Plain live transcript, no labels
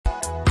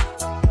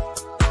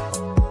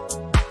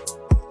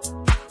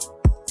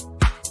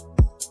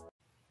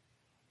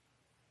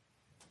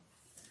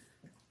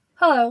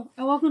Hello,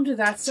 and welcome to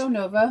That's So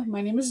Nova.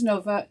 My name is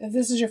Nova. If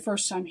this is your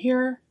first time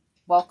here,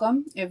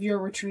 welcome. If you're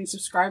a returning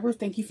subscriber,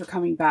 thank you for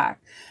coming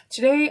back.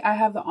 Today, I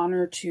have the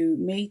honor to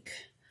make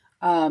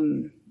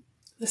the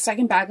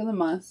second bag of the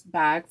month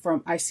bag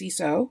from I See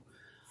So.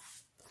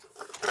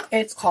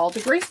 It's called the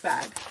Grace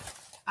Bag.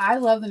 I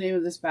love the name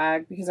of this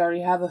bag because I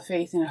already have a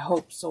faith and a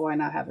hope, so why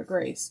not have a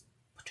grace?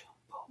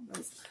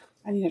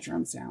 I need a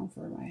drum sound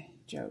for my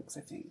jokes,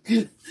 I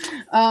think.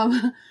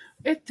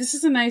 This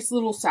is a nice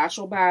little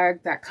satchel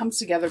bag that comes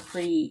together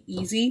pretty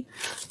easy.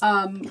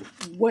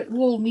 What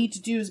we'll need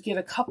to do is get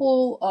a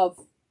couple of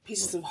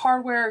pieces of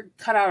hardware,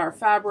 cut out our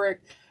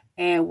fabric,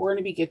 and we're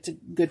going to be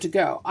good to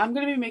go. I'm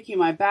going to be making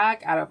my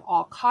bag out of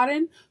all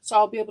cotton, so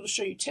I'll be able to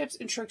show you tips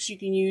and tricks you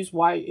can use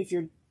if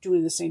you're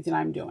doing the same thing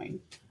I'm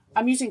doing.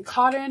 I'm using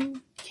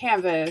cotton,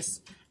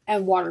 canvas,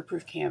 and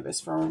waterproof canvas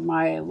for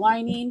my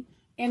lining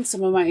and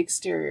some of my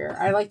exterior.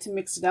 I like to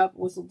mix it up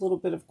with a little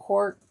bit of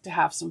cork to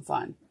have some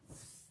fun.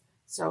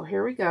 So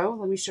here we go.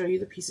 Let me show you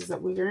the pieces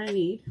that we're going to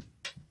need.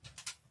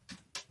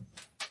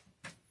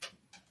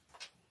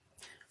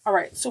 All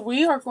right, so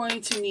we are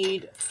going to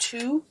need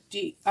two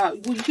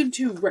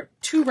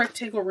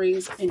rectangle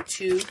rings and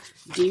two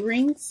D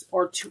rings,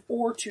 or two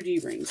D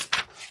rings,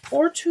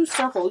 or two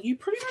circle. You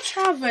pretty much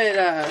have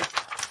it.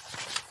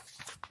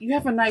 You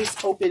have a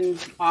nice open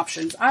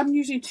options. I'm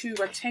using two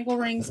rectangle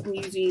rings. I'm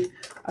using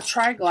a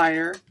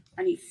tri-glider.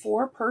 I need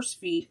 4 purse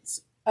feet,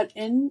 an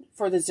end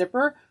for the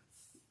zipper.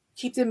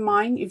 Keep in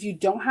mind, if you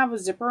don't have a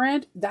zipper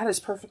end, that is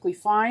perfectly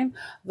fine.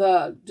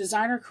 The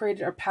designer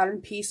created a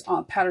pattern piece on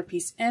a pattern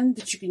piece end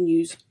that you can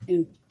use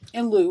in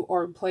lieu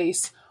or in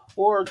place,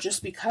 or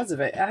just because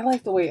of it. I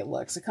like the way it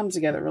looks. It comes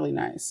together really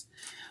nice.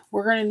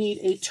 We're going to need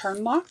a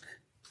turn lock.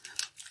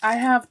 I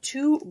have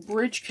 2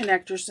 bridge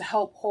connectors to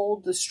help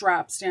hold the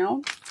straps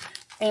down,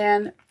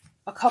 and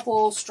a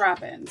couple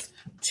strap ends.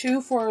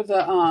 2 for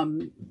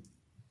the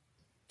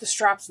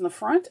straps in the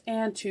front,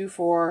 and 2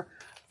 for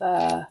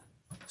our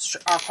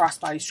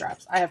crossbody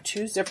straps. I have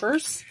 2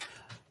 zippers,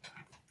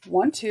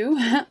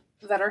 2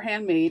 that are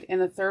handmade,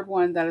 and a third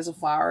one that is a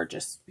flower,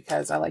 just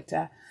because I like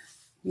to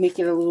make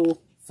it a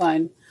little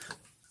fun.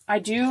 I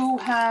do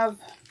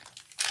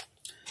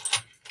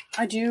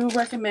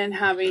recommend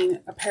having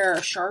a pair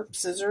of sharp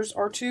scissors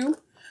or 2.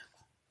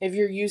 If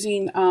you're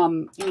using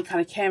any kind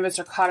of canvas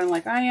or cotton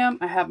like I am,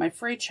 I have my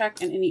fray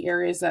check in any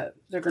areas that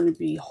they're going to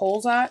be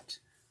holes at.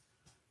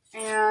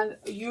 And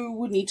you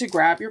would need to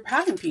grab your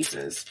pattern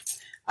pieces.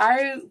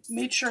 I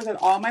made sure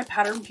that all my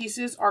pattern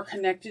pieces are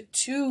connected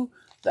to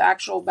the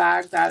actual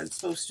bag that it's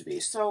supposed to be.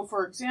 So,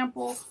 for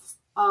example,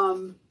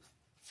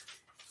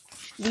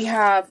 we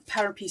have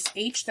pattern piece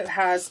H that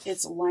has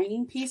its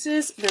lining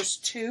pieces. There's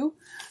 2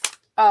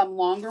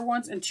 longer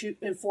ones and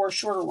 4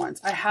 shorter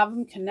ones. I have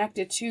them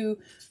connected to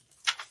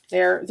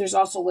there. There's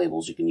also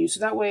labels you can use. So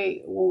that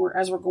way,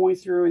 as we're going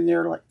through and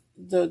they're like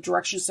the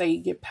directions say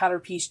you get pattern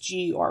piece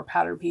G or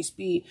pattern piece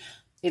B,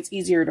 it's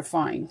easier to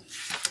find.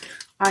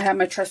 I have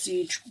my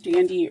trusty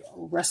dandy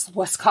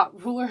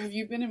Westcott ruler. If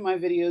you've been in my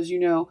videos, you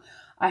know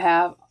I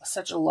have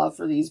such a love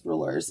for these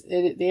rulers.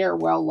 They are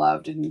well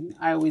loved, and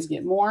I always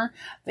get more.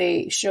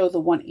 They show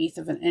the 1/8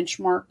 of an inch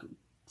mark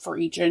for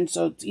each inch,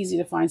 so it's easy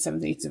to find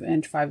 7/8 of an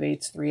inch,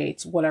 5/8,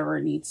 3/8, whatever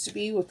it needs to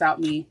be without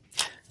me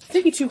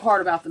thinking too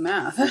hard about the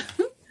math.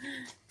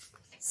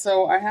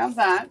 So I have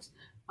that.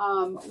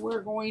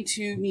 We're going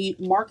to need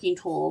marking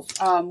tools,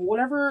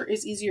 whatever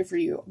is easier for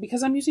you.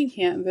 Because I'm using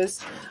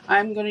canvas, I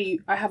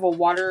have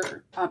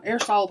a air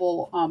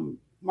soluble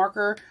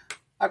marker,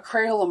 a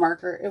Crayola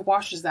marker. It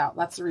washes out.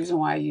 That's the reason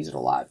why I use it a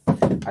lot.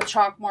 A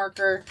chalk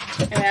marker,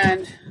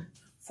 and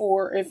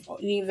if you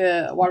need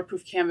the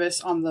waterproof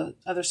canvas on the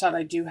other side,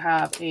 I do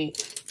have a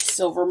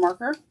silver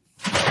marker.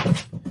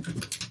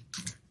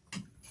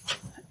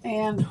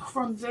 And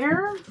from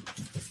there,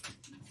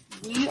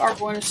 we are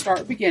going to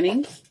start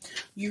beginning.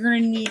 You're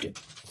going to need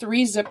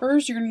 3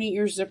 zippers. You're going to need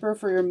your zipper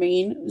for your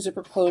main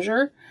zipper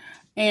closure,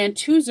 and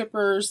 2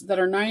 zippers that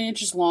are 9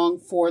 inches long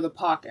for the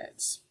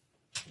pockets.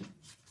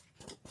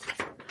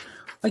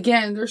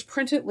 Again, there's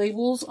printed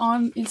labels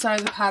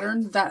inside of the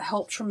pattern that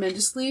help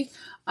tremendously.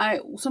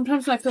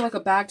 Sometimes I feel like a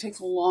bag takes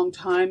a long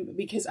time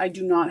because I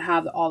do not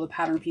have all the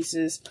pattern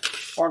pieces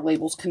or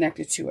labels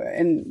connected to it,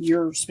 and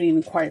you're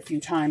spending quite a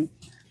few time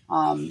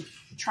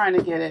trying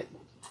to get it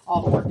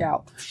all to work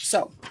out.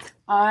 So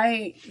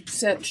I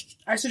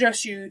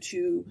suggest you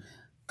to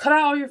cut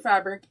out all your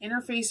fabric,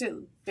 interface it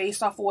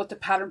based off of what the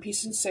pattern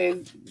pieces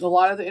say. A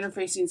lot of the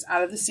interfacing is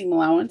out of the seam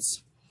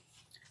allowance.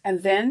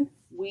 And then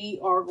we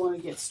are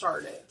going to get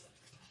started.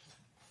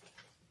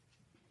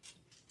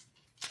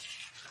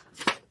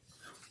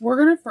 We're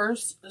going to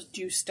first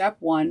do step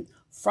 1,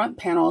 front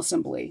panel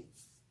assembly.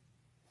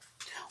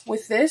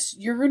 With this,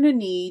 you're going to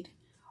need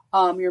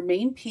your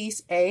main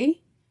piece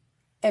A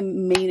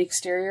and main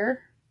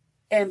exterior,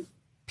 and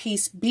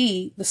piece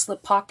B, the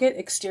slip pocket,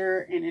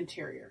 exterior and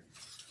interior.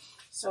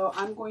 So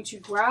I'm going to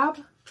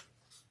grab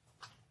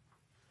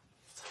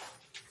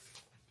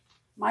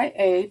my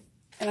A,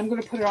 and I'm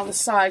going to put it on the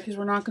side because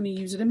we're not going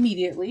to use it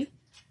immediately.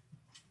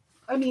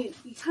 I mean,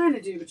 you kind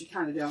of do, but you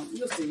kind of don't.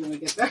 You'll see when we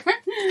get there.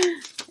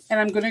 And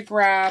I'm going to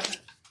grab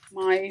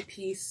my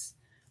piece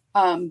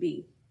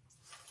B.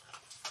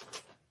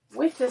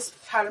 With this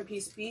pattern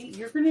piece B,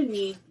 you're going to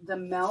need the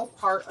mel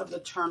part of the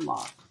turn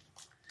lock.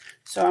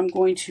 So I'm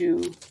going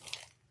to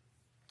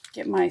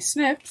get my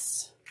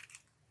snips.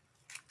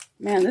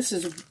 Man, this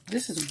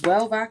is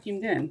well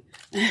vacuumed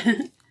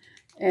in.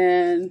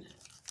 And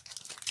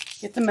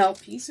get the mel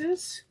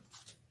pieces.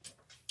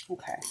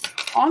 Okay.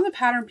 On the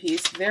pattern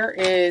piece, there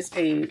is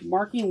a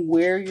marking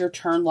where your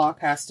turn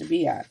lock has to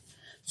be at.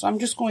 So I'm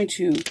just going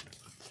to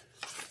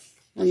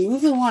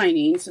remove the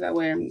lining so that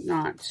way I'm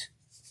not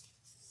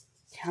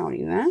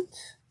counting that.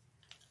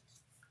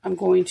 I'm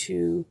going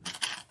to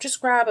just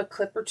grab a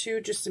clip or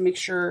two just to make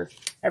sure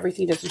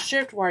everything doesn't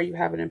shift while you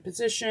have it in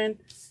position.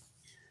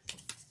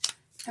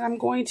 And I'm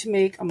going to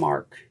make a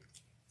mark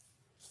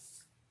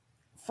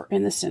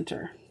in the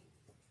center.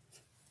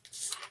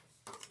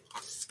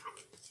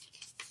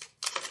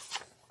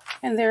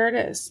 And there it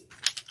is.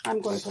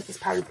 I'm going to put this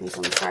pattern piece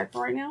on the side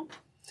for right now.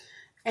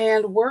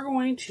 And we're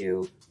going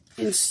to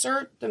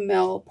insert the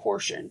mel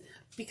portion.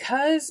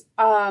 Because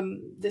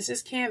this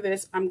is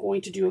canvas, I'm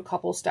going to do a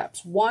couple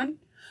steps. One,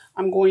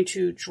 I'm going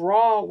to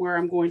draw where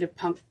I'm going to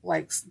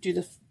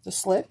do the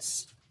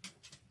slits.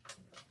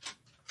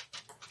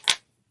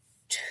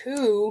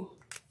 Two,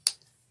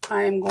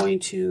 I am going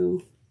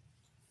to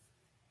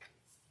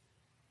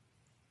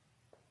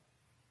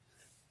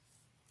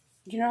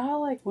you know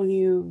how like when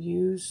you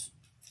use,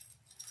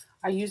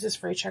 I use this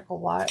fray check a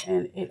lot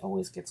and it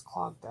always gets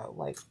clogged though,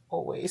 like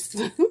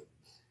always.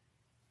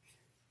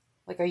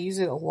 Like I use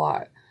it a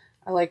lot.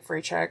 I like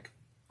fray check.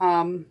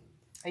 I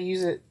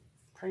use it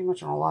pretty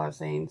much on a lot of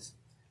things.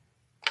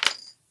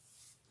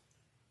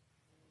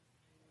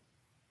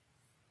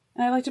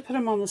 And I like to put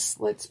them on the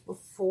slits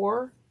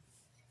before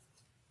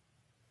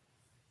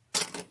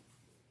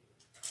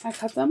I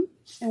cut them.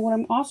 And what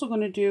I'm also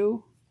going to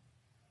do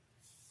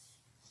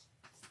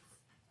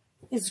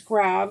is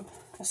grab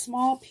a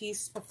small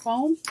piece of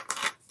foam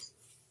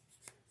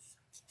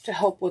to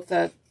help with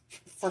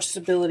for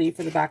stability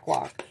for the back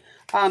lock.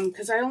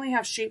 Because I only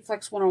have Shape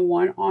Flex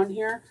 101 on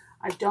here.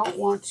 I don't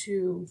want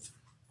to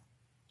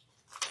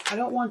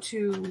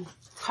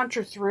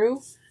puncher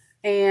through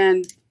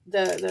and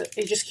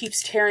it just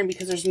keeps tearing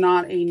because there's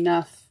not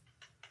enough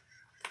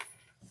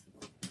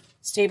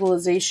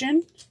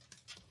stabilization.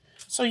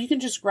 So you can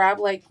just grab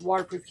like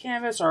waterproof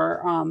canvas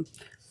or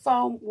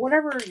foam,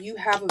 whatever you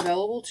have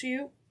available to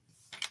you.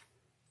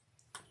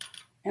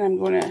 And I'm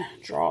going to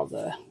draw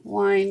the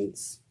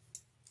lines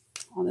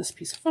on this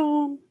piece of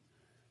foam.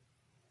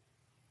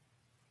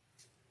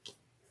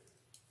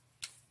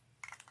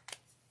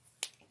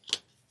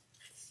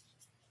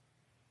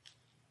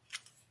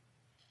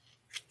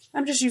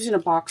 I'm just using a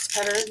box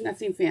cutter,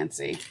 nothing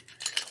fancy.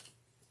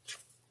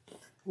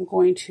 I'm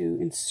going to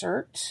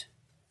insert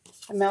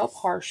the mel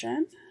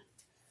portion.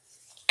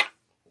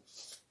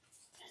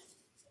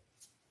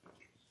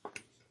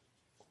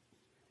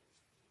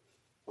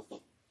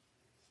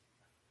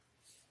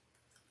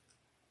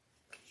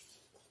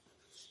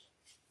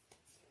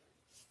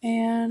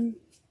 And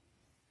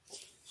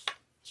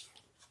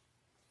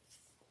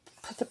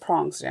put the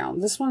prongs down.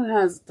 This one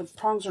has, the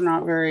prongs are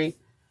not very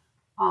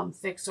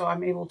thick, so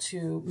I'm able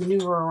to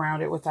maneuver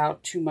around it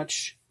without too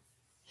much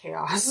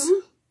chaos.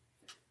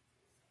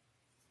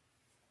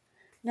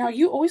 Now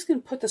you always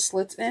can put the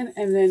slits in,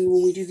 and then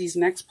when we do these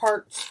next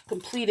parts,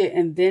 complete it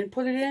and then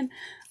put it in.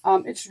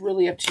 It's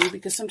really up to you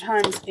because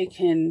sometimes it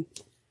can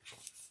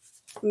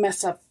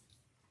mess up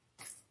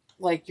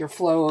like your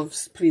flow of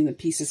putting the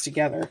pieces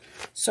together.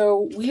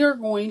 So we are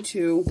going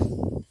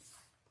to,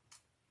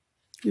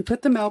 we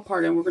put the mel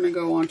part in, we're going to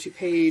go on to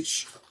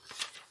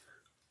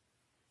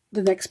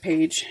the next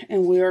page,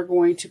 and we are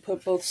going to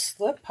put both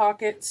slip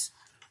pockets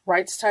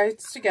right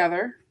sides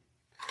together,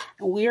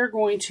 and we are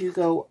going to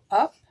go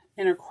up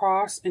and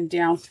across and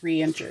down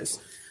 3 inches.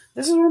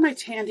 This is where my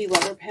Tandy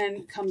leather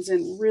pen comes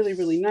in really,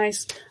 really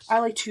nice. I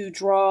like to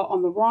draw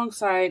on the wrong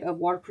side of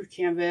waterproof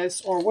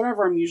canvas or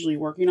whatever I'm usually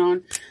working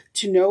on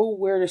to know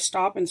where to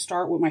stop and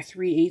start with my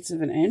 3/8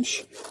 of an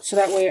inch. So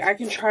that way I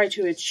can try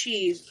to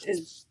achieve,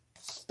 as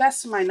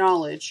best of my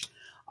knowledge,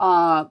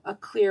 a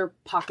clear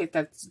pocket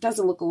that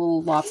doesn't look a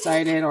little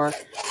lopsided, or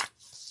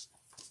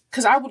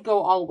because I would go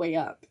all the way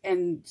up.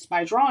 And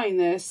by drawing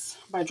this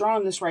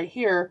right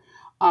here,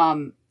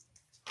 I'm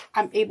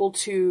able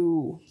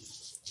to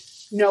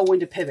know when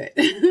to pivot.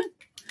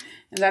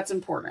 And that's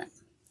important.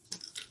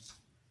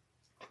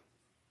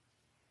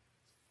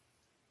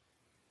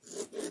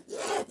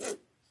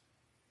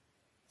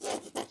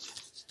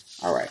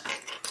 All right.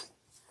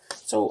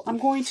 So I'm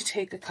going to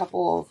take a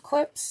couple of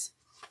clips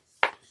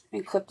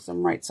and clip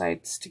them right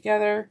sides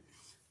together,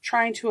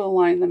 trying to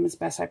align them as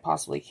best I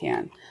possibly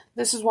can.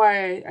 This is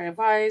why I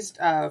advised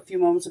a few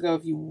moments ago,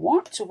 if you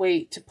want to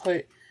wait to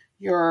put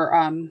your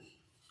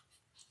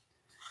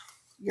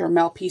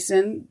mel piece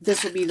in,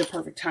 this would be the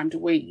perfect time to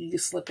wait. You can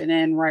slip it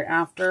in right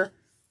after.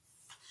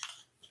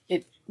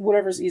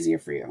 Whatever's easier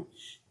for you.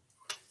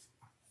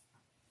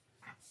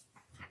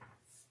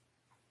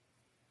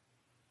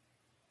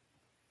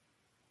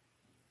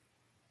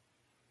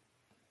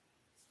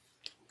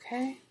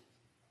 Okay.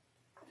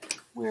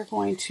 We're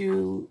going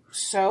to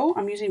sew.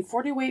 I'm using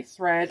 40 weight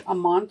thread, a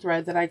Mon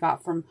thread that I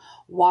got from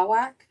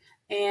Wawak,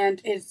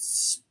 and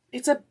it's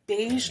a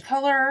beige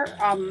color.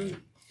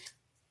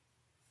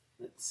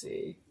 Let's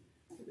see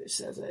if it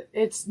says it.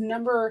 It's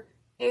number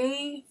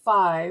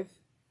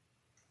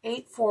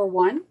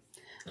A5841.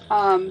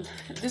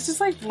 This is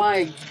like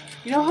my,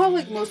 you know how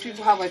like most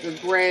people have like a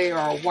gray or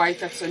a white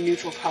that's a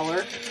neutral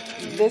color.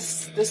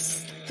 This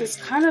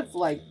kind of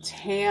like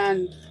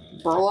tan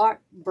burlap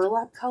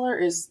color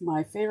is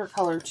my favorite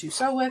color to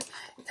sew with.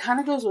 It kind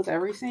of goes with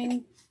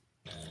everything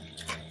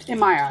in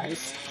my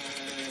eyes.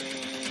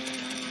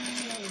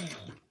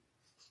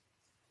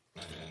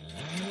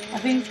 I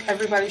think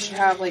everybody should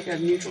have like a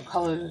neutral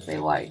color that they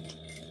like.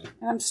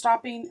 And I'm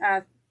stopping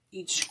at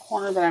each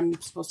corner that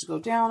I'm supposed to go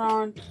down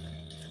on,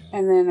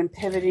 and then I'm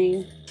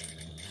pivoting.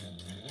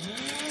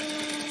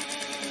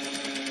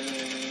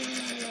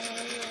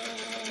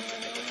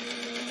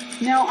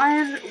 Now,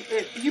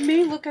 you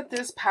may look at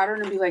this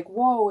pattern and be like,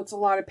 whoa, it's a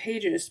lot of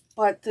pages.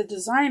 But the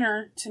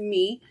designer, to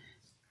me,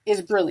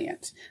 is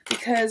brilliant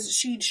because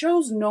she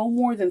shows no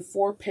more than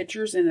 4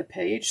 pictures in a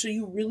page. So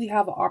you really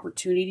have an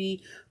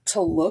opportunity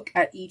to look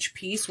at each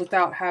piece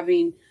without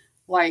having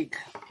like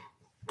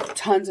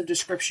tons of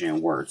description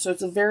and words. So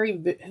it's a very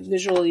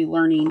visually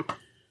learning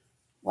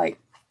like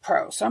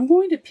pro. So I'm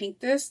going to pink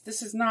this.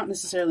 This is not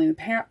necessarily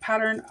the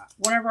pattern.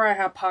 Whenever I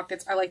have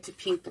pockets, I like to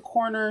pink the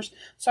corners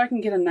so I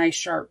can get a nice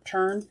sharp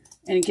turn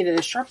and get it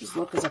as sharp as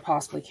look as I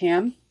possibly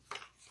can.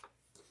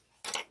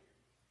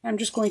 I'm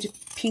just going to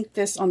pink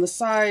this on the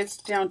sides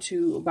down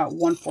to about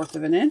 1/4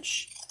 of an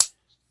inch.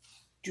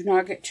 Do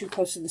not get too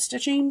close to the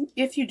stitching.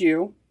 If you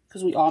do,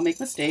 because we all make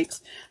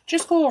mistakes,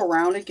 just go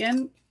around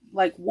again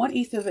like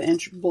 1/8 of an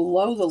inch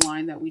below the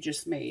line that we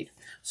just made.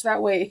 So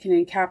that way it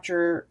can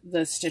capture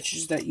the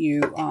stitches that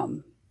you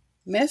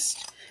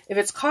missed. If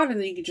it's cotton,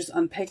 then you can just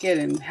unpick it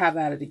and have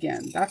at it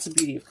again. That's the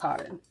beauty of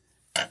cotton.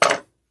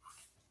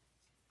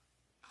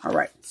 All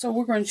right, so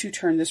we're going to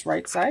turn this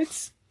right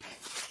sides.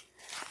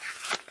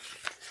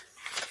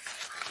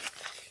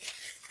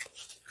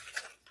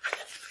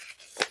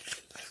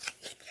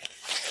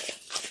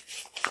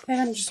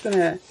 And I'm just going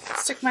to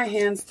stick my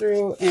hands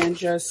through and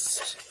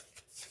just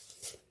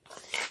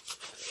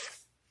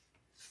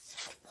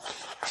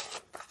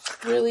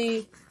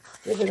really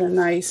give it a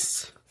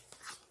nice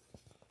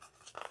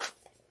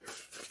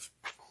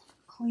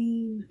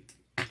clean.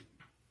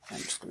 I'm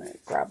just going to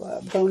grab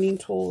a boning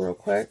tool real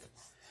quick,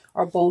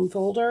 or bone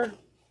folder.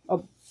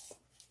 Oh,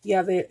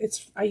 yeah,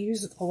 I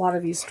use a lot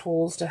of these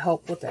tools to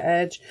help with the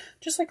edge.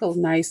 Just like a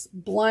nice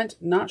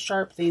blunt, not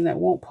sharp thing that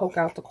won't poke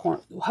out the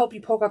corner, help you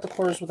poke out the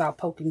corners without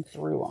poking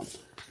through them.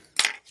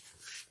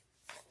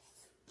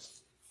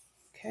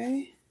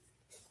 Okay.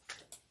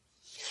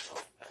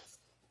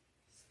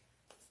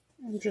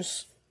 I'm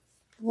just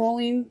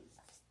rolling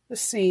the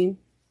seam.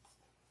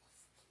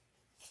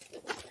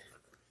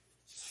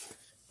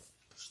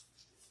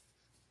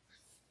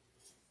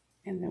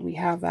 And then we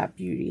have that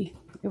beauty.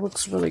 It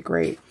looks really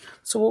great.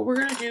 So what we're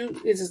going to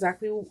do is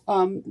exactly, we're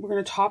going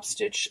to top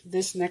stitch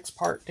this next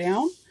part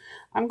down.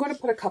 I'm going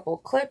to put a couple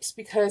of clips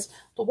because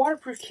the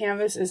waterproof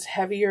canvas is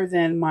heavier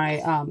than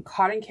my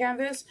cotton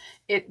canvas.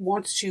 It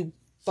wants to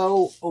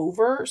bow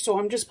over. So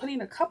I'm just putting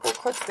a couple of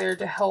clips there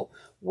to help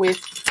with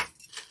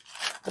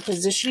the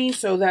positioning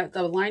so that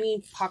the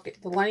lining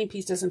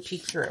piece doesn't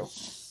peek through.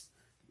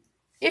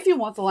 If you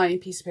want the lining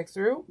piece to peek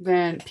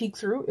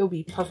through, it'll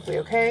be perfectly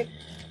okay.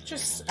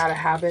 Just out of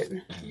habit,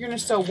 you're going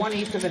to sew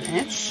 1/8 of an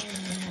inch.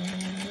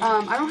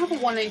 I don't have a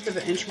 1/8 of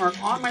an inch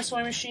mark on my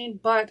sewing machine,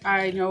 but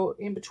I know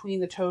in between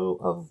the toe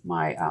of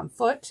my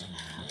foot,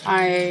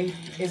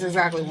 is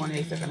exactly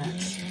 1/8 of an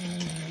inch.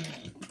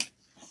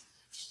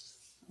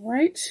 All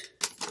right.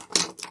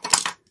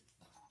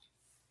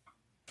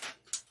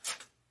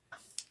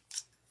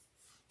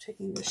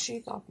 Taking the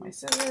sheath off my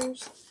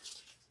scissors.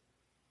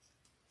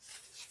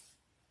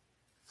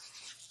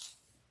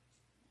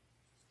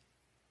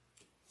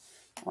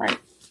 All right.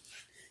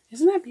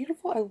 Isn't that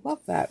beautiful? I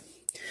love that.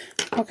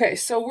 Okay,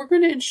 so we're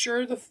going to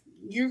ensure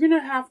you're going to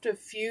have to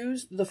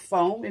fuse the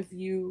foam if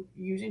you're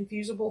using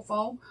fusible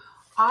foam.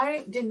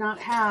 I did not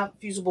have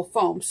fusible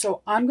foam,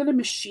 so I'm going to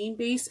machine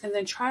base and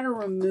then try to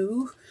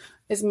remove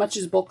as much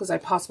as bulk as I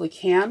possibly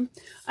can.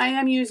 I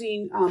am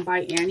using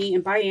By Annie,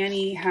 and By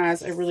Annie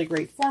has a really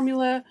great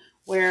formula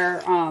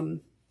where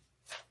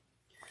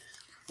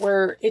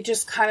it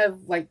just kind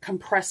of like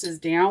compresses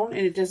down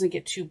and it doesn't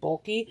get too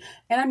bulky.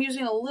 And I'm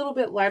using a little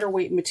bit lighter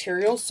weight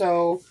material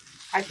so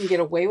I can get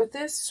away with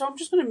this. So I'm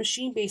just going to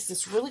machine base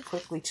this really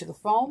quickly to the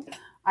foam.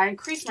 I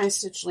increased my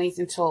stitch length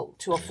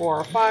to a 4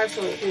 or 5,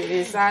 so it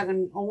is that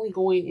I'm only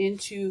going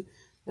into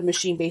the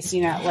machine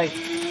basing at like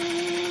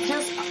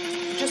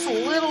just a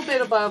little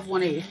bit above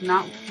 1/8,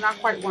 not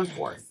quite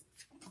 1/4.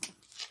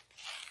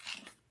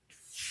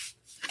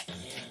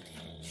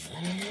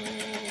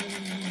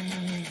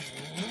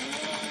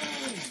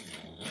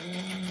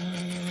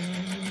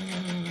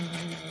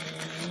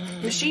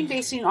 Machine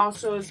basting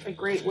also is a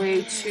great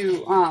way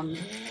to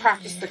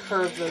practice the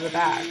curves of the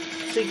bag.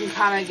 so you can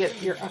kind of get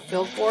a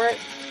feel for it.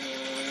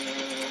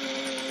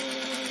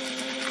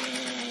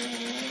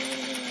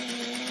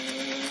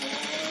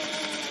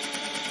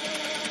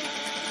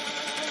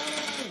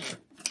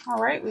 All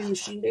right, we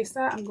machine based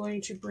that. I'm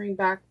going to bring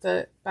back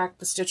the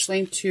stitch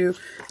length to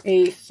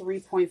a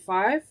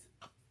 3.5.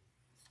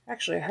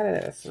 Actually, I had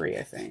it at a 3,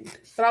 I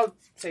think, but I'll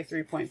say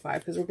 3.5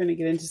 because we're going to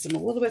get into some a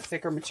little bit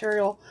thicker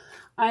material.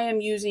 I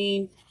am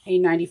using a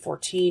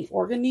 9014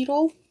 organ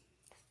needle.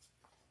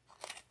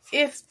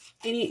 If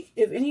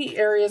any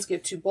areas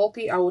get too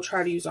bulky, I will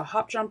try to use a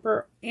hop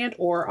jumper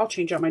or I'll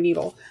change out my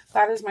needle.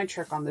 That is my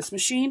trick on this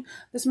machine.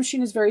 This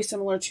machine is very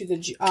similar to the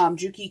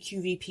Juki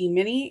QVP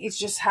Mini. It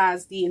just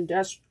has the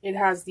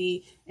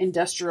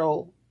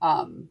industrial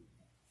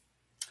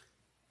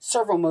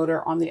servo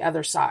motor on the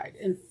other side,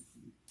 and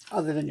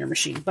other than your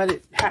machine, but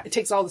it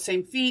takes all the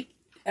same feet,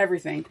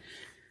 everything.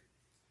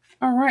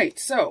 All right,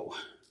 so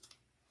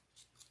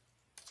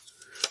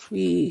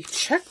we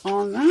check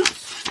on that.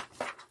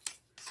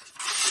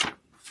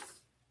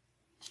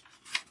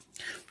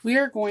 We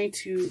are going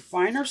to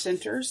find our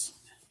centers.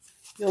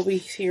 You'll be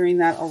hearing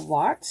that a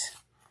lot.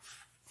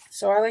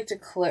 So I like to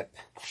clip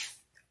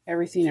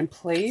everything in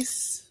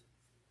place.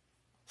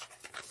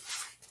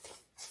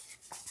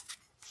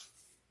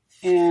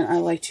 And I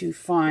like to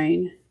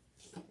find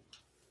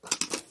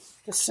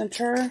the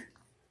center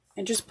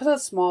and just put a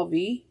small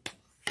V.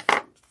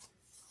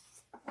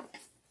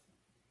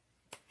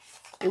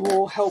 It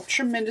will help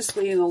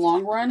tremendously in the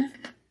long run.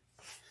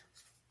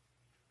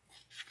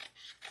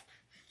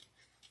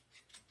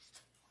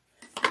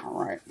 All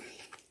right.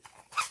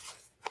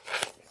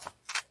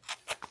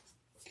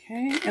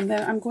 Okay, and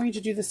then I'm going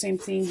to do the same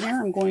thing here.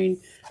 I'm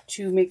going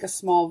to make a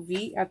small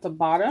V at the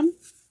bottom.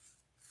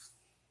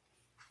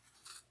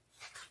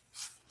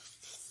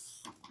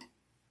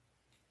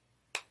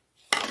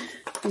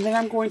 And then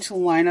I'm going to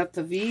line up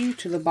the V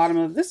to the bottom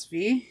of this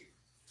V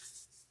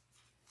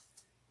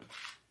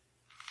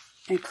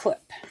and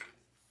clip.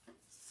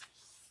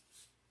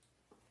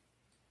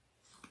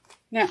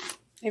 Now,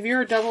 if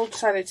you're a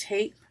double-sided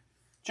tape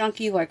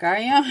junkie like I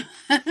am,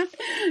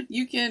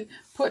 you can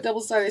put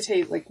double-sided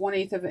tape like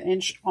 1/8 of an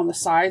inch on the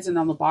sides and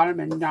on the bottom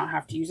and not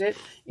have to use it.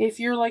 If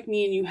you're like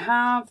me and you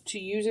have to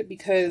use it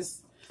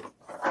because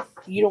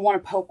you don't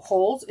want to poke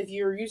holes, if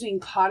you're using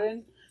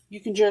cotton, you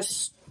can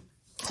just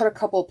put a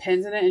couple of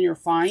pins in it and you're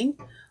fine.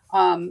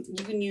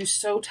 You can use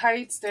sew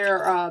tights.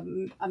 They're a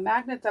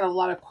magnet that a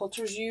lot of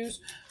quilters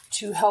use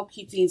to help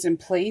keep things in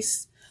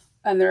place.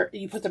 And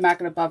you put the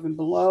magnet above and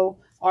below.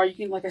 Or you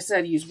can, like I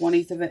said, use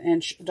 1/8 of an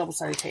inch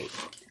double-sided tape.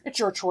 It's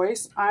your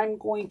choice. I'm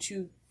going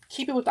to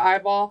keep it with the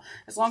eyeball.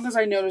 As long as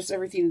I notice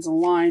everything is in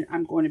line,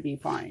 I'm going to be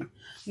fine.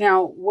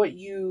 Now, what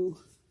you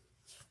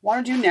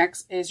want to do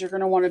next is you're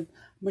going to want to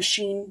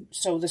machine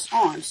sew this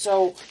on.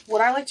 So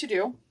what I like to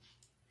do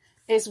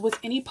is with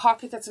any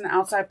pocket that's an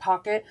outside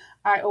pocket,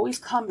 I always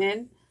come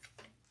in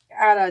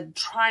at a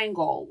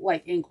triangle,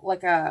 like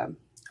a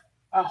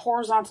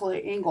horizontal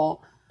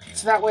angle.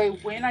 So that way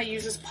when I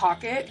use this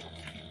pocket,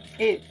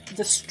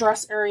 the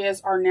stress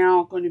areas are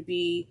now going to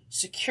be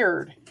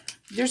secured.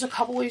 There's a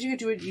couple ways you can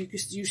do it.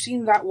 You've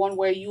seen that one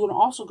way. You can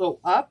also go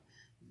up,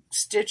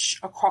 stitch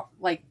across,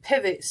 like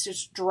pivot,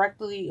 stitch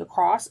directly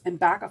across and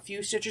back a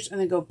few stitches and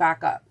then go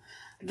back up.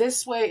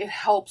 This way it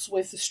helps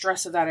with the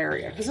stress of that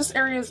area, because this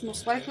area is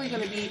most likely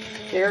going to be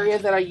the area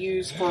that I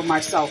use for my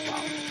cell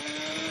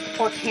phone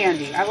or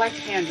candy. I like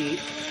candy.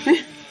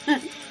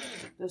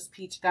 Those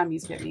peach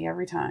gummies get me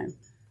every time.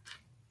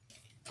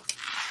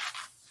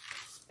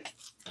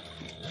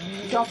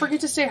 Don't forget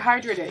to stay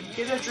hydrated.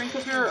 Get a drink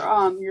of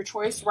your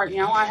choice. Right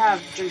now I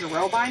have ginger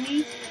ale by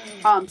me.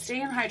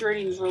 Staying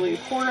hydrating is really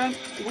important.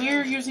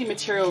 We're using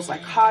materials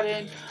like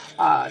cotton,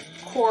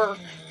 cork,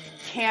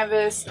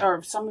 canvas,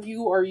 or some of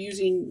you are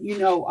using,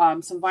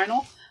 some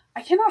vinyl.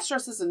 I cannot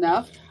stress this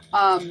enough.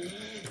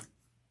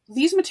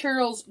 These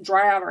materials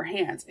dry out our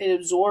hands. It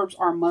absorbs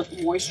our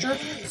moisture.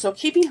 So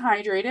keeping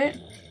hydrated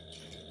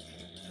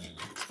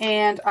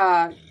and,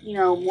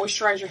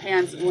 moisturize your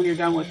hands when you're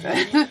done with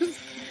it.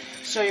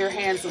 Show your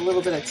hands a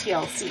little bit of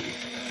TLC.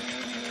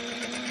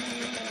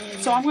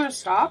 So I'm going to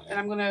stop and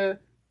I'm going to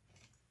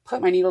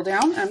put my needle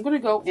down and I'm going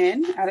to go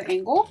in at an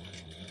angle.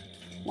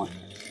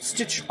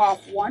 Stitch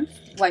off one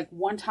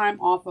time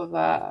off of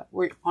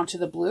onto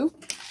the blue,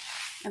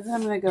 and then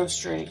I'm going to go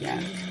straight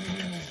again.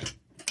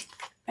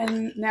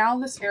 And now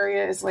this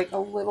area is like a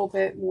little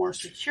bit more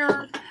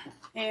secure,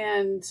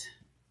 and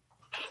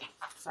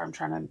sorry, I'm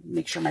trying to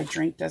make sure my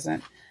drink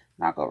doesn't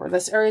knock over.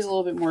 This area is a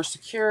little bit more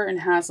secure and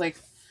has it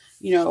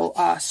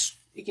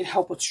can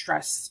help with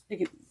stress.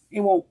 It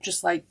won't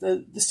just like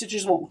the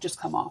stitches won't just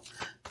come off.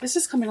 This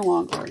is coming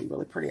along already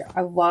really pretty.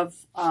 I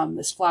love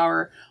this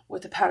flower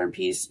with the pattern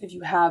piece. If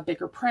you have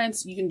bigger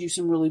prints, you can do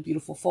some really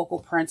beautiful focal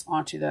prints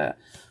onto the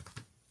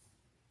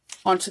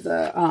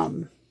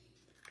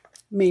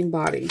main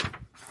body.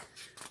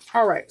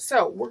 All right,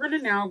 so we're going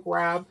to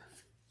now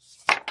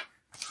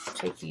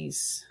take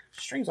these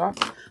strings off.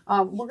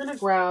 We're going to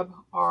grab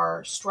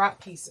our strap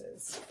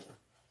pieces.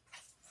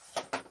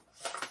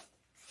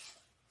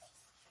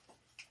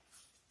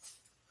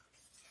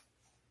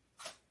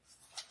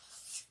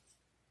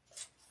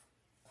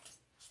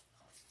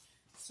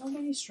 So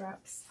many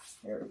straps.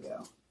 There we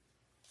go.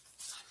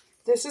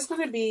 This is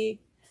going to be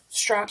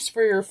straps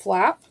for your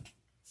flap.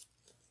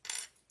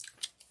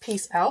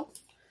 Piece L.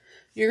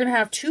 You're going to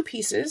have 2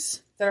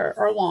 pieces that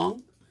are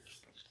long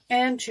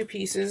and 2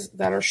 pieces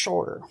that are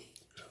shorter.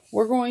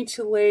 We're going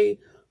to lay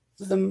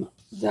the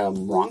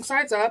wrong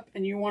sides up,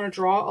 and you want to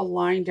draw a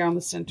line down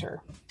the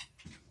center.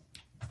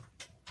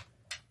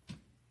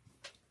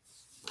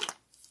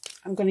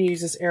 I'm going to use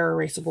this air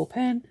erasable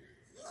pen.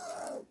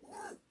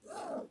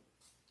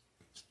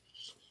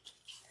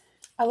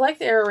 I like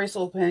the air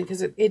erasable pen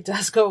because it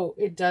does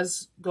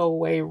go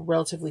away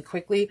relatively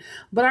quickly.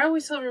 But I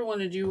always tell everyone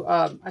to do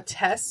a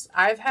test.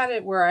 I've had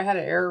it where I had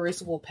an air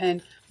erasable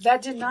pen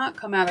that did not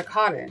come out of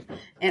cotton,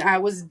 and I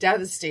was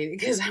devastated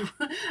because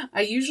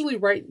I usually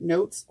write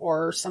notes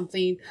or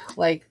something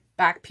like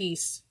back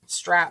piece,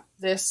 strap,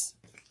 this,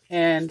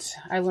 and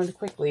I learned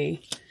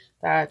quickly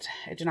that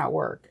it did not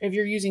work. If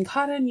you're using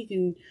cotton, you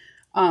can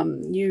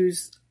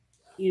use,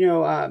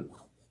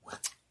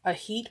 a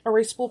heat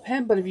erasable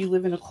pen, but if you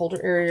live in a colder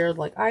area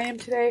like I am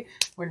today,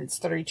 when it's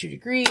 32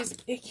 degrees,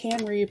 it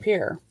can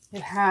reappear.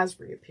 It has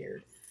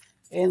reappeared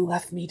and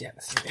left me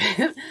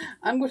devastated.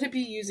 I'm going to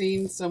be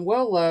using some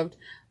well-loved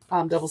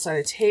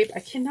double-sided tape. I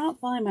cannot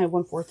find my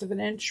 1/4 of an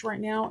inch right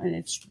now, and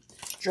it's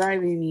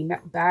driving me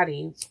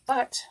batty,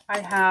 but I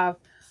have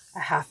a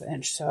 1/2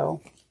 inch,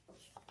 so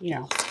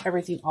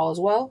everything all is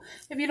well.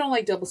 If you don't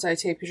like double-sided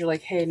tape because you're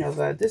like, hey,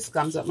 Nova, this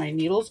gums up my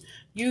needles,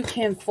 you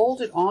can fold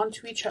it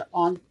onto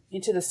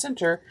into the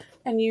center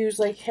and use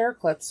like hair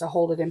clips to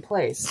hold it in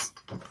place.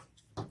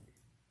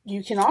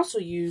 You can also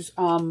use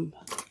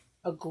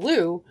a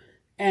glue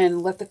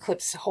and let the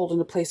clips hold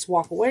into place,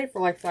 walk away for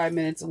like 5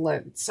 minutes and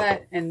let it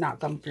set and not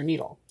gum up your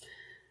needle.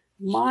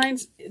 My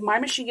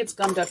machine gets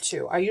gummed up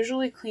too. I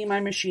usually clean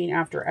my machine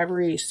after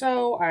every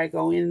sew. I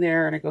go in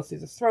there and I go through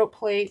the throat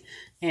plate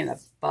and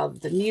above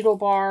the needle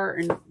bar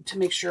and to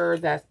make sure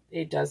that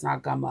it does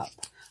not gum up.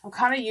 I'm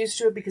kind of used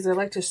to it because I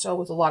like to sew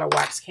with a lot of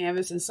wax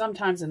canvas, and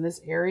sometimes in this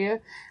area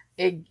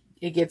it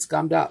gets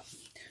gummed up.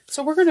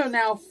 So we're going to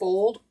now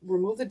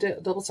remove the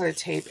double-sided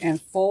tape and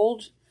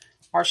fold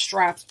our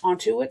straps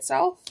onto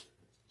itself.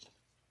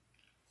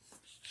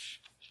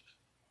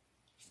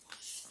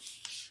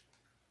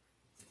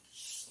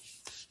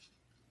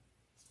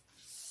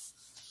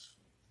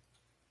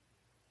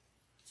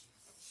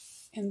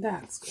 And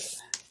that's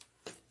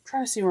good. Try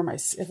to see where my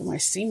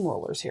seam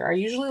roller's here. I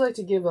usually like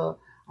to give a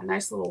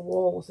nice little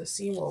roll with a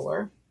seam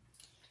roller.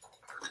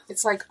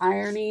 It's like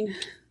ironing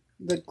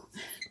the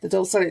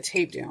double-sided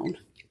tape down.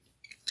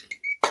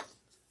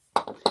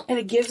 And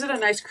it gives it a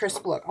nice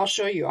crisp look. I'll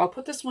show you. I'll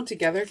put this one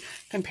together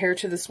compared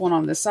to this one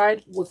on this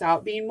side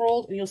without being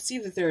rolled, and you'll see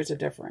that there is a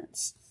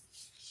difference.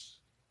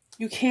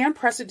 You can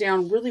press it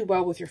down really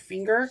well with your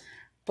finger,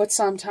 but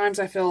sometimes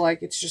I feel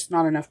like it's just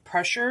not enough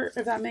pressure,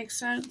 if that makes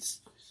sense.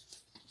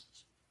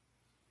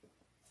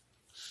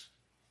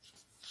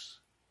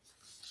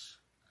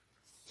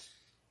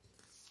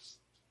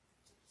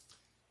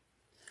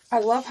 I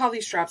love how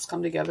these straps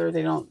come together.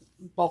 They don't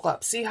bulk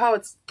up. See how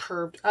it's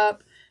curved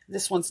up?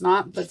 This one's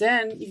not. But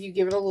then if you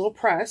give it a little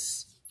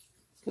press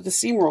with the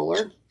seam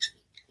roller,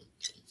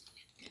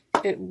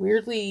 it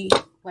weirdly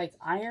like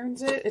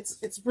irons it.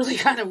 It's really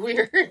kind of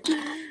weird.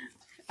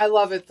 I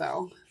love it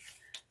though.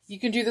 You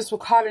can do this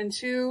with cotton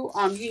too.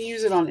 You can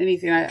use it on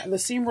anything. The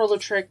seam roller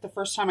trick, the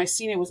first time I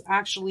seen it was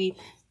actually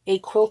a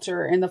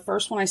quilter. And the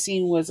first one I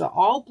seen was an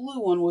all blue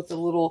one with a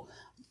little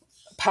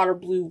powder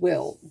blue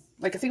will.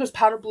 Like I think it was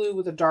powder blue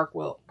with a dark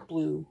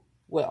blue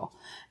will.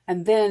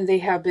 And then they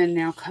have been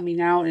now coming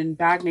out and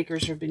bag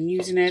makers have been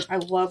using it. I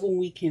love when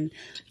we can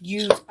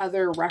use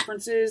other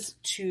references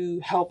to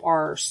help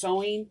our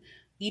sewing.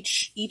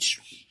 Each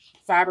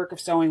fabric of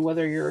sewing,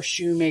 whether you're a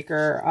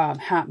shoemaker,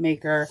 hat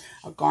maker,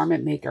 a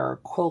garment maker, a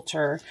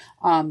quilter,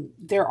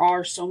 there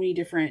are so many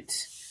different,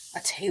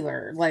 a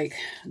tailor, like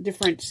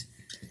different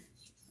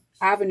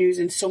avenues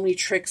and so many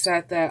tricks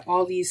that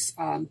all these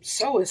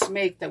sewists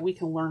make that we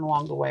can learn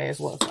along the way as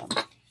well as them.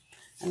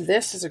 And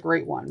this is a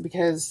great one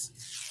because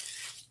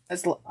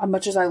as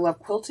much as I love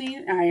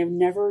quilting, I have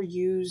never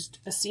used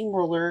a seam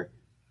roller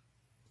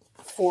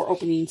for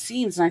opening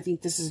seams, and I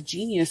think this is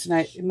genius, and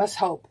it must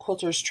help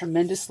quilters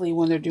tremendously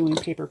when they're doing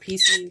paper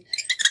piecing.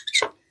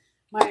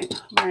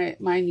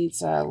 Mine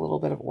needs a little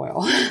bit of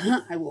oil.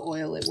 I will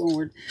oil it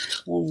when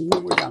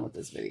we're done with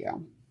this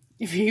video.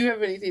 If you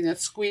have anything that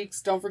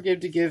squeaks, don't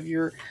forget to give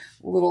your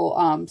little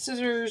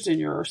scissors and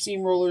your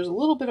seam rollers a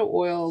little bit of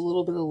oil, a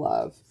little bit of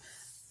love.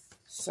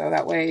 So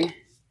that way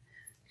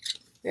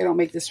they don't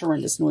make this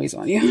horrendous noise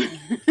on you.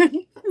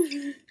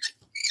 It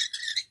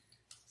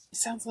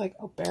sounds like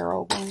a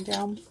barrel going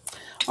down.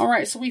 All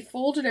right, so we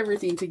folded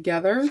everything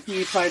together.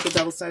 We applied the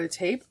double-sided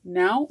tape.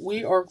 Now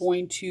we are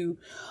going to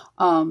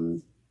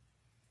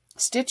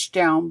stitch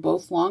down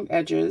both long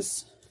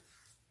edges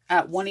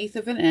at 1/8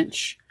 of an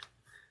inch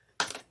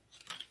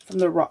from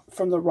the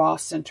raw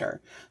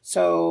center.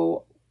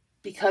 So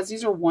because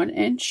these are 1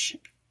 inch,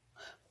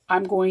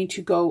 I'm going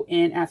to go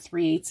in at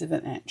 3/8 of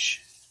an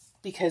inch.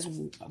 because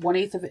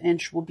 1/8 of an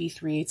inch will be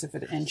 3/8 of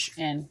an inch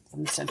in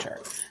from the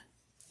center.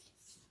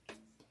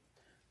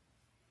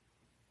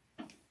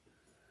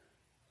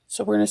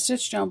 So we're going to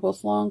stitch down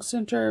both long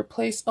center,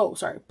 place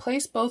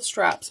both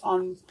straps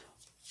on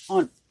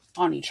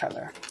each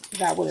other.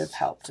 That would have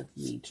helped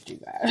me to do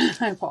that.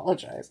 I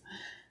apologize.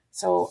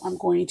 So I'm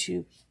going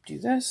to do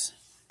this,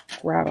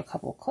 grab a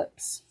couple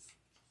clips.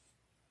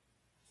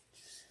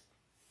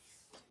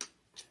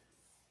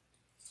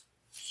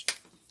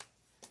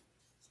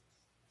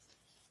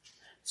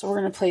 So we're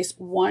going to place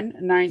one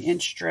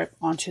 9-inch strip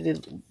onto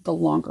the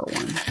longer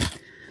one.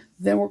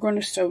 Then we're going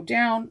to sew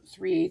down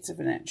 3/8 of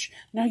an inch.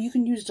 Now you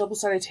can use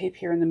double-sided tape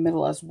here in the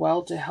middle as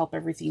well to help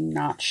everything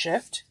not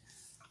shift.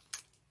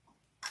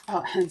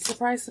 And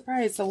surprise,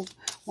 surprise, so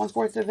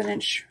 1/4 of an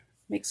inch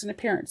makes an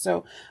appearance.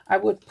 So I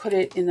would put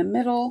it in the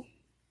middle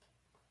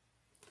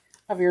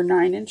of your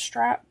 9-inch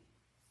strap.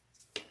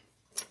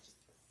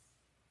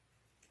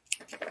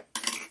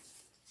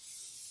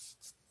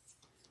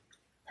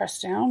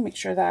 Press down, make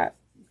sure that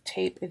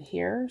tape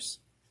adheres,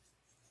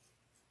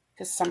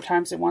 because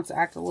sometimes it wants to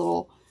act a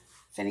little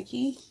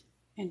finicky,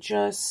 and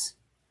just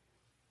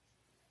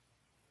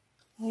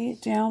lay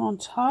it down on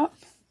top.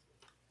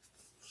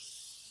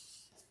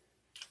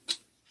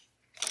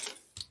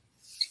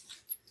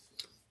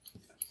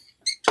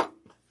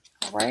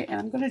 All right, and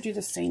I'm going to do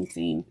the same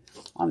thing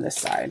on this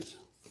side.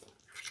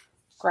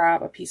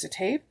 Grab a piece of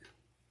tape.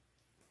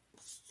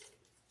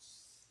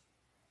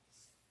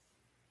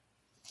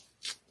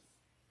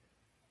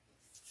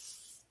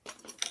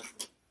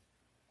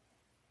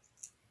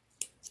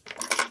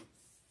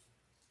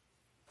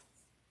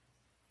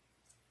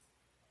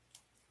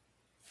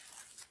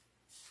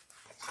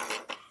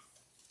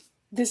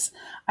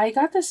 I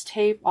got this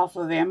tape off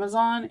of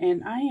Amazon,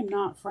 and I am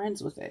not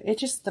friends with it. It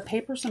just, the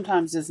paper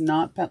sometimes does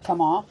not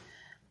come off.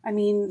 I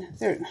mean,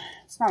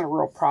 it's not a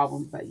real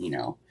problem, but you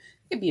know,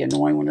 it could be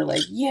annoying when they're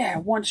like, yeah,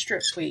 one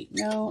strip. Wait,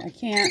 no, I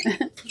can't.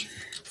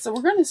 So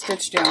we're going to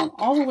stitch down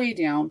all the way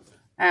down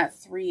at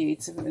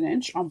 3/8 of an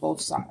inch on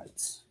both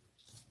sides.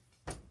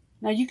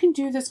 Now you can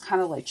do this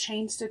kind of like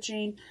chain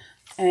stitching,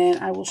 and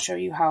I will show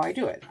you how I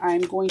do it.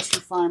 I'm going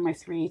to find my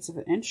 3/8 of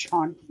an inch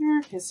on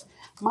here, because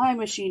my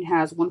machine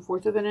has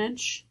 1/4 of an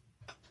inch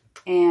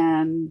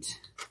and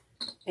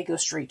it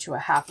goes straight to a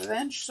 1/2 of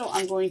an inch. So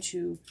I'm going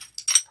to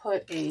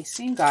put a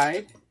seam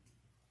guide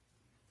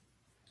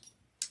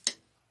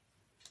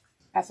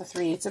at the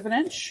 3/8 of an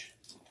inch,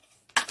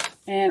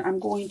 and I'm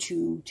going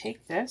to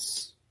take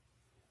this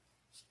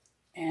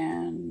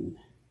and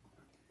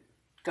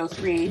go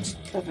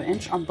 3/8 of an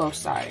inch on both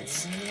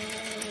sides.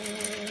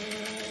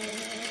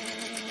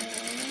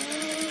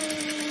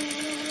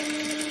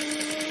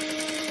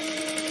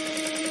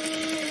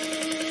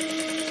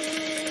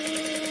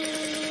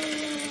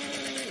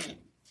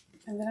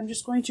 And then I'm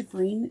just going to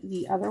bring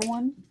the other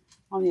one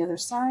on the other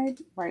side,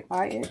 right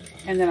by it.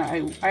 And then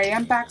I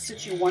am back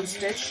stitching one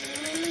stitch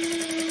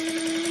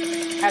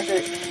at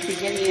the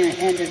beginning and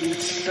end of each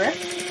strip.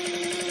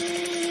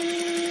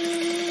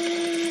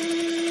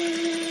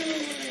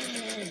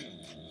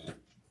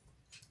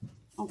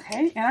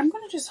 Okay, and I'm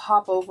going to just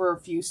hop over a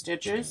few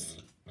stitches.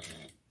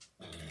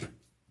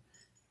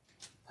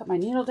 Put my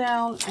needle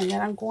down, and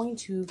then I'm going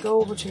to go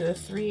over to the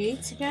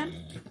 3/8 again.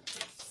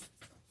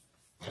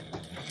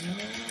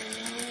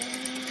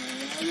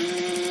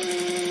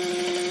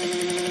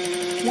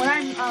 When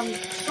I'm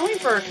sewing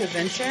for a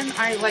convention,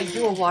 I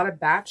do a lot of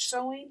batch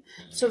sewing.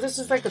 So this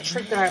is like a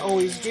trick that I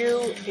always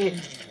do.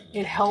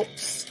 It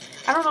helps.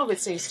 I don't know if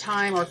it saves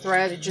time or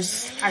thread. It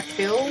just, I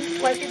feel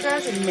like it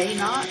does. It may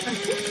not.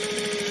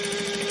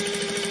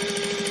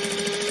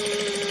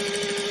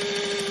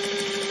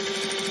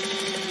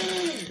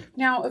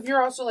 Now, if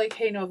you're also like,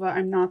 hey Nova,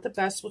 I'm not the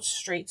best with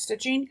straight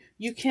stitching,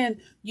 you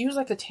can use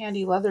like a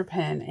Tandy leather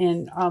pen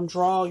and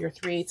draw your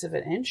 3/8 of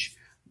an inch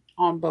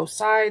on both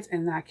sides,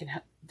 and that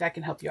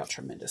can help you out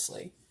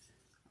tremendously.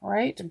 All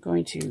right, I'm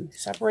going to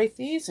separate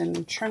these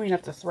and trimming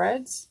up the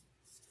threads.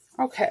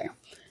 Okay,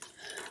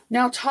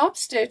 now top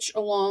stitch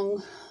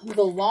along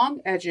the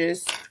long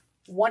edges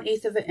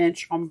 1/8 of an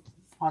inch on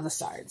the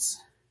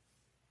sides.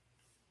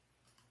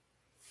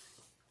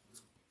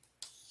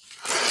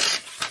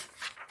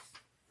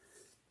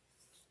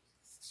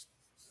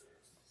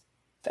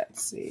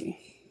 Let's see.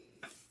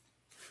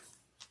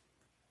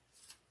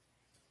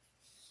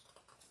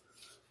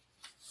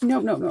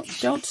 No,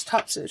 don't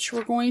top stitch.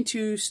 We're going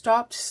to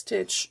stop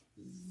stitch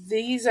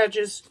these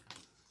edges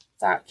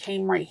that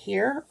came right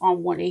here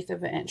on 1/8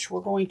 of an inch.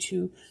 We're going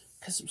to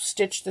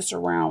stitch this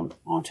around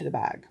onto the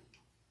bag.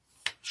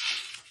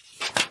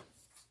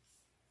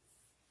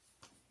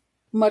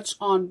 Much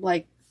on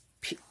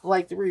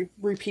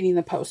repeating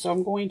the post. So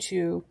I'm going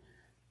to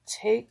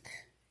take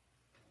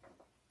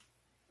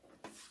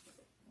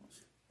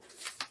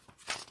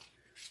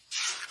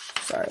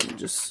sorry, I'm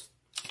just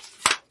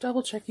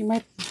double checking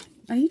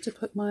I need to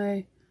put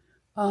my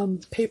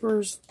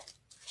papers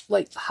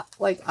like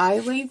eye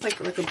length, like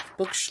a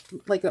book,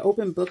 like an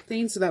open book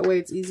thing, so that way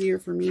it's easier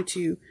for me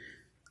to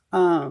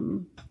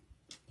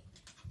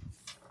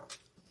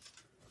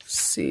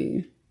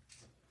see.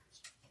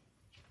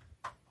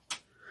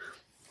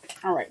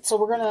 All right, so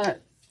we're going to,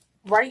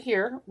 right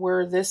here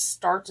where this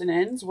starts and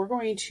ends, we're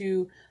going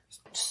to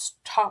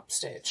top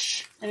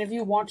stitch. And if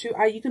you want to,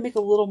 you can make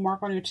a little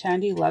mark on your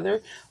tandy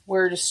leather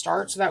where to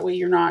start, so that way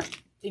you're not,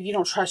 if you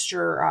don't trust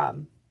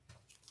your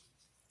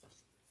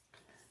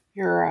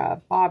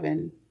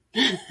bobbin.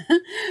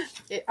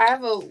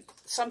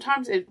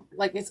 Sometimes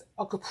it's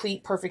a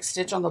complete perfect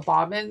stitch on the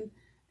bobbin,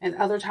 and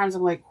other times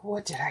I'm like,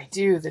 what did I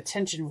do? The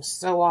tension was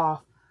so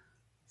off.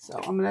 So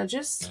I'm going to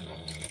just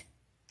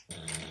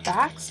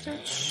back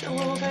stitch a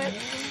little bit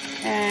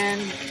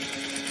and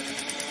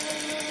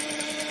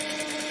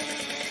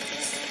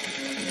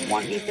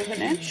 1/8 of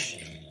an inch.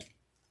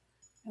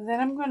 And then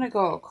I'm going to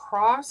go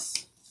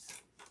across.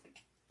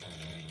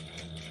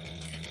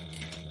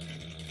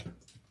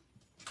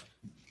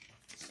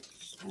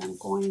 And I'm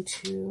going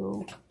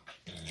to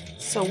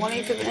sew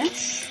 1/8 of an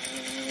inch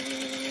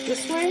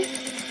this way.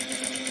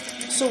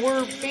 So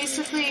we're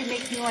basically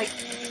making like,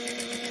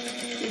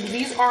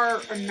 these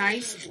are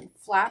nice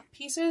flat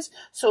pieces,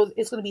 so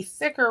it's going to be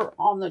thicker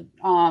on the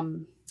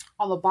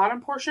bottom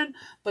portion,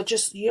 but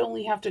just you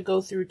only have to go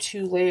through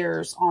 2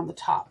 layers on the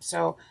top.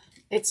 So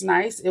it's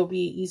nice. It'll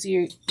be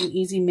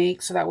easy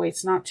make, so that way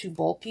it's not too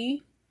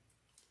bulky.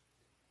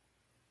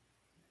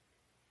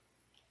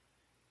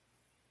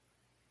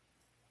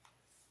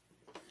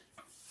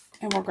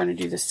 And we're going to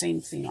do the same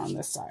thing on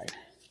this side.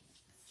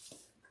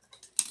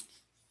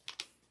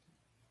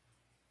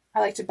 I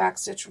like to back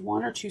stitch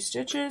 1 or 2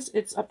 stitches.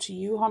 It's up to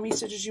you how many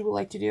stitches you would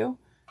like to do.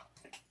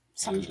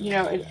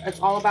 It's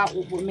all about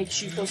what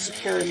makes you feel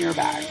secure in your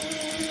bag.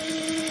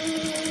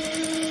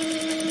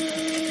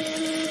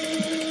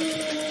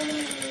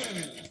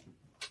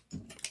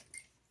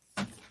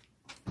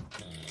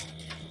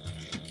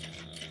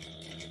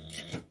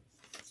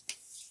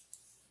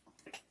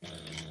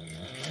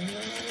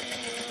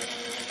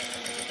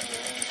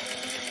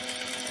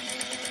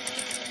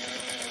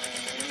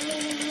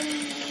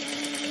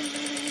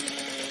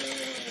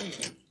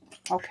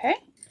 Okay.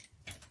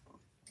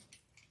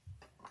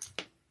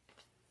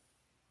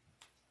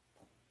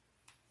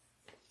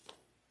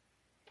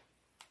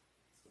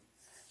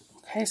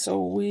 Okay,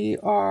 so we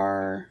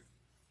are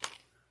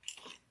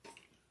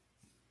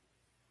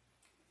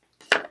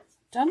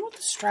done with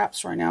the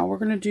straps right now. We're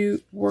going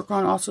to work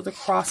on also the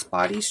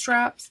crossbody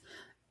straps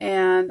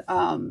and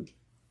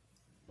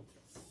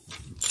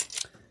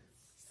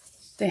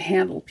the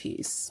handle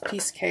piece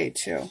K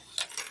too.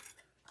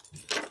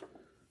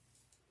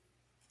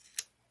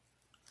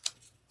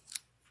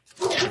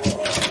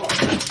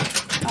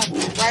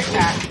 Right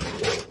back.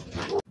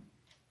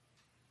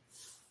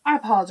 I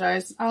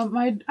apologize. I have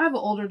an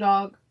older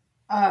dog.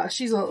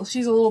 She's a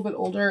little bit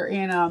older,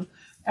 and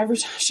every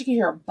time she can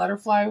hear a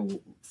butterfly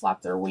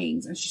flap their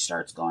wings, and she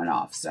starts going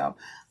off. So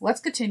let's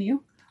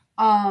continue.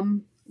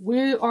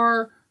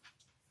 We're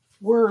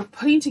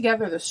putting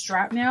together the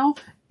strap now.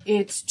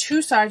 It's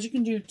 2 sides. You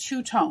can do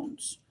 2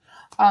 tones.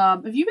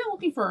 If you've been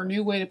looking for a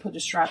new way to put the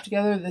strap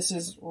together, this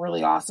is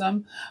really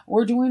awesome.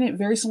 We're doing it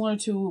very similar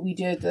to what we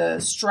did the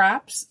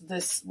straps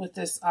with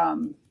this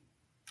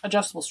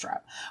adjustable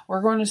strap.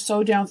 We're going to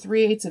sew down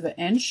 3/8 of an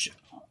inch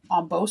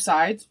on both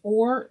sides,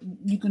 or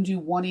you can do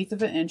 1/8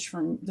 of an inch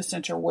from the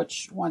center,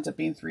 which winds up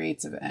being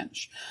 3/8 of an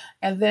inch.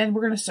 And then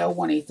we're going to sew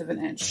 1/8 of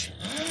an inch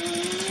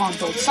on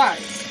both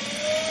sides.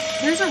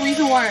 There's a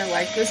reason why I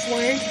like this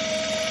way.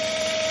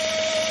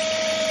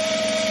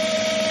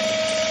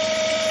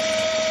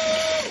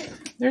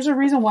 There's a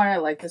reason why I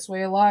like this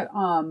way a lot,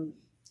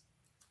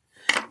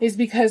 is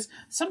because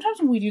sometimes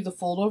when we do the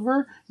fold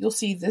over, you'll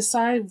see this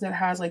side that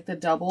has like the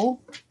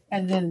double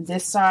and then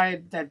this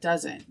side that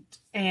doesn't.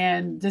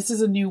 And this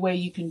is a new way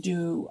you can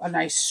do a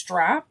nice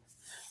strap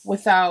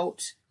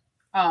without,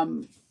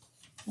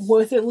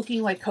 with it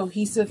looking like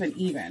cohesive and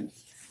even.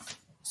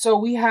 So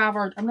we have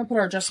I'm going to put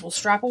our adjustable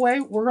strap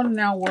away. We're going to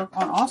now work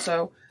on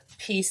also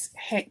piece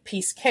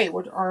K,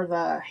 which are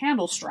the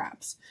handle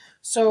straps.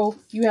 So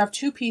you have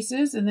 2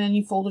 pieces, and then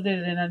you folded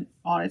it in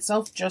on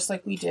itself, just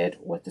like we did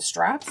with the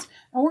straps.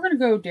 And we're going to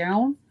go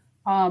down,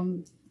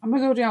 I'm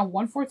going to go down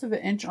 1/4 of an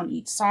inch on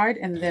each side,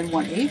 and then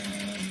 1/8.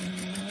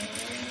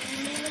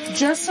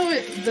 Just so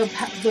the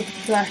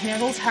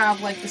handles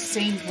have like the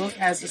same look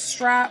as the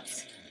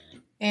straps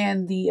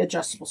and the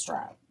adjustable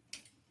strap.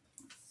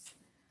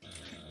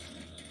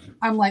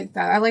 I'm like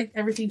that. I like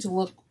everything to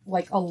look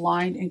like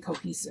aligned and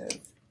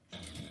cohesive.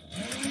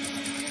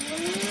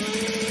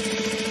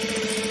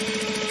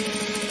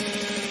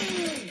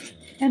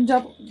 And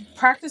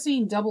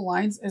practicing double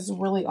lines is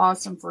really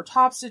awesome for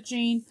top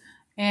stitching,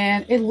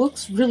 and it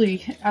looks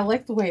really, I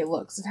like the way it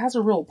looks. It has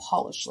a real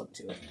polished look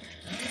to it.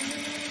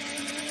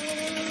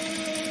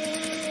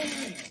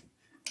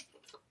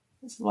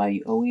 This is why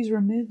you always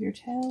remove your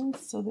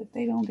tails so that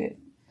they don't get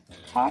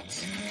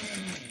caught.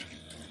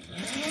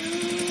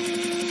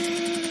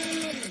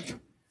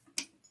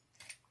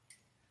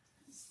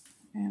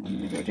 And I'm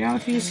going to go down a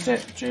few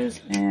stitches,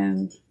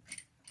 and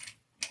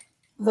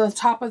the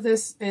top of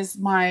this is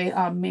my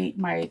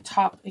my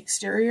top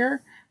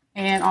exterior,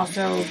 and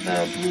also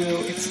the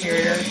blue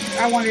exterior.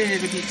 I wanted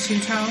it to be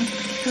two-tone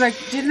because I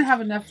didn't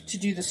have enough to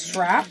do the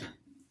strap.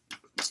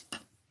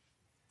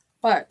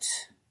 But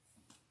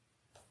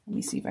let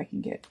me see if I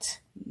can get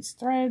these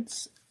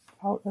threads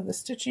out of the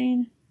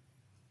stitching.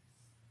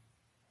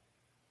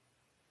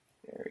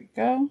 There we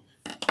go.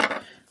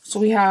 So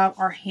we have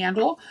our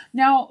handle.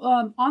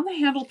 Now, on the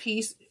handle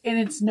piece, and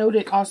it's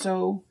noted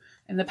also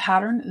in the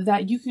pattern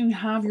that you can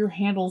have your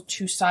handle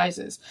 2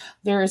 sizes.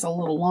 There is a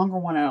little longer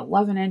one at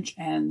 11 inch,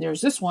 and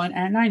there's this one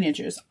at 9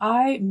 inches.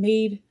 I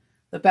made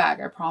the bag,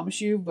 I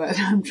promise you, but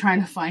I'm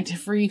trying to find it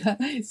for you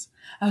guys.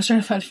 I was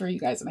trying to find it for you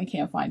guys, and I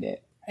can't find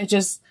it.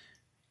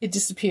 It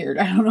disappeared.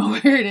 I don't know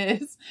where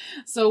it is.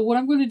 So what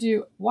I'm going to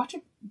do, watch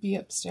it be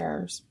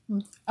upstairs.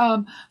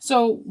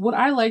 So what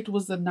I liked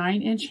was the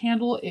 9-inch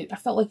handle. I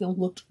felt like it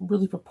looked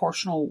really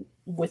proportional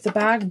with the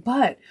bag,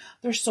 but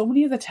there's so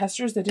many of the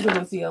testers that did it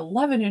with the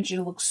 11-inch.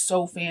 It looks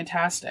so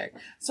fantastic.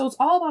 So it's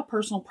all about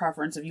personal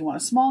preference. If you want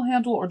a small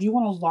handle or do you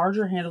want a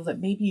larger handle that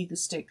maybe you can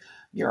stick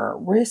your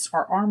wrist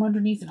or arm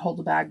underneath and hold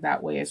the bag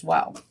that way as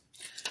well.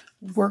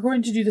 We're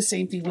going to do the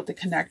same thing with the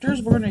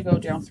connectors. We're going to go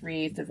down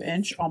 3/8 of an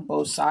inch on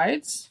both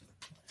sides.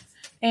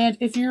 And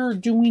if you're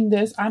doing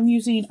this, I'm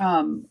using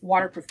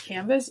waterproof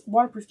canvas.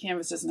 Waterproof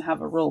canvas doesn't have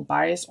a real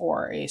bias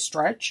or a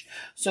stretch,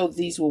 so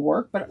these will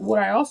work. But what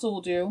I also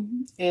will do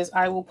is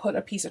I will put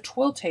a piece of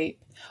twill tape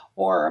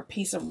or a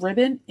piece of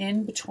ribbon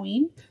in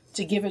between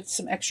to give it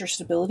some extra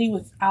stability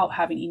without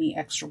having any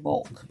extra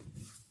bulk.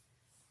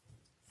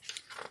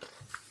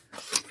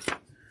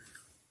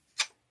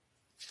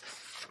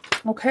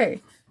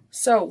 Okay,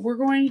 so we're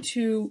going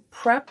to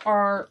prep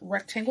our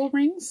rectangle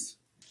rings.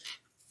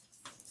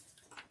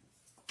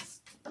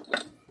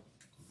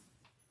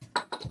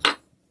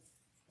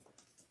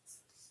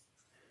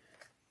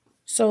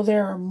 So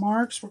there are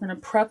marks. We're going to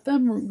prep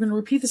them. We're going to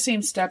repeat the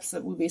same steps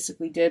that we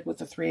basically did with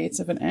the 3/8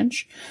 of an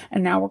inch.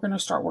 And now we're going to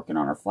start working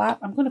on our flap.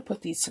 I'm going to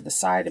put these to the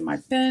side in my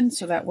bin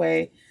so that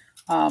way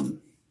I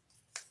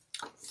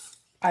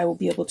will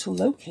be able to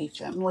locate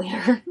them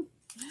later.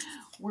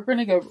 I'm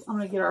going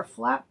to get our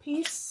flat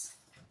piece.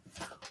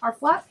 Our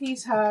flat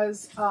piece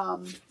has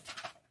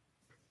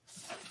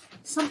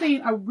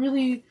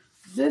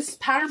this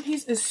pattern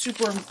piece is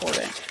super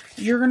important.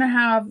 You're going to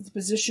have the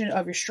position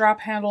of your strap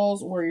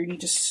handles where you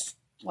need to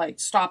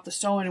stop the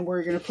sewing and where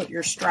you're going to put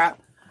your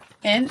strap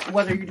in,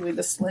 whether you're doing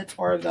the slit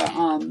or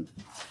the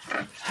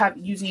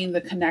using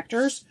the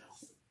connectors.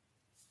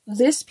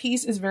 This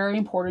piece is very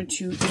important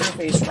to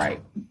interface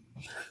right.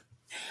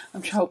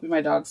 I'm hoping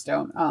my dogs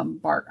don't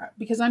bark.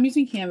 Because I'm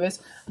using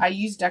canvas, I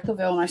use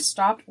Decaville, and I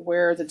stopped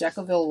where the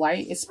Decaville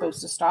light is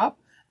supposed to stop.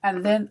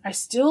 And then I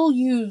still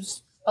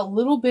use a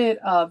little bit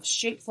of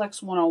Shape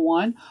Flex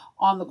 101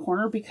 on the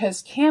corner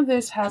because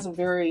canvas has a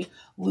very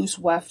loose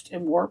weft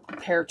and warp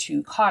compared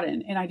to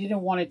cotton, and I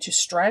didn't want it to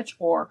stretch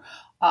or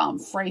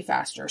fray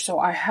faster. So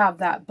I have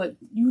that, but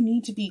you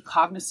need to be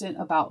cognizant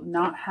about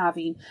not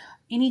having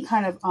any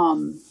kind of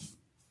I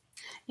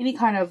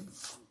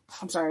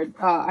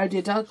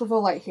did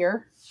Decaville light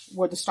here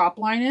where the stop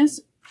line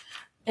is,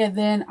 and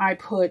then I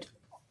put,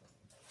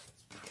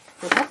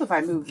 it'll help if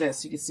I move this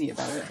so you can see it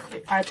better.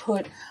 I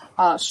put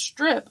a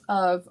strip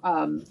of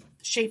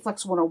Shape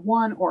Flex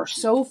 101 or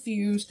Sew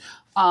Fuse,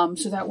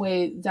 so that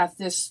way that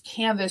this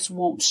canvas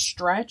won't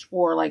stretch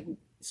or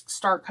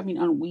start coming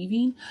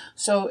unweaving.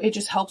 So it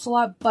just helps a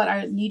lot, but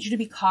I need you to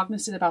be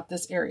cognizant about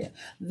this area.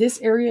 This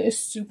area is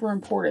super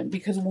important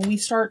because when we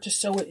start to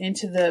sew it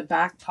into the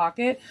back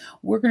pocket,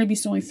 we're going to be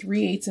sewing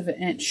 3/8 of an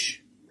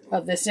inch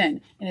of this in.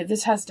 And if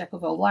this has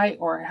Decaville light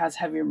or it has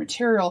heavier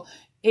material,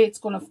 it's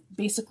going to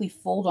basically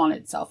fold on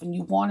itself, and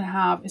you want to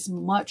have as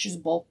much as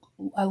bulk,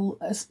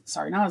 as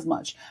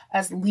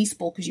least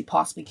bulk as you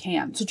possibly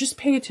can. So just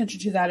pay attention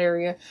to that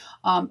area.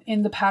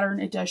 In the pattern,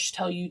 it does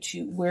tell you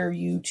to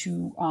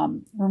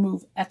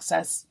remove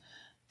excess.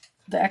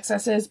 The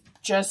excesses,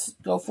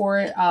 just go for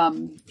it.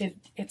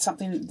 It's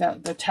something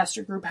that the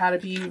tester group had to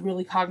be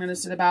really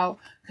cognizant about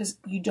because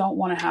you don't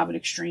want to have an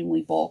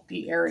extremely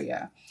bulky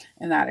area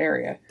in that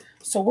area.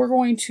 So I'm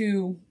going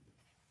to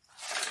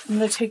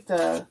take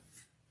the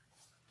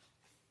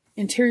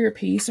interior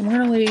piece and we're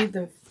going to lay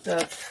the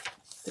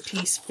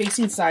piece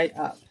facing side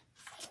up.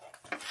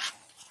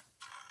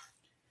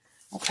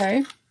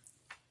 Okay,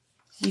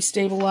 we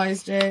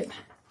stabilized it.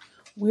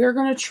 We are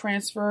going to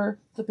transfer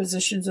the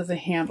positions of the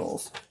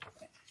handles.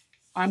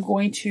 I'm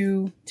going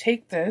to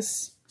take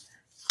this.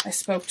 I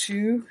spoke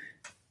to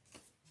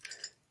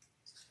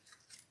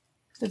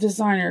the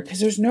designer because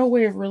there's no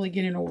way of really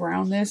getting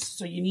around this,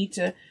 so you need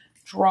to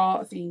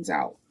draw things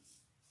out.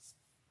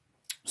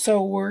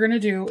 So what we're going to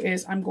do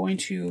is I'm going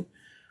to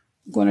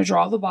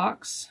draw the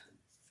box.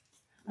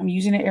 I'm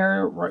using an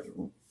air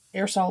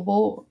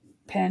soluble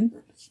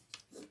pen.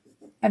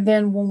 And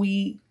then what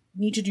we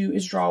need to do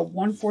is draw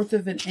 1/4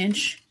 of an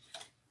inch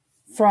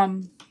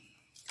from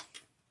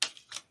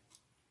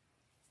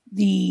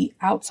the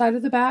outside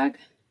of the bag,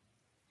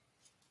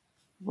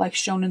 like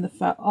shown in the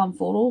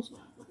photos.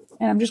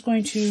 And I'm just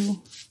going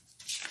to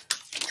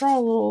draw a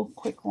little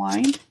quick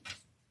line.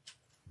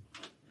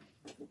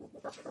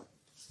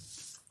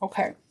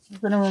 Okay,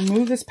 we're going to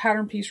remove this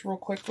pattern piece real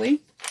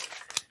quickly.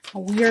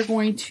 We are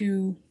going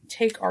to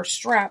take our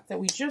strap that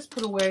we just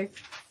put away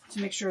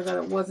to make sure that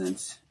it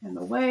wasn't in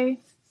the way.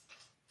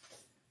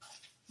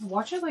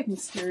 Watch it like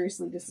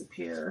mysteriously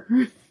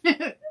disappear.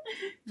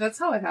 That's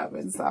how it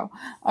happens though.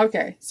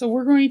 Okay, so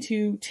we're going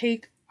to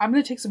take, I'm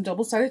going to take some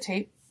double-sided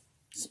tape,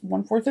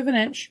 1/4 of an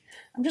inch.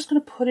 I'm just going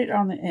to put it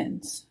on the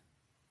ends.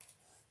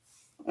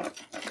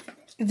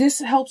 This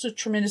helps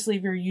tremendously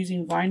if you're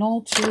using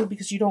vinyl too,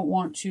 because you don't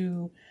want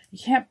to, you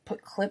can't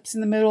put clips in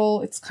the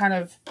middle. It's kind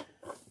of,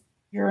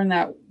 you're in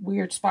that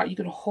weird spot. You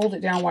can hold it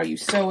down while you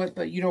sew it,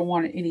 but you don't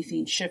want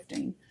anything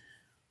shifting.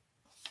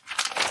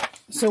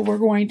 So we're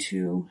going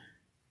to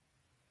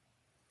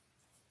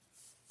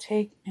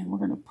take and we're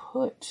going to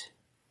put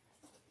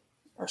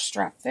our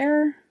strap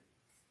there.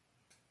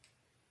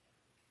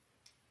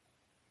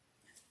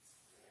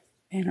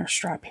 And our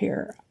strap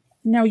here.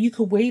 Now you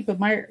could wait,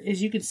 but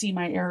as you can see,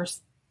 my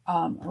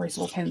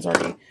erasable pen's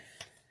already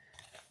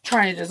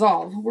trying to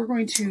dissolve. We're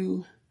going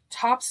to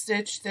top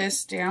stitch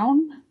this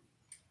down.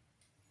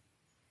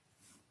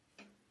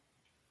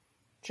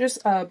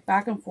 Just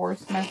back and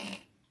forth,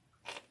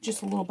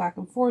 just a little back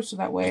and forth, so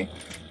that way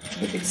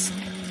it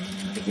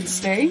can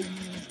stay.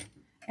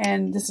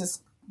 And this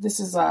is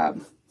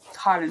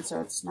cotton,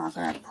 so it's not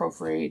going to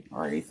perforate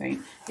or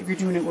anything. If you're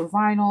doing it with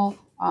vinyl,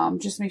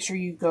 just make sure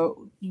you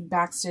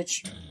back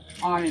stitch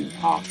on and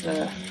off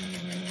the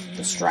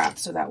strap,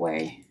 so that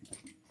way.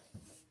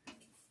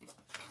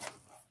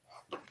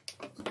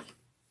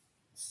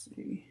 Let's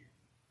see.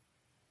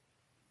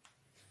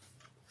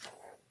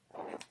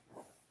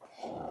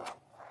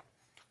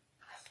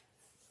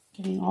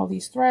 Getting all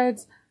these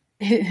threads.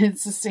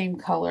 It's the same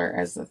color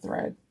as the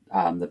thread,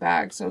 the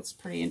bag, so it's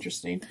pretty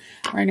interesting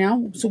right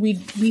now. So we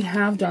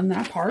have done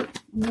that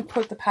part. I'm going to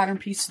put the pattern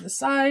piece to the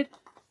side.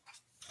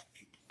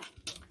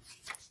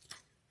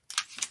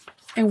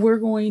 And we're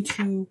going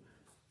to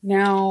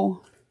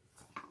now,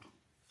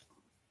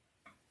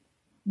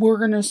 we're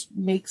going to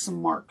make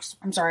some marks.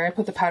 I'm sorry, I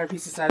put the pattern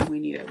piece aside and we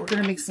need it. We're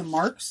going to make some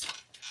marks.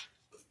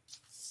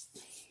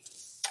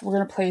 We're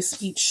going to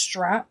place each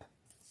strap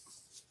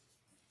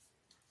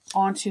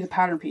onto the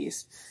pattern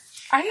piece.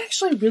 I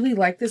actually really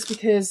like this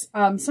because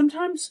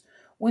sometimes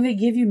when they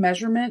give you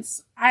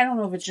measurements, I don't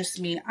know if it's just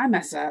me, I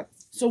mess up.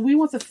 So we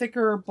want the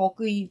thicker,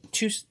 bulky,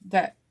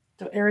 the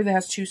area that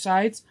has two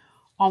sides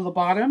on the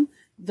bottom.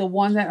 The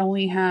one that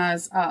only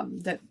has,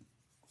 that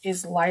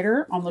is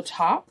lighter on the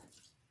top.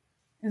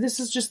 And this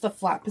is just the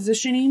flat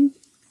positioning.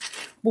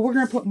 But we're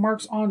going to put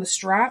marks on the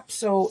strap,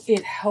 so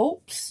it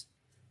helps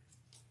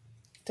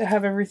to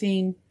have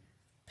everything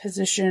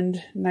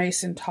positioned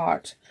nice and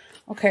taut.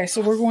 Okay,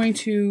 so we're going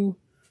to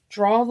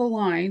draw the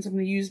lines. I'm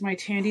going to use my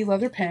Tandy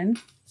leather pen,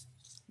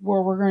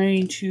 where we're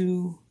going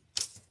to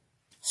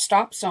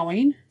stop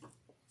sewing.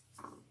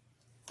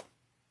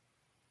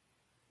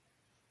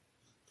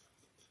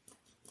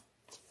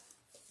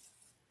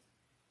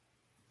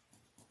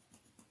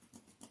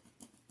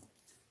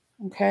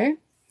 Okay,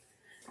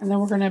 and then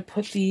we're going to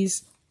put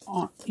these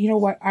on. You know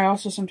what? I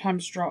also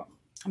sometimes draw,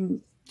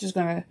 I'm just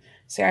going to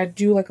say I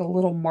do like a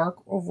little mark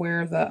of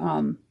where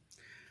the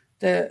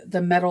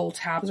metal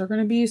tabs are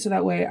going to be. So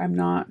that way I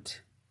know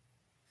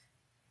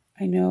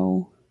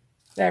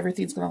that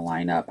everything's going to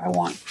line up. I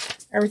want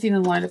everything to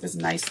line up as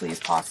nicely as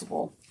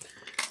possible.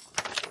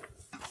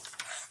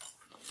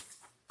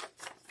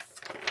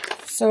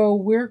 So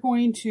we're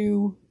going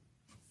to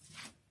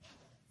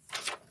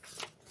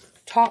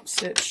top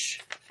stitch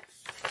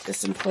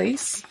this in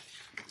place.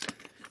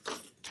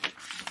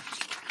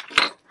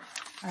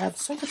 I have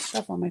so much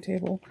stuff on my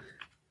table.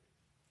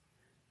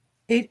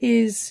 It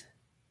is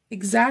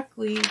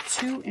exactly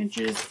 2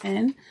 inches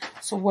in.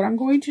 So what I'm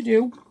going to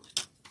do,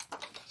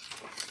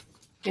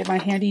 get my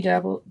handy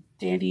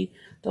dandy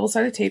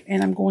double-sided tape,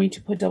 and I'm going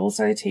to put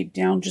double-sided tape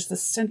down just the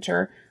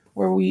center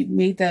where we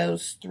made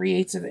those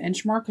 3/8 of an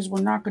inch mark, because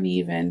we're not going to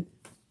even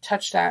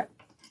touch that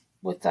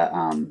with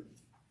the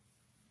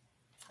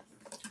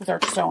with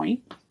our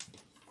sewing.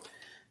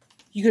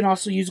 You can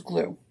also use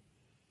glue.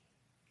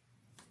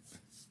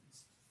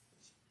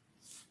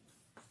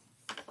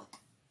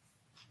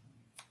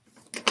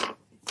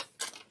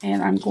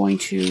 And I'm going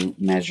to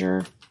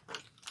measure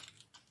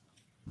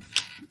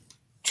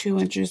 2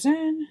 inches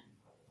in.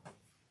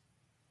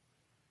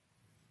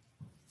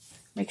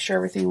 Make sure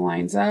everything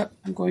lines up.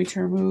 I'm going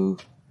to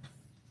remove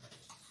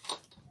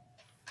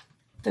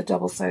the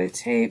double-sided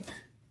tape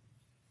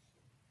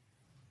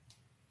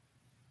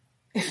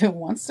if it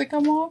wants to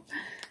come off.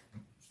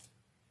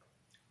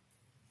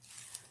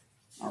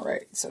 All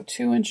right, so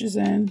 2 inches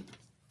in.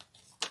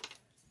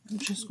 I'm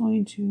just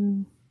going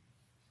to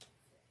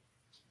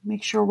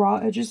make sure raw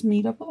edges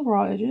meet up with the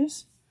raw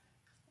edges,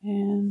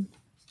 and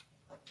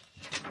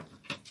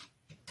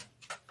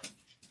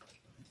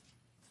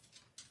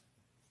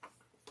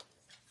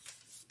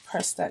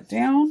press that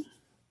down.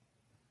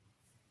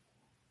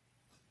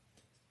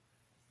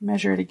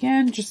 Measure it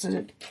again just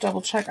to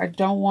double check. I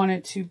don't want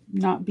it to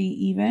not be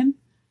even.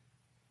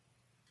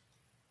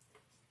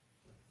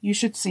 You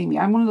should see me.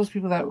 I'm one of those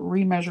people that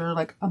remeasure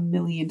like a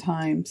million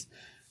times.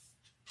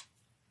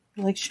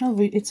 You're like,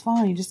 Shinobu, it's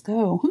fine. Just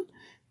go.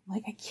 I'm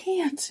like, I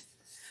can't.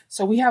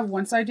 So we have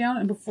one side down,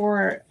 and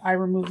before I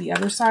remove the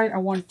other side, I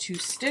want to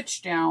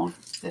stitch down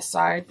this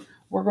side.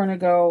 We're going to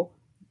go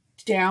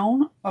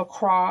down,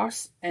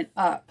 across, and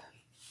up.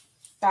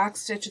 Back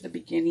stitch at the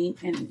beginning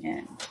and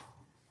end.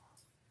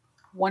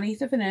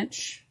 1/8 of an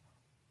inch.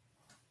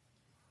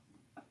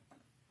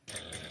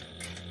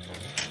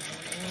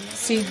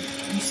 See,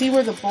 you see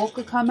where the bulk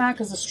will come at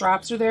because the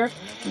straps are there?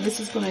 And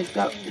this is going to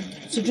go.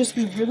 So just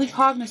be really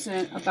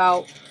cognizant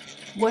about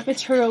what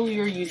material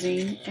you're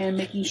using and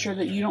making sure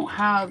that you don't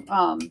have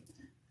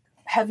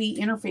heavy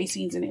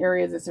interfacings in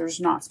areas that there's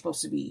not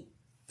supposed to be.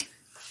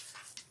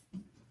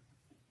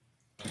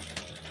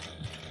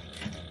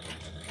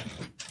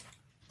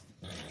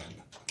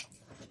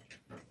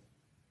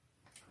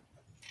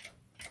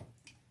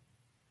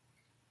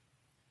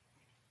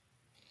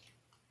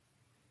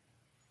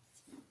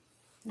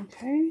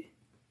 Okay.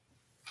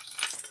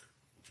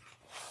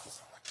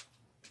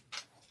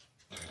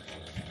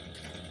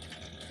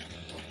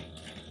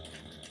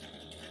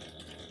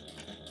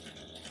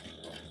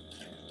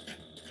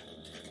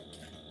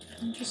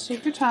 And just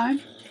take your time.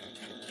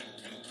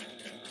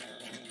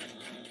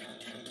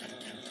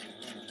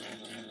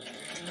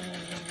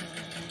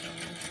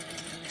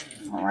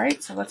 All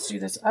right, so let's do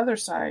this other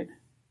side.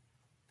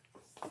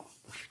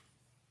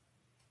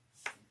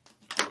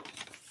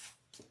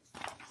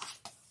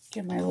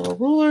 Get my little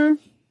ruler.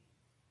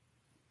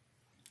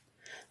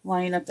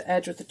 Line up the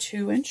edge with a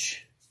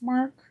 2-inch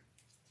mark.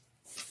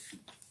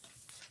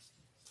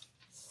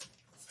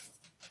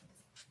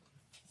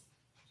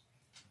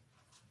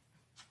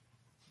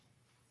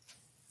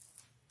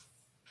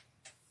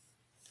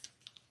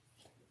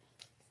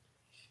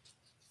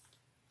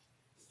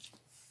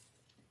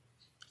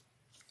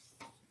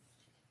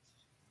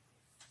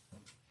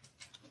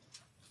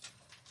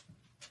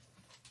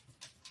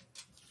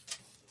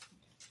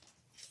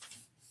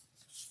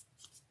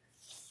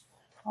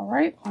 All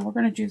right, and we're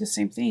going to do the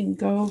same thing.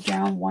 Go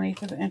down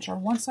 1/8 of an inch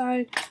on one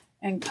side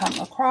and come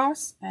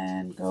across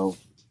and go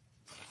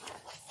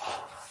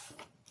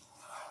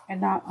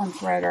and not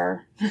unthread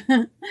our,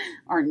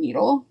 our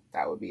needle.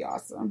 That would be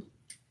awesome.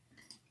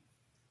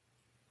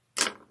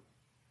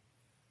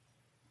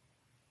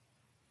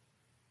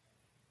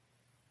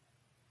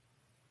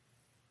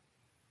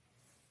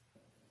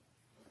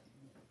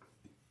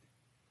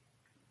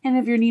 And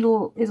if your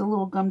needle is a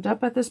little gummed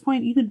up at this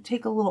point, you can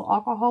take a little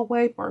alcohol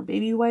wipe or a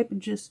baby wipe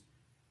and just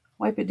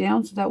wipe it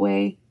down so that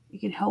way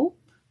it can help.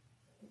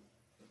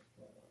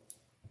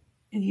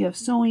 If you have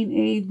sewing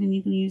aid, then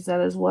you can use that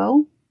as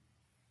well.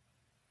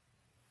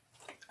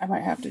 I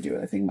might have to do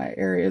it. I think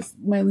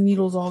my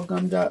needle's all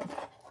gummed up.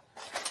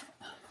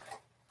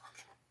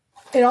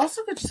 It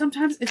also could,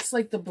 sometimes it's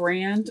like the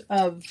brand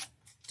of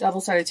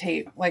double-sided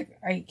tape. Like,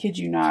 I kid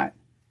you not.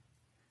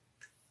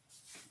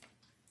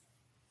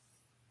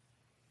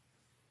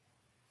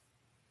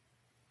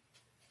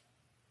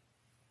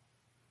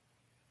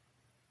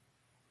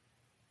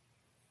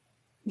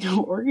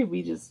 Or it could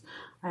be just,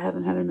 I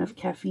haven't had enough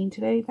caffeine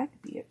today. That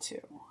could be it too.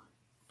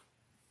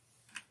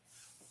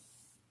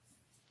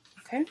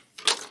 Okay.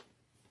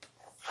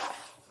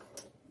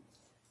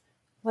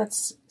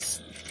 Let's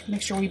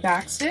make sure we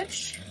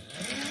backstitch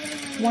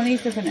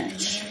 1/8 of an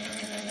inch.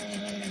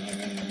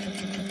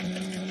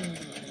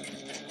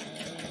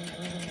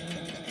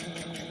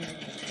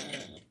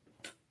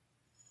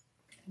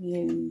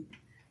 And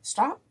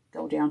stop,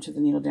 go down to the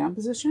needle down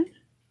position.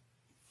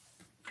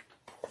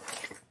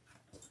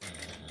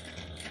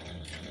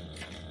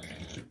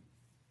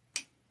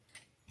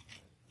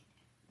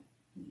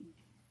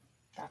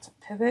 That's a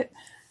pivot.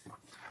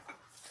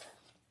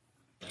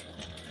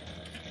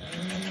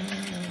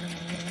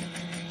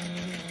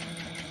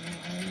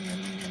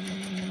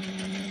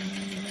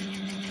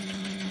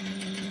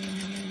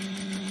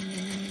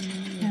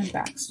 And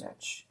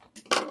backstitch.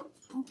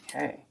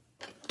 Okay.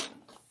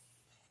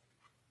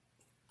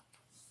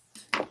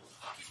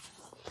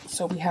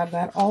 So we have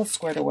that all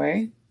squared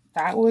away.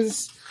 That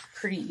was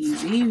pretty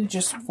easy,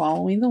 just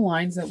following the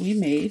lines that we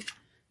made.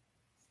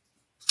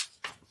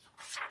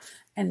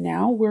 And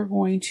now we're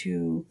going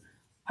to,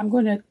 I'm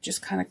going to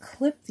just kind of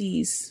clip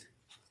these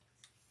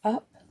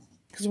up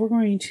because we're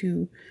going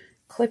to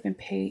clip and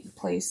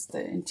place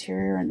the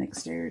interior and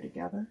exterior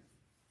together.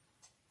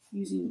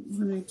 Using,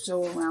 I'm going to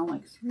sew around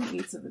like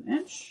 3/8 of an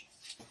inch.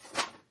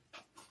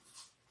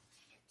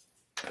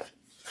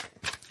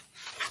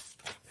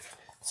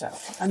 So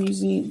I'm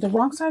using the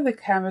wrong side of the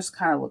canvas,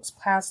 kind of looks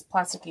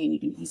plasticky and you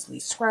can easily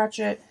scratch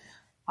it.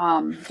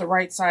 The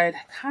right side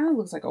kind of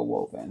looks like a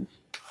woven.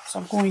 So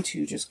I'm going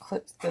to just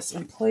clip this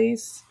in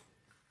place.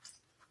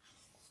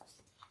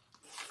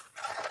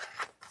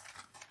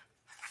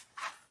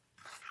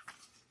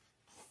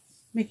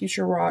 Making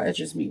sure raw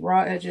edges meet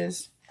raw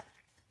edges.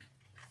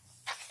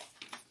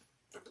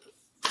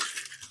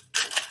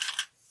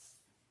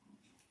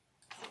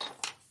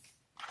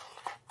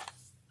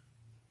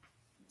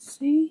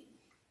 See?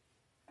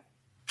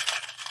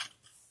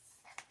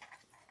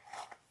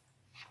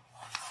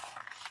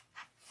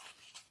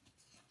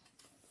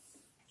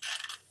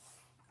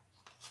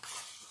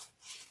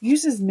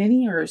 Use as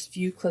many or as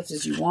few clips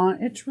as you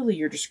want. It's really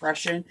your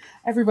discretion.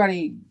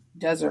 Everybody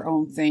does their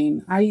own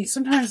thing. I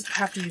sometimes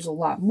have to use a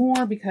lot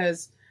more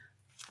because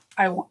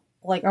I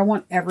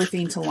want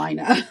everything to line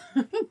up.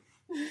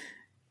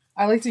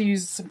 I like to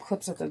use some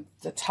clips at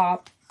the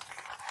top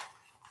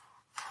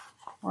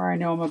where I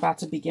know I'm about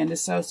to begin to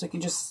sew, so I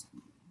can just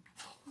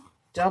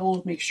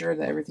double make sure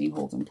that everything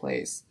holds in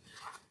place.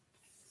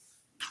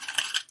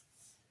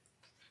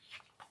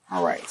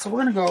 All right, so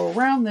we're going to go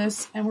around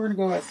this, and we're going to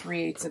go at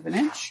 3/8 of an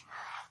inch.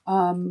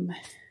 And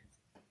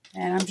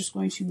I'm just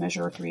going to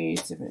measure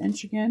 3/8 of an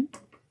inch again.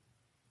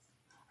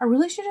 I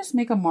really should just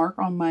make a mark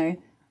on my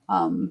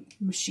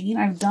machine.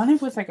 I've done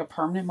it with like a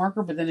permanent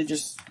marker, but then it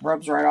just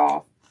rubs right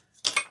off.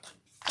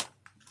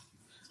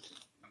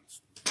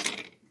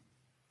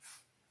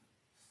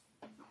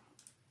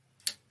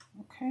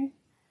 Okay.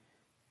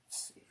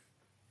 Let's see.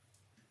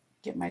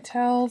 Get my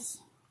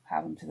tails,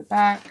 have them to the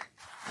back.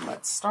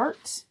 Let's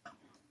start.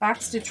 Back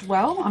stitch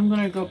well. I'm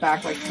going to go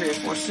back like 3 or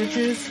 4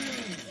 stitches.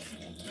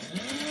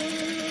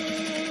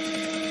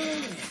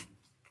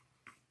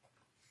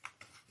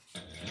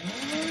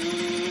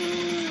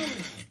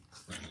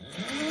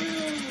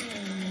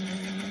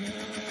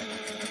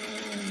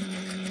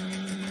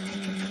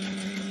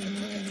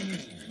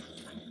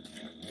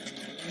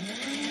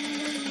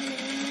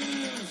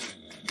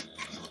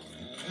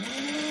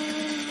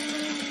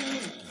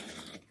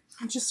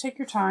 And just take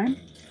your time.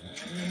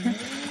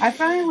 I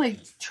find like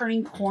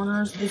turning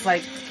corners is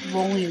like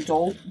rolling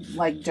dough,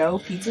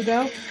 pizza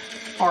dough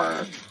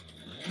or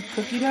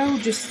cookie dough.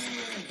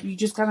 You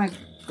just kind of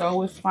go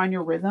with, find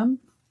your rhythm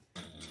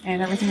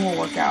and everything will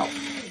work out.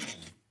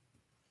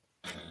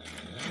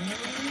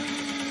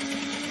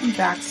 And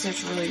back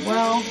stitch really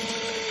well.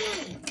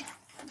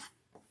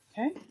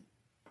 Okay.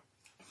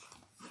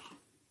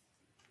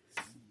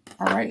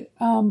 All right.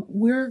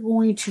 We're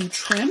going to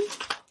trim.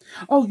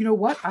 Oh, you know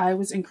what? I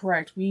was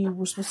incorrect. We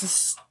were supposed to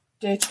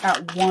stitch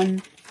at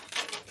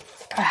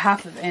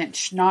 1/2 of an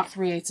inch, not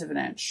 3/8 of an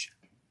inch.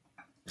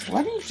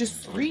 Let me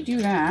just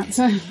redo that.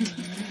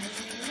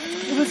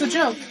 It was a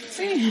joke.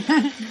 See?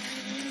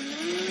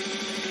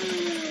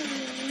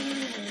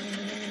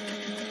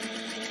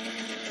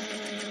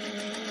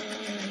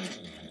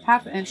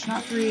 Half an inch,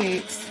 not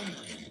 3/8.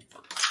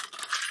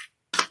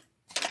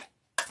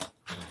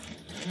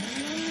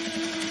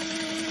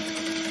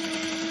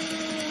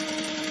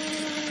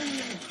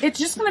 It's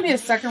just going to be a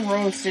second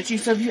row of stitching,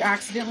 so if you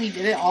accidentally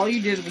did it, all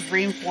you did was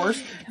reinforce.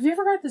 Have you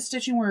ever got the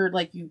stitching where,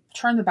 like, you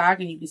turn the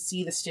back and you can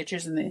see the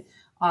stitches in the,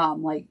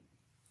 like,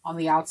 on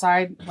the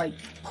outside, like,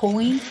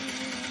 pulling?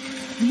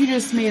 You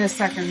just made a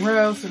second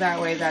row, so that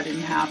way that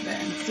didn't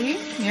happen. See?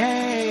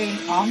 Yay!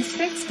 All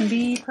mistakes can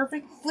be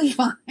perfectly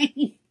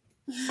fine.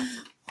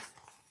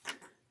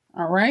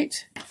 All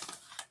right.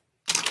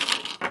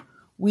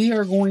 We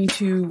are going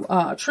to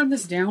trim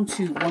this down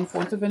to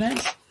 1/4 of an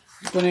inch.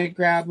 I'm going to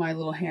grab my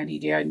little handy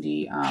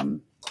dandy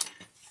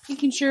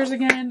pinking shears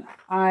again.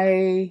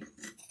 I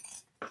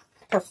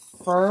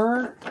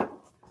prefer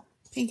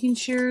pinking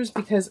shears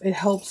because it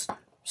helps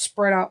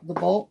spread out the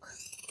bulk.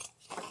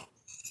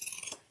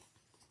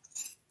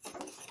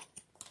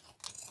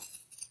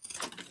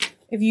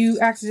 If you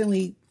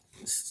accidentally,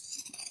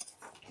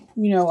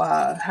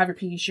 have your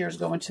pinking shears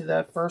go into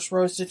the first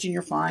row of stitching,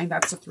 you're fine.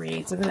 That's a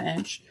 3/8 of an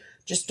inch.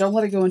 Just don't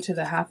let it go into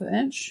the 1/2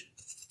 inch.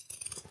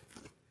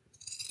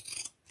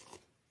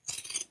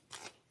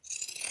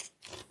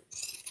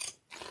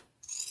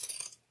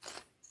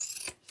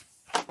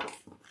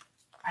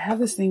 I have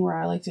this thing where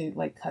I like to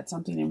cut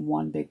something in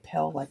one big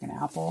pill like an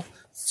apple.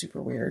 It's super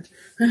weird.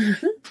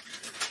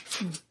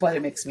 But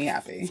it makes me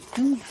happy.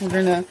 We're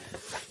going to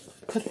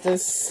put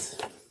this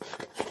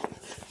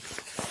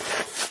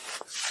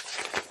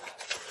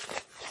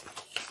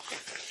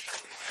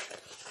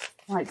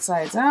right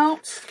sides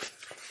out.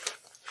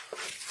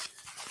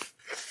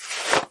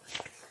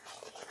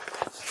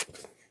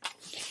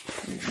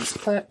 Use these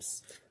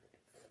clips.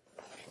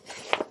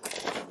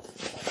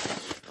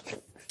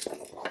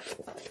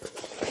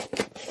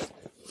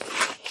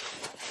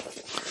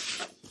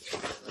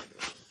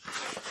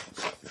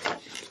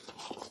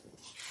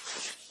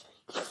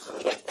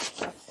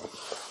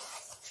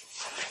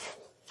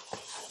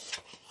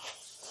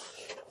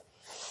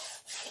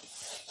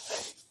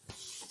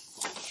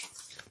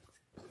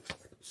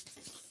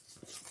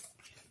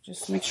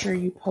 Just make sure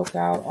you poke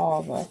out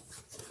all the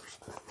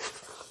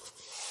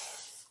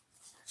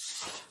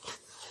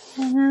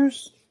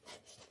corners.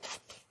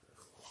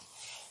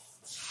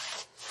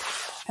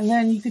 And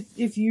then you could,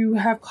 if you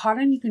have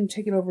cotton, you can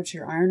take it over to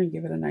your iron and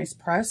give it a nice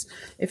press.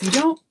 If you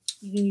don't,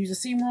 you can use a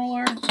seam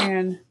roller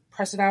and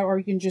press it out, or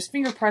you can just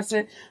finger press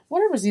it,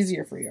 whatever's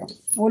easier for you,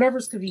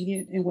 whatever's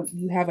convenient and what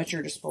you have at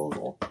your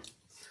disposal.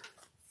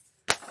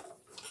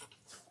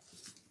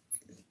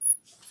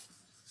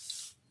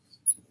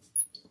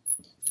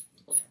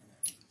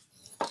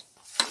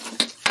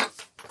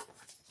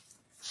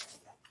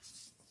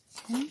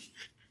 Okay.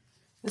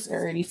 This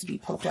area needs to be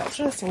poked out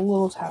just a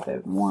little tad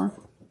bit more.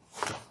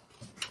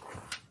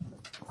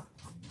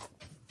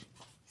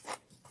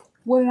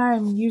 when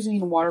I'm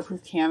using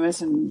waterproof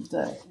canvas and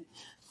the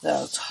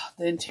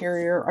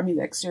interior, I mean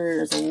the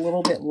exterior is a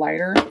little bit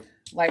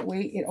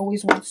lightweight, it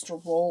always wants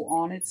to roll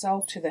on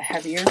itself to the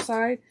heavier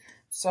side.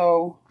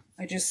 So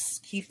I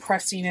just keep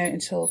pressing it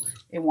until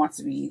it wants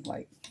to be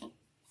like,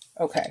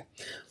 okay.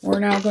 We're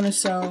now going to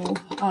sew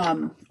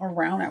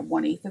around at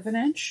 1/8 of an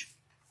inch.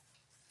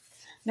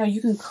 Now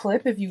you can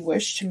clip if you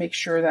wish to make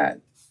sure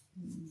that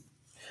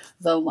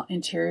the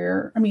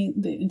interior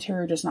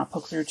does not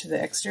poke through to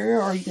the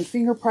exterior, or you can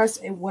finger press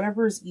it,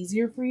 whatever is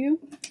easier for you.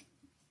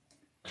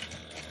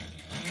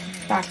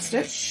 Back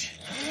stitch.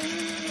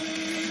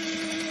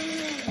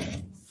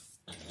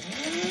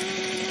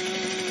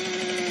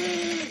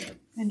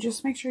 And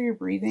just make sure you're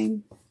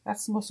breathing.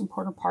 That's the most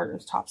important part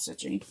of top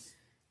stitching.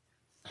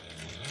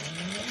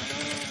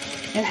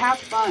 And have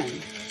fun.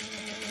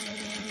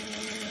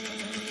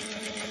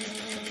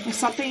 If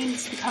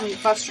something's becoming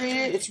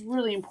frustrated, it's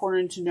really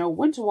important to know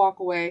when to walk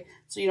away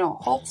so you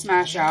don't Hulk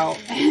smash out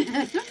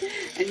and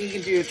you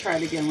can try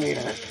it again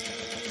later.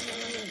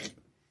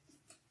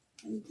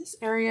 And this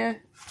area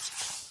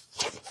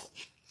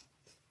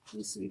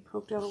needs to be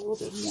poked out a little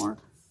bit more.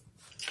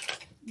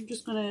 I'm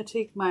just going to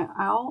take my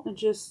owl and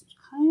just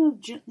kind of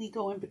gently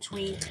go in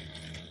between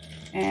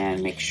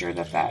and make sure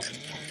that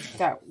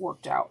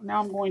worked out.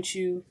 Now I'm going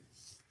to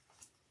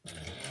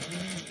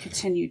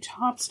continue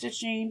top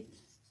stitching.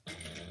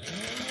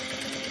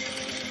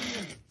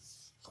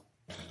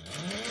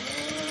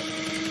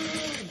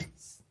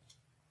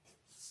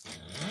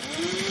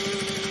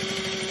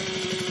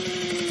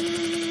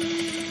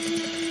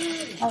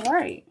 All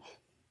right.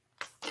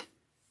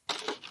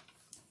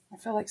 I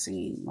feel like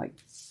singing like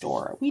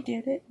Dora. We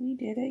did it. We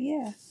did it.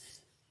 Yeah.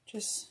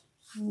 Just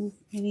remove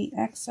any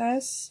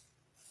excess.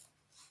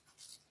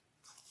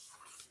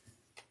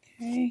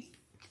 Okay.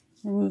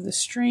 Remove the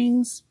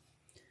strings,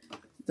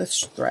 the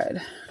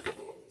thread.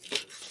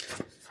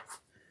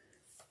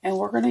 And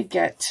we're going to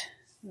get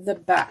the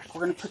back.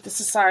 We're going to put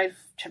this aside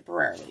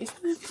temporarily.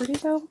 Isn't that pretty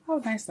though? How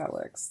nice that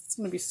looks. It's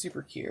going to be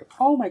super cute.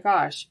 Oh my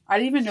gosh. I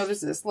didn't even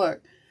notice this.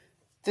 Look.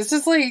 This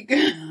is like,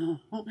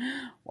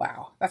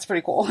 wow, that's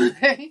pretty cool.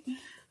 I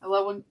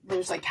love when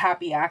there's like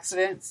happy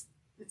accidents.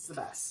 It's the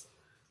best.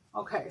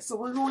 Okay, so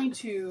we're going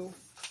to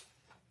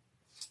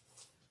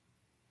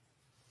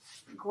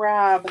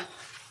grab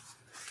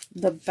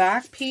the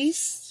back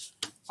piece,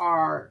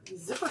 our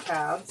zipper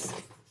tabs,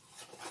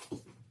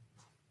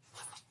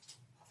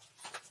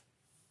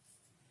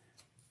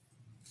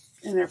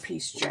 in their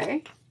piece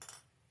J,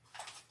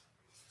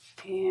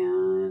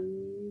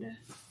 and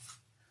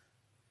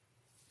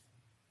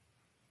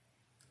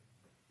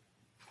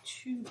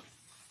 2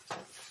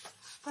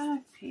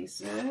 back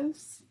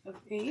pieces of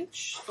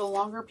H, the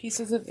longer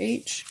pieces of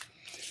H.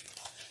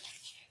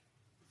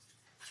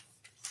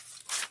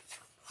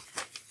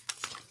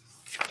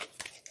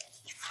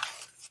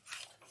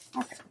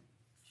 Okay.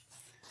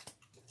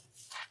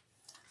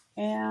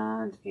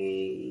 And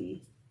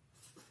a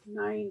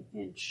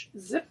 9-inch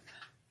zip.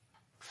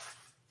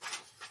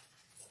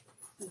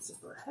 And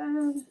zipper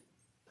head.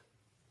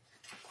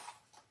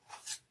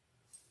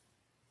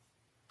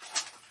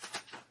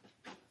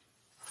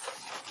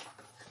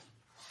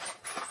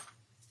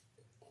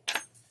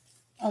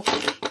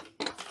 Okay,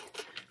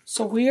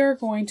 so we are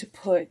going to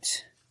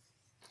put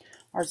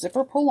our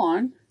zipper pull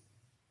on.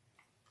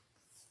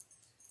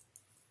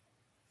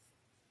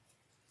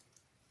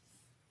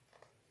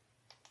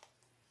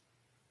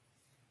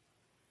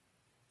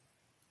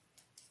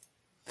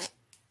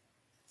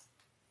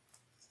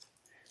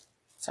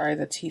 Sorry,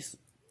 the teeth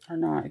are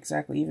not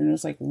exactly even. It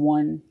was like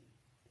 1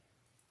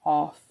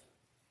 off.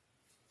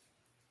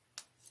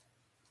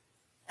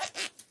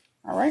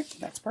 All right,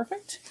 that's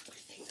perfect.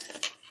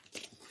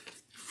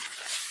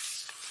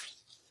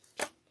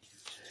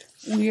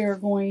 We are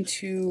going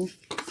to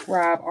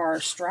grab our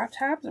strap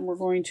tabs and we're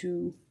going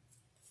to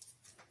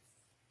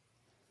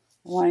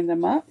line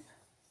them up.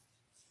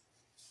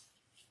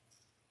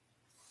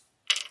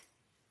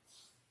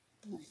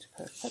 I like to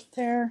put a clip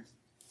there.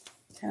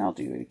 And I'll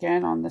do it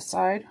again on this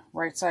side,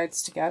 right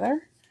sides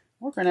together.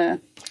 We're going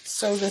to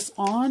sew this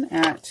on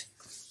at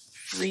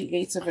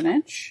 3/8 of an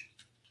inch.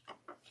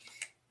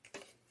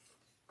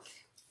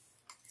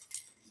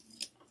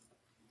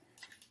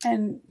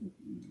 And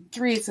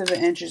 3/8 of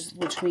an inch is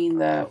between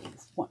the,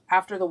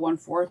 after the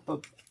 1/4,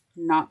 but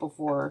not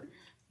before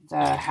the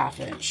 1/2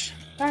 inch.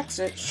 Back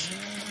stitch.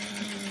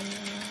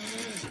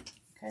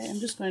 Okay, I'm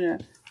just going to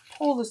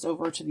pull this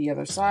over to the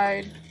other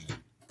side.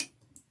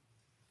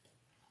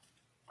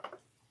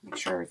 Make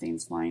sure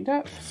everything's lined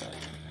up. So.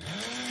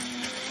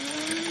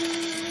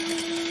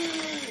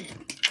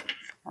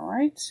 All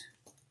right,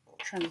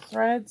 trim the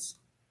threads.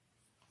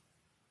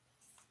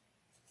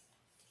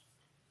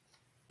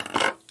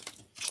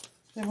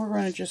 Then we're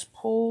going to just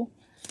pull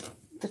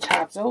the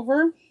tabs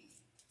over,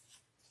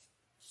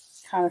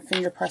 kind of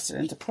finger press it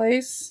into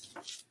place.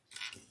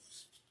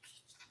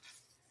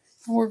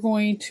 And we're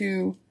going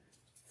to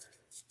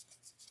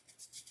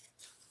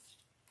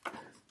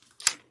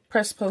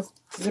press both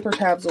zipper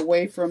tabs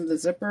away from the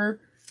zipper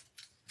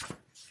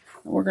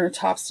And we're going to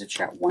top stitch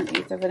at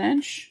 1/8 of an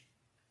inch.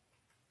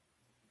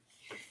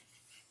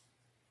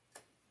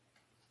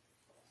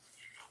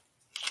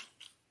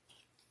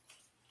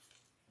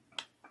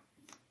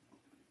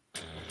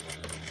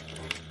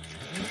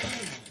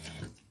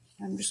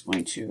 I'm just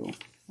going to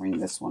bring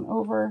this one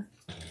over.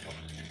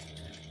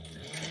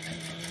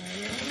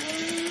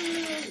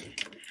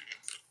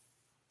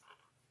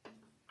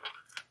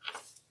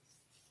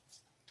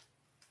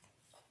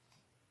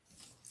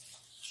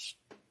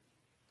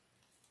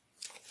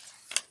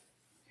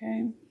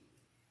 Okay.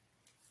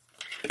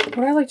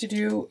 What I like to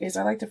do is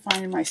I like to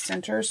find my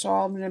center, so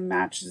I'm going to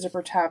match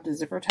zipper tab to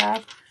zipper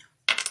tab,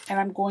 and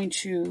I'm going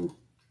to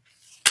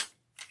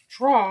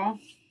draw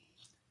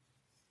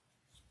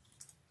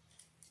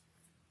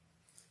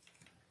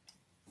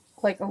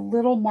like a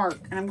little mark,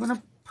 and I'm going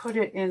to put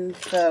it in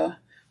the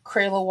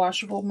Crayola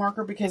washable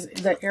marker because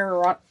the air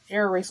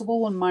erasable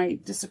one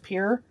might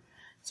disappear.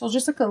 So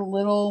just like a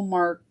little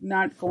mark,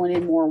 not going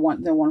in more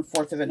than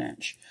 1/4 of an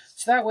inch.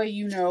 So that way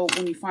you know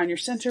when you find your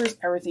centers,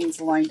 everything's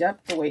lined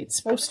up the way it's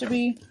supposed to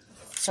be.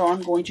 So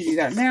I'm going to do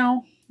that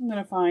now. I'm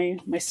going to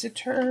find my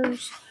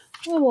centers,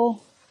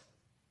 little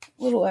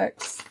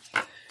X.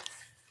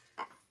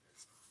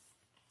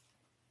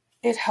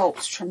 It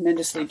helps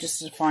tremendously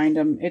just to find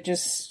them. It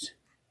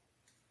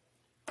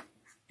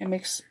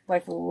makes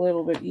life a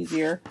little bit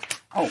easier.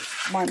 Oh,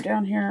 while I'm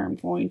down here, I'm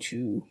going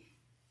to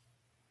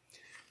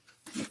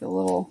make a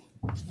little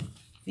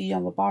V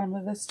on the bottom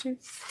of this too.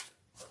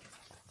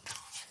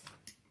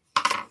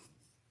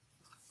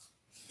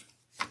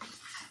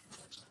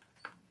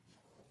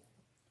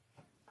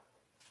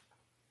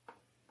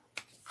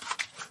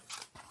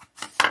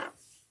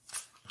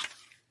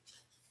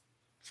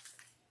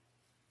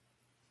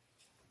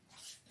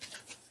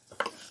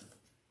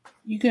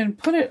 You can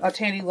put a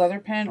tandy leather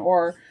pen,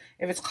 or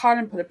if it's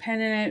cotton, put a pen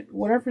in it.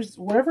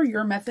 Whatever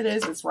your method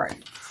is, it's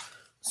right.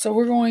 So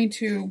we're going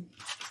to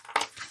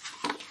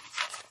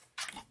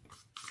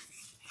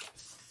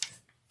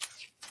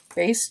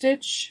base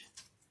stitch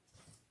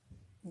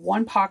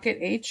one pocket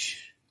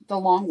H, the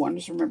long one.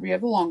 Just remember you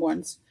have the long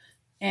ones,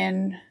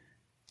 and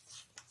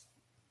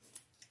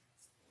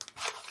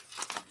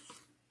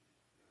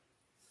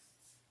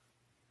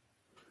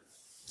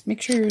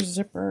make sure your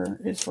zipper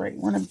is right.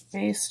 We're going to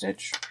base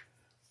stitch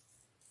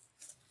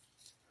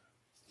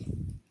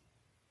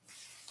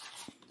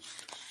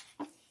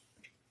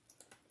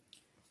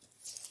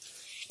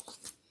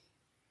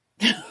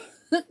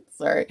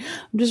sorry,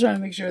 I'm just trying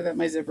to make sure that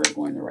my zipper is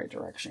going the right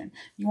direction.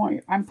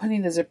 I'm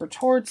putting the zipper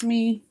towards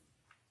me,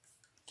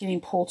 getting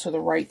pulled to the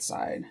right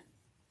side.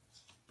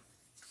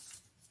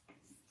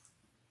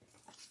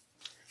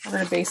 We're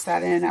going to base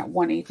that in at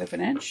 1/8 of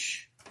an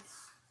inch.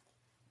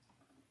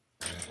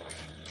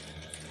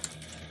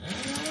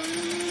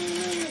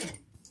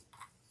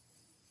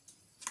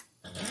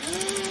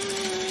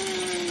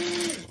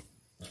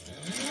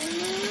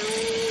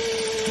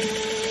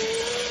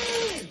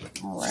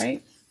 All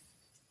right.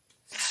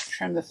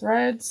 Trim the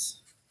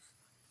threads,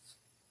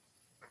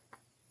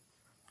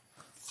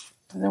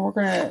 and then we're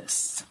going to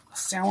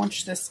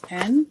sandwich this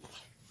in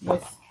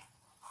with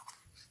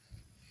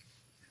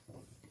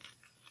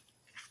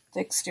the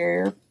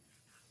exterior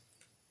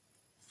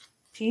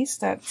piece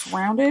that's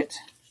rounded.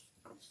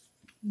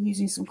 I'm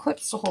using some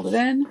clips to hold it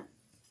in,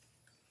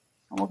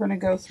 and we're going to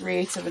go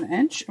 3/8 of an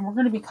inch, and we're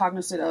going to be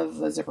cognizant of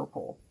the zipper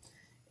pull.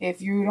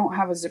 If you don't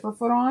have a zipper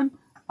foot on,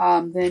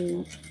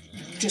 then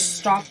just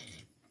stop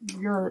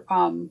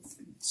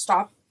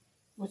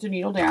with the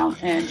needle down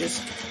and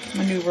just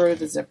maneuver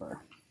the zipper.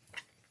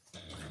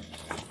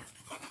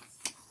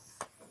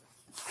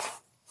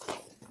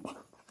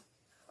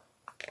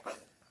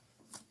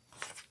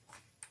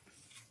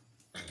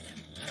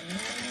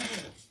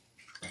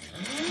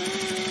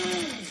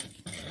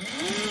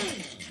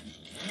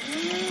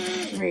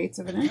 Three-eighths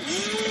of an inch.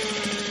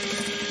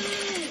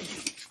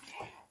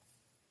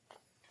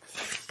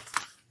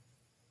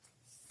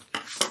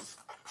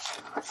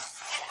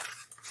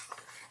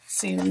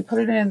 See, we put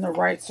it in the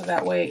right so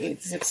that way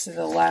it zips to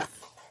the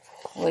left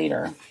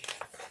later.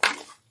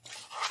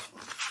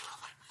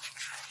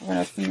 We're going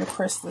to finger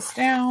crisp this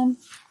down.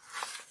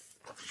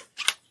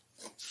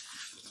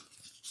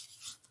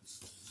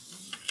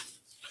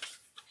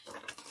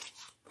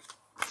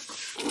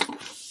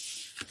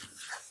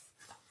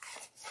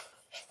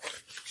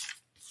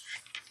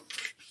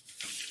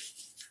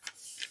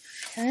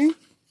 Okay, and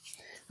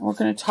we're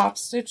going to top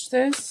stitch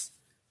this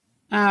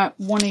at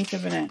 1/8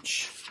 of an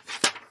inch.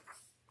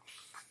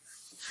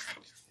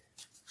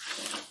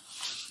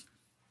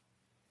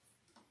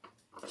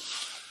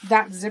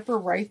 That zipper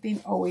right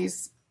thing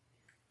always,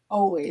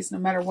 no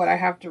matter what, I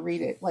have to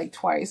read it like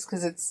twice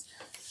because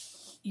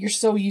you're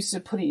so used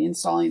to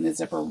installing the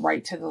zipper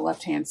right to the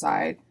left-hand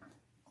side.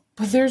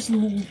 But there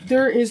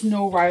is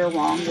no right or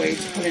wrong way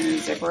to put in a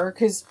zipper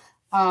because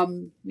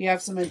we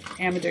have some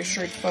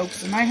ambidextrous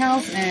folks in my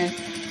house, and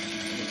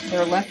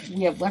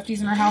we have lefties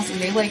in our house, and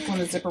they like when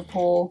the zipper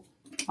pull.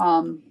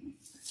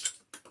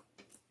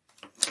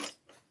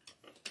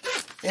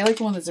 They like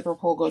when the zipper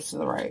pull goes to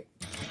the right.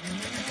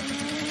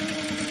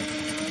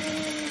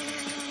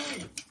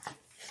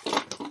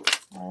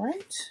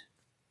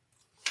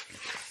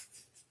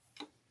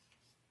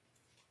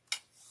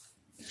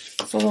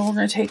 So then we're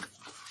going to take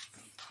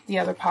the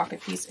other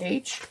pocket piece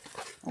H,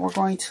 and we're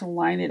going to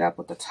line it up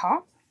with the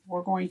top.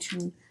 We're going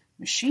to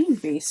machine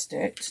baste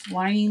it,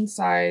 lining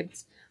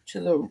sides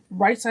to the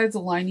right side's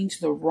aligning to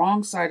the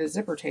wrong side of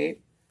zipper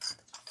tape.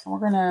 And we're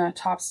going to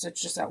top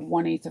stitch just at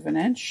 1/8 of an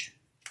inch.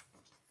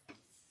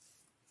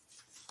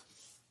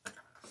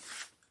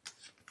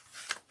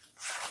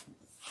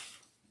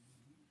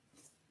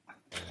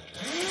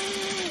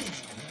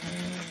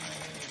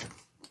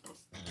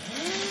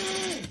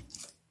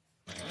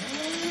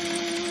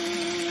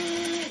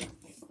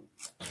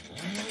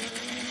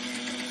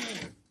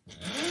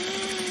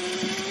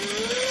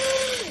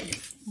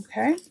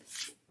 Okay.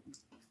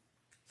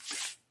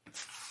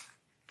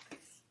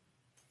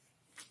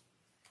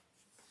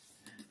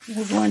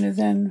 We're going to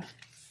then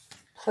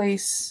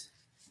place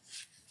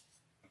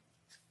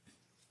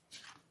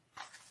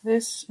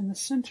this in the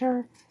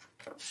center,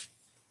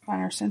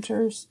 find our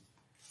centers,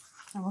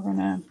 and we're going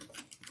to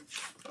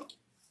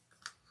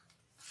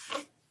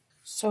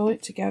sew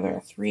it together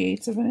at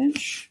 3/8 of an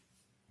inch.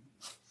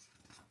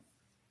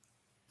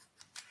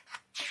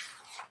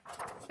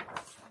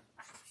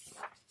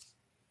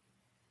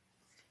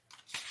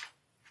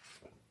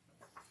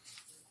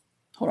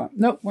 Hold on.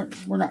 Nope,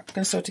 we're not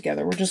going to sew it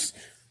together. We're just,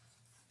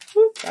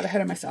 got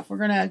ahead of myself. We're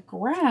going to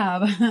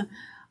grab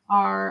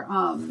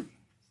our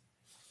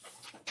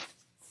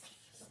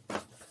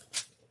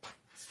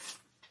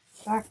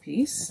back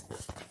piece,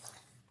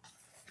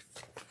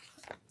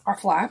 our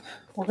flap.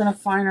 We're going to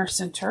find our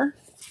center.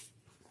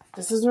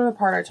 This is where the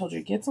part I told you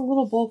it gets a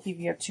little bulky if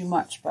you have too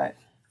much, but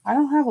I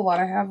don't have a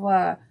lot. I have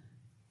a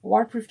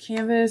waterproof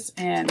canvas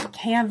and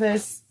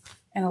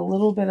a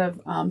little bit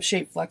of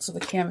shape flex so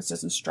the canvas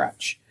doesn't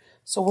stretch.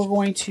 So we're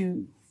going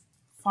to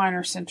find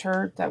our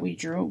center that we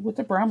drew with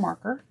the brown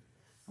marker.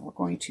 And we're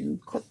going to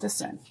clip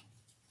this in.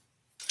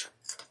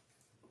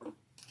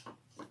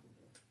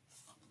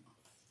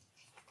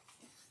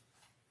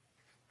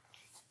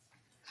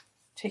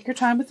 Take your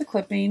time with the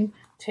clipping.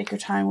 Take your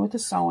time with the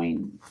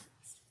sewing.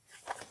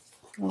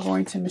 We're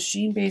going to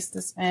machine baste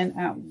this in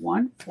at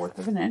 1/4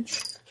 of an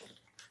inch.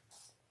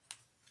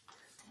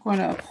 I'm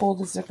going to pull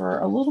the zipper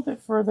a little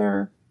bit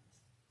further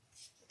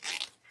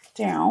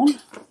down.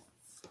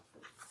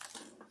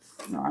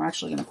 No, I'm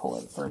actually going to pull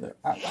it further.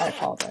 I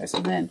apologize.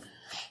 And then,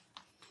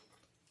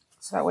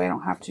 so that way I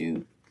don't have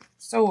to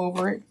sew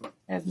over it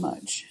as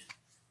much.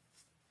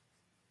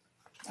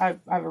 I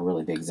have a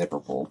really big zipper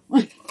pull.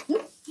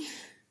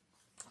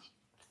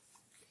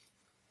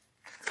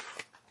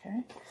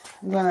 Okay.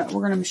 We're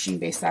gonna machine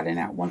baste that in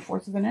at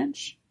 1/4 of an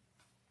inch.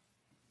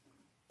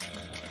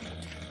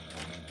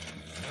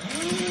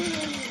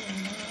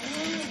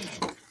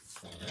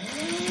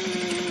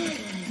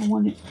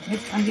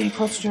 If I'm getting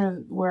closer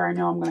to where I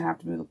know I'm going to have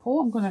to move the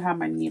pole, I'm going to have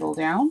my needle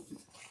down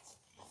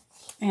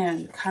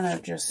and kind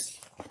of just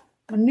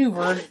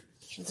maneuver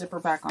the zipper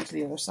back onto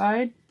the other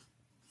side,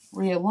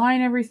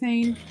 realign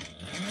everything,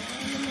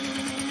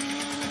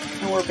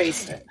 and we're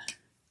baste it.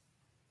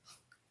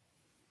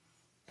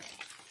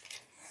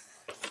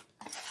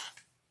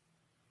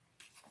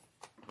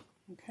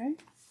 Okay.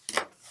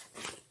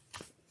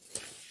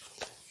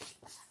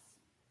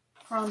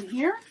 From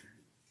here,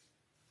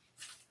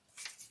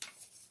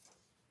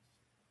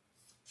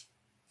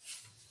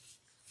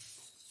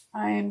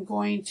 I am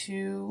going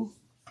to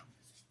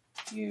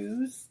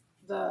use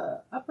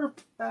the upper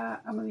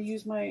back. I'm going to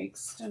use my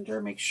extender,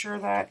 make sure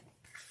that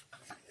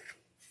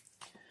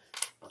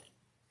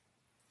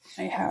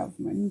I have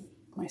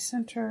my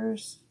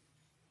centers.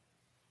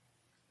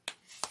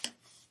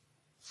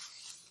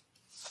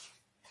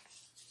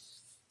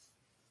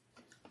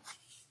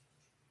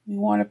 We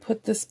want to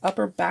put this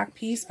upper back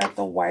piece at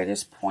the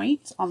widest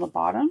point on the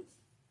bottom.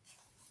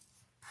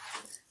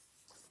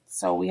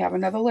 So we have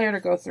another layer to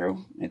go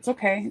through. It's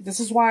okay. This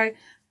is why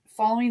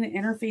following the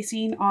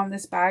interfacing on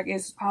this bag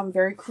is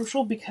very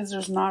crucial, because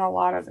there's not a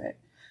lot of it.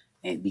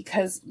 And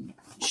because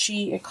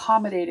she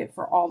accommodated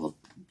for all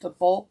the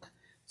bulk.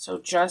 So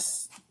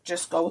just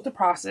go with the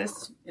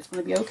process. It's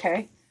going to be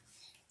okay.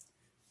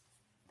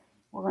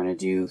 We're going to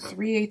do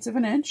 3/8 of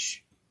an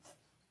inch.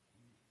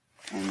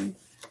 And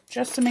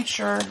just to make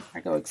sure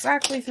I go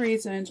exactly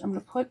 3/8 of an inch, I'm going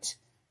to put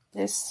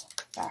this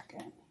back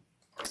in.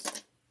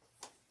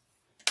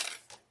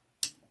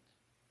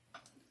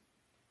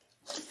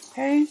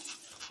 Okay.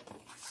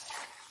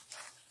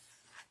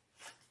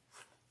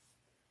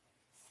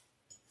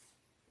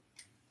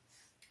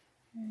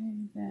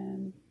 And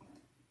then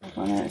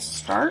we're going to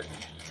start.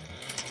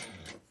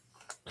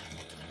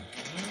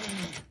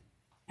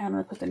 And I'm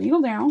going to put the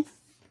needle down.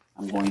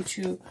 I'm going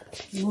to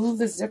move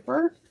the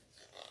zipper.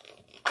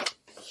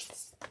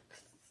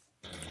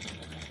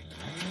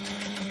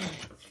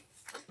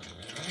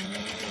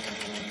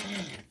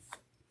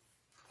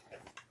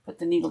 Put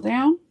the needle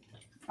down.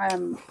 I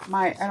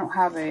don't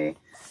have a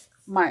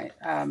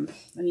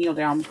needle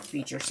down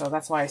feature, so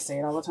that's why I say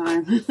it all the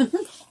time.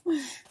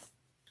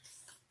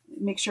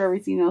 Make sure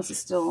everything else is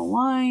still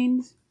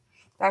aligned.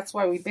 That's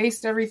why we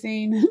baste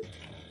everything.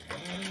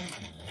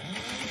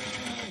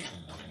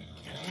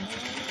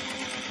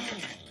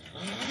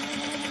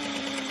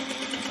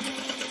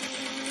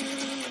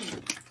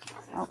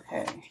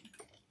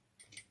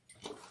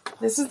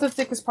 This is the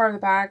thickest part of the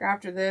bag.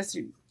 After this,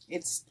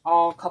 it's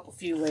all a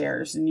few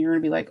layers, and you're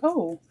going to be like,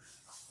 oh,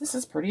 this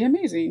is pretty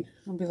amazing.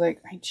 I'll be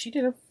like, she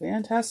did a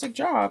fantastic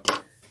job.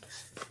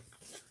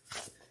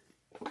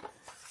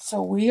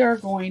 So we are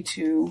going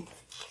to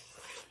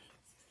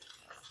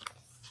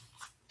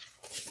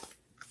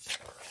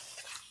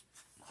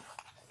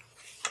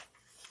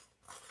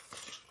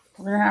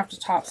have to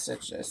top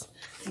stitch this.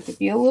 It could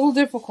be a little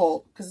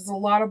difficult because it's a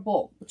lot of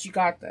bulk, but you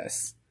got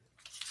this.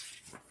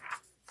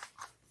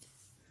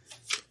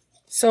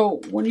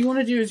 So what you want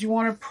to do is you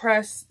want to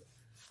press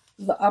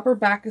the upper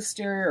back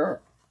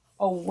exterior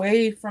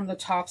away from the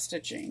top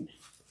stitching.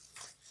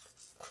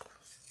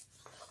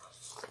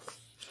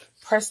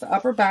 Press the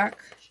upper back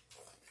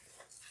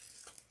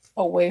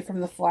away from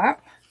the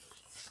flap.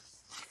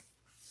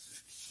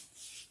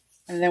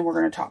 And then we're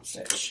going to top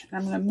stitch. And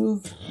I'm going to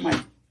move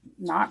my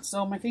not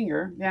sew my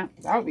finger. Yeah,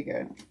 that would be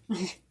good.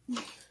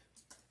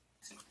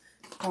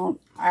 Don't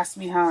ask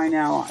me how I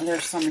know.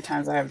 There's so many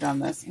times I have done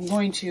this. I'm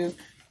going to,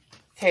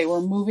 okay,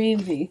 we're moving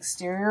the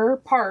exterior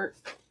part.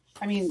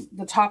 I mean,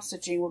 the top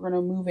stitching, we're going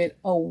to move it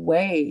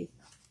away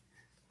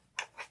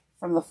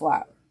from the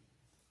flap.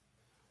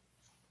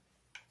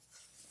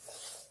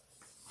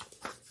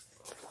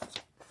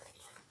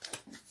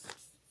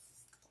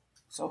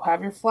 So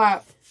have your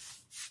flap.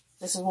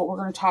 This is what we're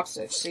going to top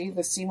stitch. See,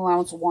 the seam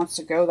allowance wants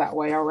to go that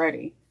way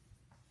already.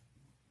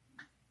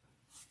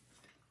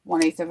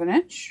 1/8 of an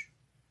inch.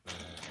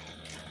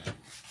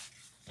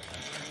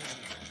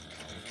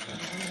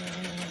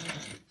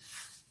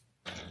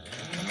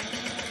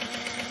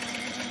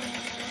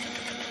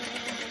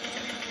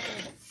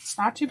 It's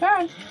not too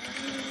bad.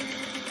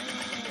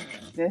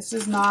 This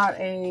is not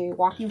a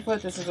walking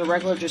foot. This is a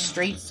regular, just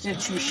straight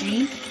stitch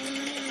machine.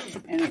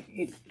 And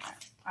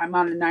I'm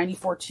on a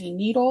 9014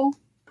 needle.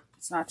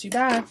 It's not too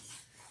bad.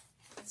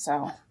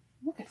 So,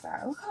 look at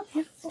that. Look how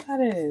beautiful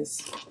that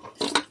is.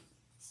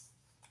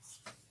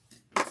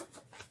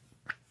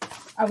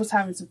 I was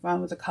having some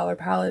fun with the color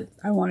palette.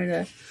 I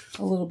wanted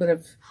a little bit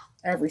of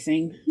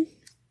everything.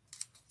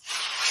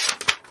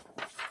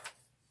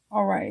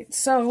 All right.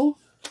 So,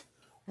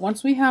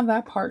 once we have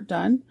that part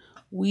done,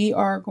 we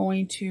are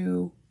going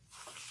to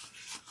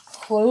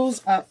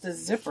close up the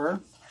zipper.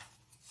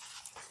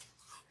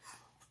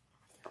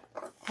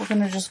 We're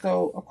going to just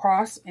go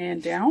across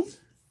and down,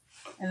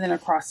 and then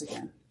across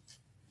again.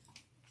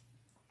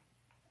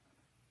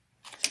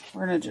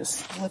 We're going to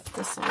just lift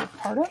this little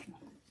part up.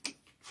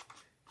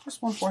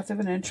 Just 1/4 of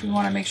an inch. We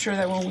want to make sure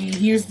that when we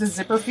use the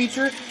zipper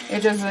feature,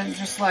 it doesn't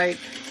just like,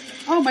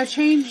 oh, my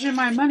change and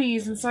my money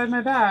is inside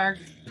my bag.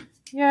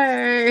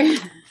 Yay.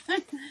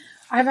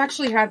 I've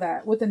actually had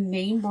that with a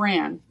name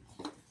brand,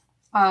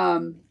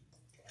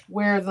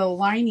 where the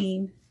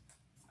lining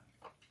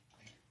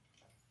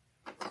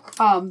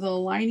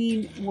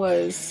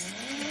was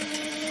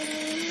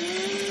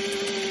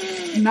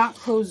not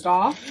closed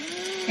off,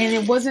 and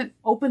it wasn't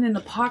open in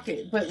the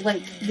pocket, but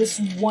like this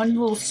one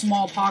little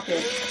small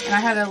pocket, and I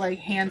had to like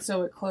hand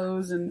sew it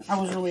closed, and I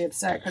was really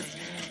upset because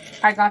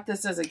I got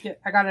this as a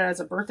gift. I got it as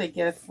a birthday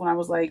gift when I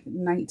was like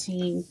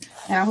 19,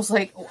 and I was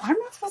like, oh, I'm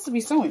not supposed to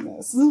be sewing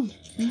this.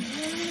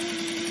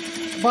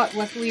 But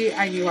luckily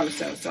I knew how to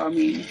sew, so I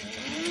mean,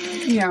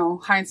 you know,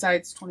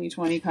 hindsight's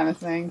 20/20 kind of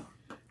thing.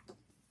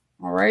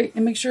 All right,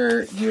 and make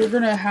sure you're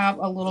going to have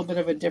a little bit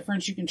of a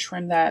difference. You can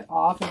trim that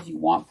off if you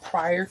want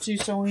prior to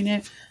sewing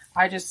it.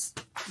 I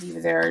just leave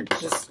it there.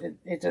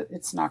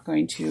 It's not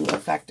going to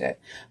affect it.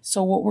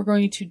 So what we're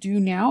going to do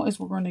now is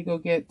we're going to go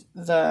get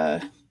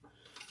the,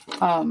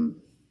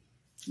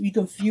 you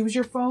can fuse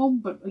your foam,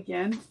 but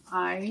again,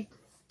 I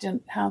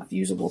didn't have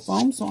fusible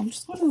foam, so I'm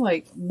just going to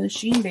like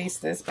machine base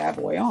this bad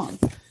boy on.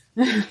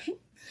 And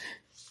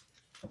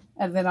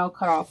then I'll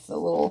cut off the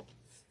little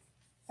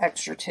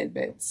extra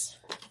tidbits.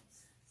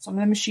 So I'm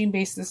going to machine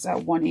base this at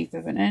 1/8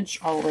 of an inch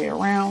all the way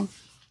around.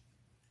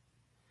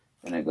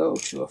 I'm going to go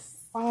to a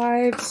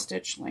 5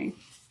 stitch length.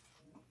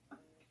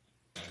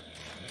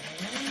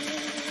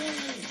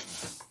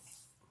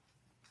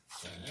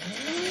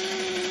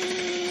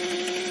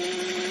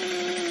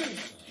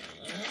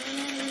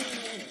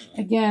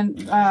 Again,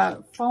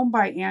 foam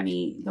by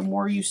Annie, the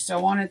more you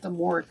sew on it, the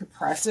more it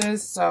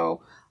compresses.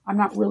 So I'm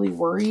not really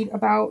worried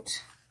about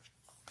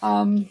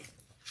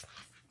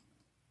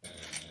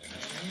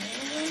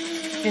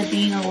it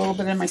being a little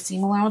bit in my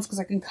seam allowance because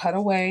I can cut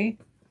away.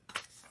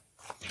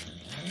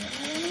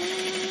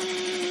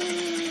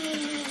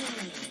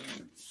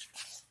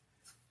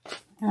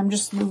 And I'm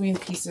just moving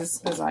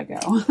pieces as I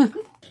go.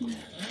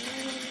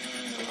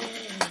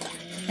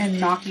 And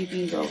knocking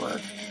things over.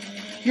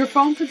 Your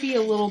foam could be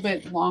a little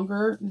bit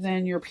longer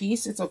than your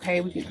piece. It's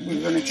okay. We're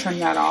going to trim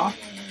that off.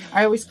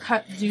 I always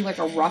do like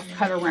a rough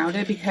cut around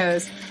it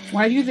because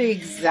when I do the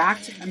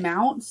exact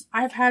amounts,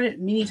 I've had it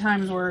many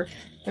times where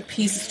the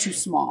piece is too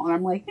small. And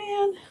I'm like,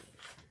 man,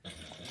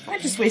 I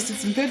just wasted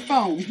some good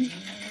foam.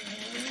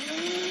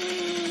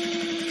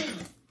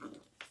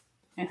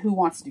 And who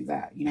wants to do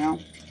that, you know?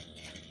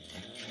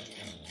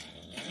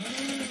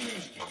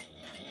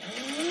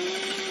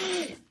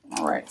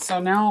 All right, so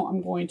now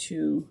I'm going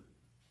to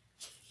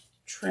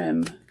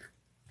trim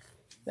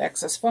the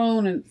excess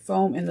foam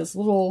and those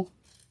little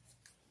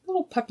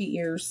puppy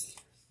ears,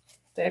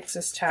 the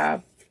excess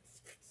tab.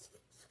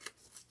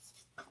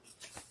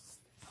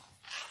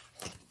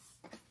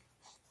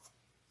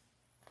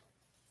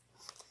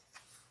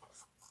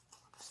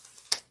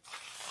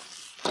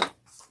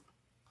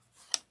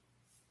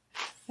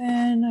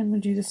 Then I'm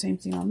going to do the same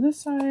thing on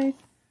this side.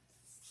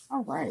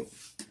 All right.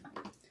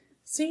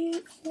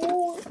 See?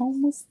 Oh,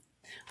 almost.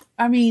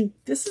 I mean,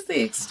 this is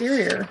the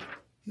exterior.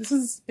 This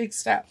is big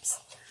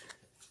steps.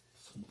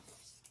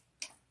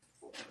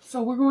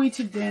 So we're going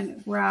to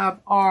then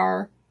grab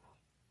our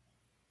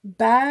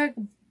bag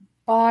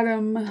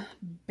bottom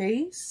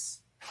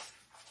base.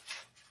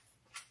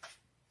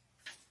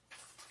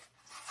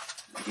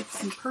 Get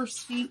some purse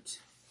feet.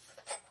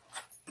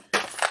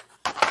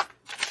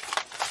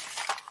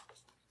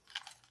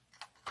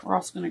 We're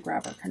also going to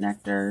grab our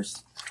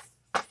connectors.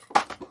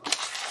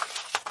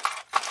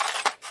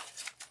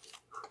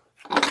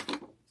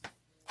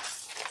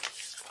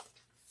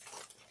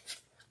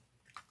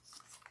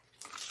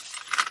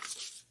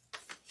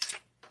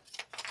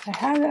 I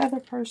had the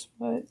other purse,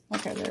 but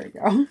okay, there we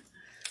go.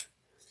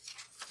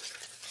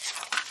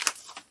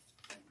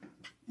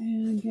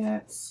 And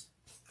get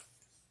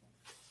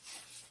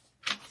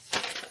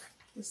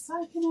the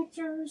side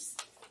connectors.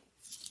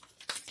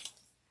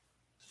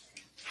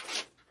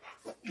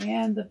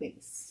 And the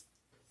base.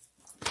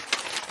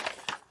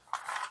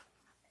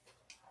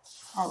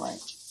 All right.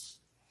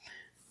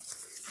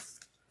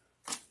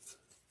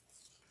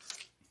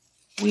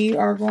 We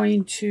are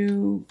going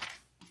to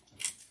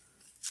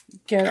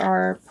get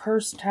our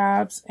purse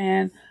tabs,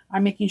 and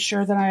I'm making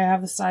sure that I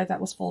have the side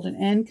that was folded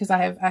in because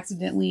I have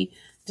accidentally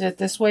did it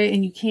this way,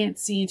 and you can't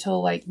see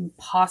until like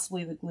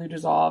possibly the glue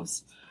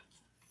dissolves.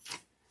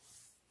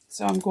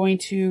 So I'm going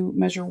to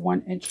measure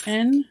 1 inch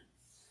in.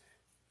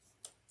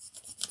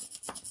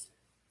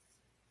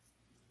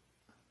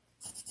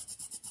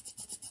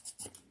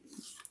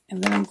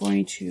 And then I'm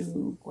going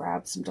to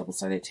grab some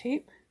double-sided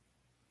tape.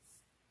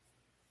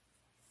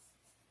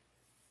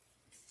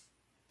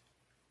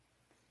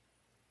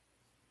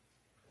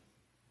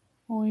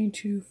 Going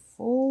to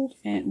fold,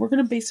 and we're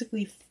going to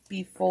basically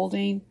be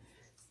folding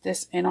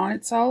this in on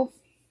itself.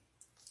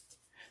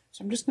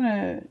 So I'm just going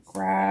to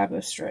grab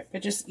a strip.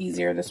 It's just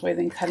easier this way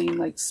than cutting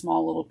like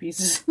small little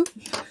pieces. I'm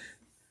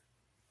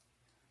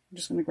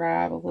just going to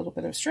grab a little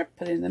bit of strip,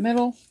 put it in the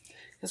middle.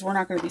 Because we're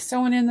not going to be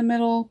sewing in the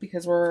middle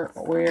because we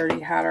already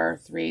had our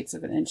 3/8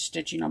 of an inch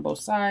stitching on both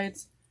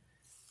sides.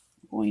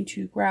 I'm going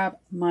to grab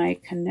my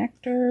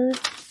connector.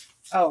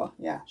 Oh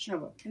yeah,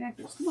 Saba,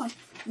 connectors, come on.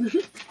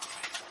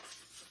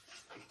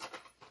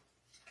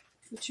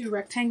 The 2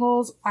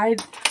 rectangles.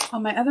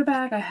 On my other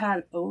bag I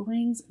had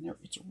O-rings, and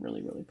it's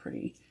really, really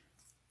pretty.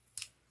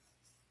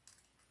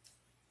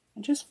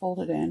 And just fold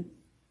it in.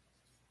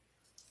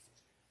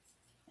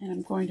 And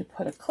I'm going to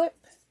put a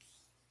clip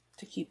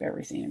to keep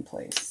everything in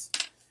place.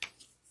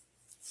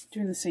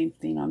 Doing the same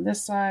thing on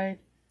this side.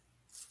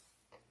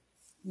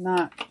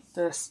 Not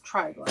this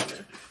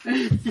tri-glider.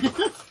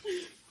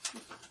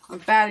 I'm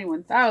batting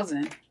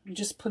 1000. I'm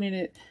just putting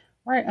it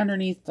right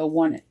underneath that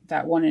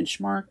 1 inch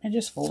mark and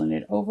just folding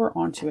it over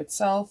onto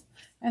itself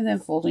and then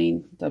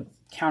folding the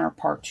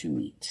counterpart to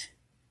meet.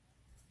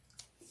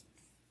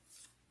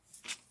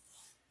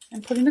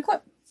 And putting the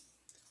clip.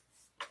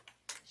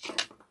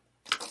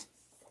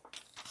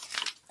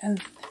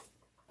 And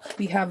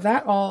we have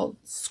that all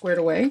squared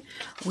away.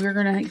 We're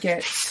going to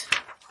get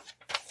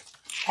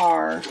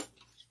our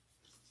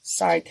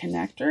side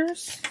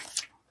connectors,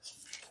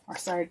 our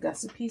side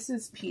gusset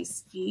pieces,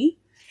 piece E.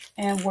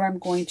 And what I'm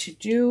going to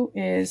do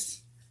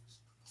is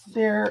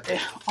there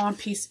on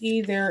piece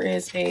E, there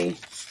is a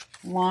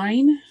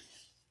line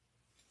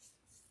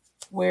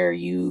where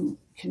you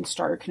can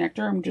start your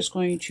connector. I'm just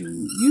going to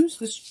use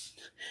this.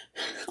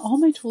 All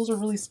my tools are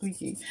really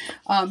squeaky.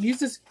 Use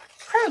this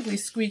incredibly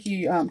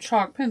squeaky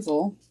chalk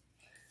pencil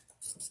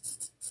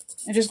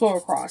and just go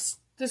across.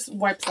 This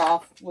wipes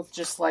off with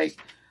just like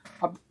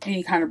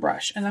any kind of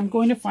brush. And I'm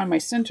going to find my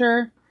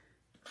center.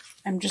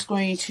 I'm just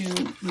going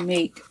to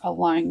make a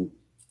line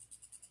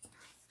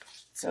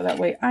so that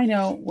way I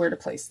know where to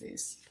place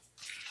these.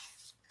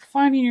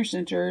 Finding your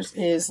centers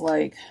is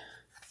like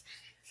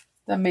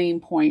the main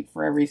point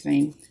for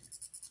everything.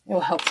 It will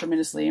help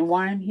tremendously. And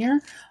while I'm here,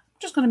 I'm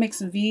just going to make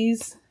some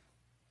V's.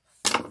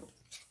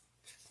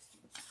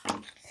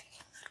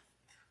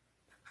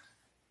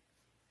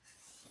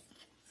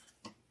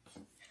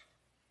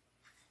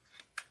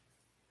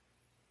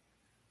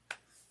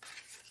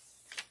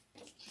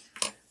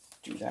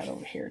 Do that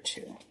over here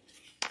too.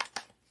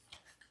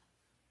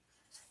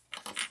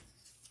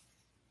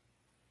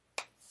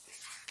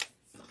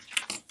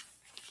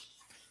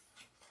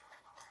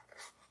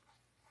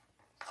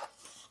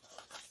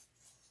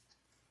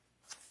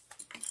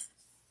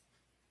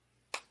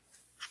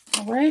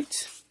 All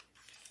right,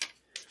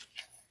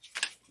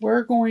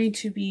 we're going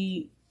to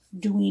be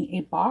doing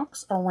a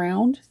box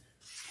around,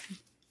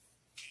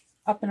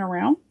 up and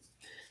around.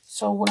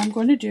 So what I'm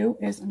going to do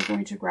is I'm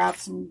going to grab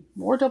some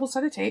more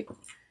double-sided tape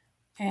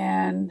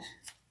and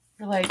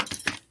You're like,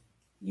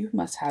 you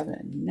must have a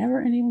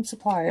never-ending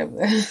supply of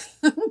this.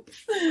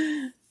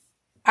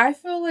 I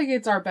feel like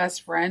it's our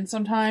best friend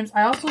sometimes.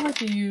 I also like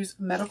to use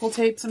medical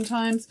tape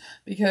sometimes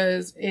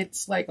because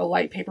it's like a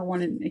light paper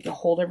one and it can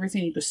hold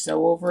everything. You can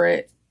sew over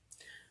it.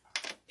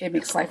 It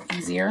makes life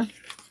easier.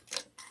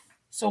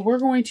 So we're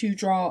going to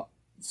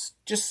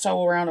just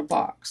sew around a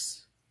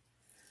box.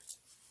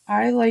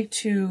 I like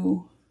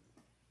to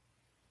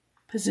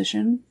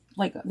position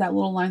like that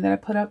little line that I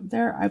put up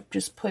there. I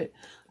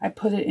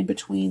put it in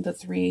between the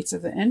 3/8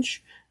 of the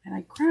inch, and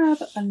I grab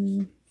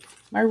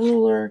my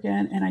ruler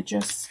again, and I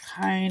just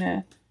kind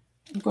of,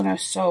 I'm going to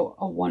sew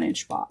a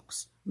 1-inch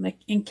box.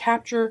 And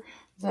capture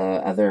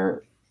the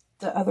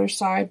other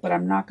side, but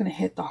I'm not going to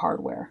hit the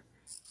hardware.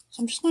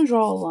 So I'm just going to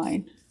draw a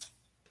line.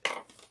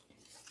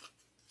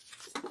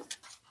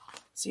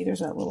 See,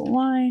 there's that little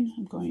line.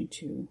 I'm going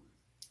to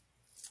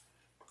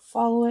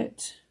follow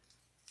it.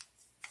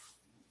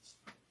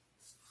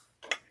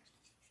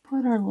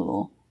 Put our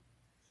little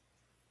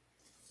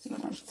thing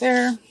right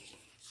there.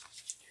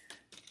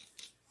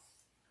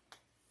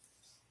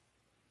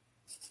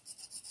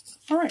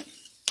 All right.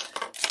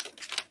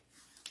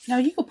 Now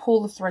you can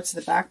pull the threads to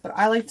the back, but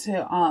I like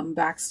to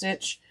back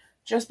stitch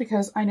just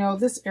because I know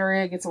this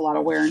area gets a lot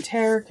of wear and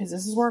tear because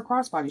this is where a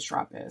crossbody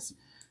strap is.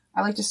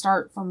 I like to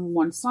start from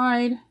one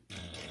side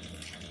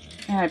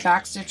and I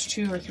back stitch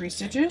 2 or 3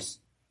 stitches,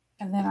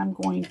 and then I'm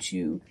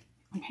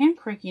hand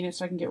cranking it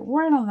so I can get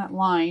right on that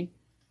line.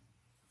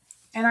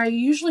 And I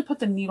usually put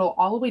the needle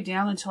all the way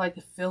down until I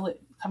can feel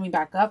it coming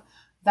back up.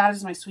 That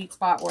is my sweet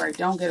spot where I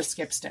don't get a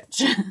skip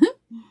stitch.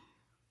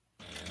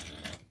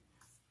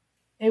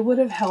 It would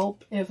have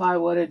helped if I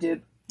would have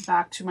did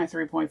back to my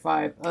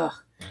 3.5. Ugh.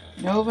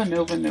 Nova,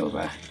 Nova,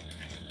 Nova.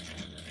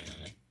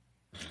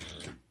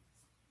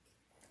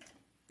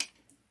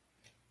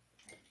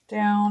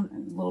 Down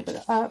and a little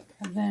bit up.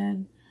 And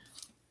then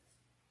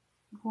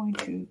I'm going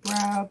to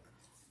grab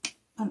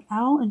an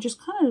owl and just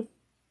kind of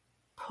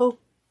poke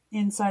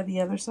inside the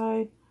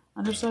underside.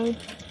 And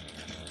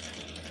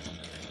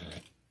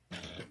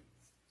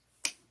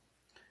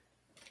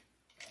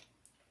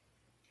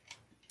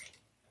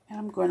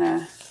I'm going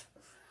to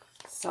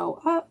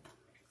sew up.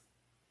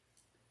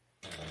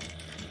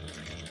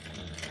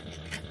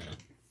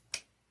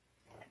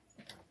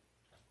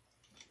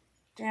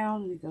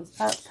 Down, and it goes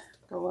up,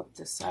 go up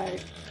this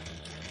side,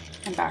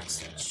 and back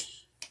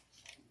stitch.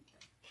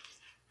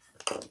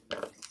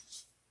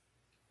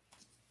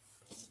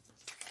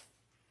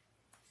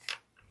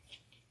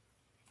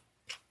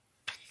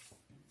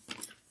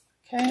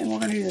 Okay, and we're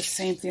going to do the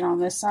same thing on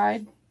this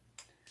side.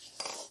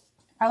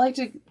 When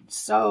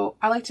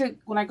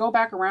I go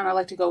back around, I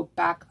like to go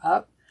back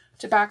up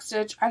to back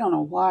stitch. I don't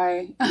know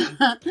why.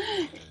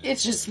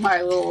 It's just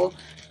my little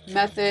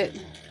method.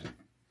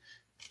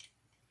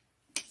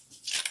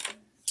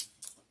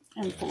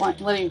 And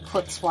letting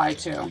clips fly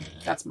too.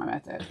 That's my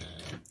method.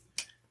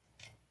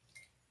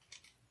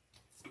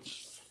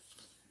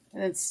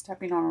 And then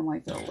stepping on them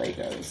like little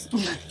Legos.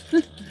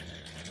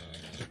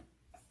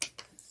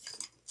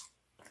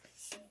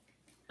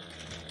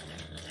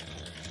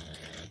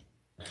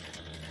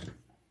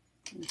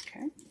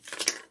 Okay.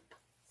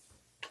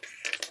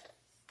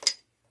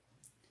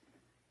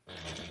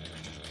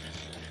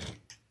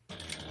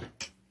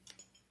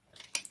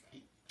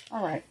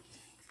 All right.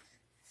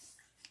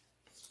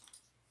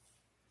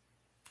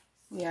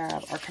 We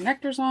have our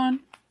connectors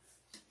on.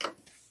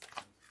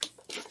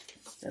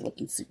 They're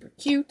looking super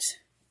cute.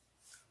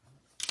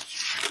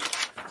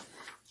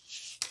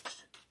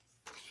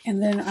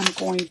 And then what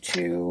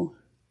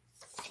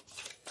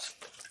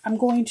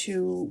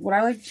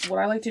I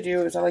like to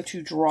do is I like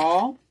to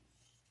draw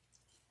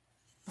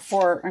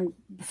we're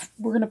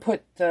going to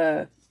put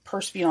the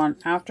purse feet on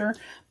after,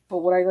 but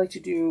what I like to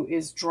do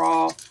is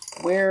draw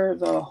where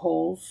the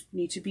holes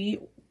need to be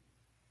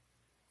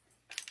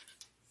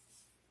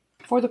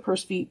for the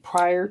purse feet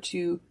prior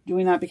to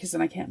doing that, because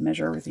then I can't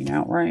measure everything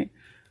out right.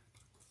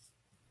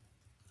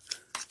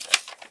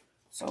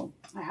 So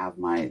I have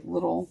my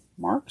little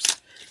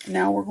marks.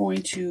 Now we're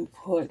going to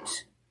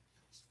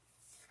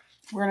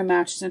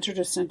match center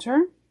to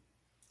center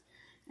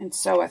and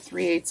sew at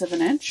 3/8 of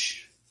an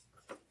inch.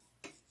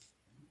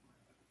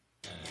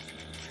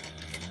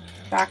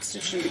 Back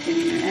stitch in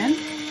beginning and end.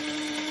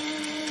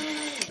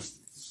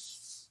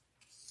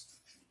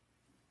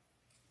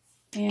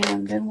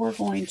 And then we're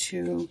going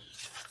to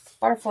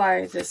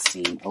butterfly this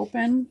seam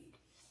open.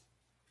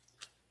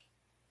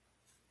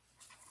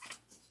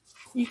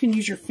 You can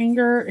use your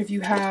finger. If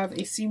you have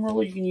a seam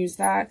roller, you can use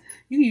that.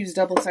 You can use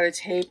double-sided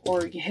tape,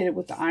 or you can hit it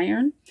with the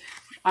iron.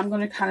 I'm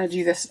going to kind of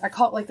do this. I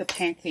call it like the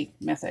pancake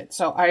method.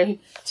 So I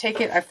take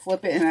it, I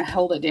flip it, and I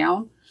held it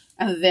down.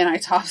 And then I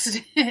top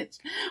stitch.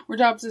 We're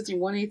top stitching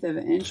 1/8 of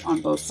an inch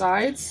on both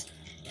sides.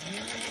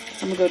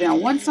 So I'm going to go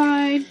down one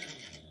side.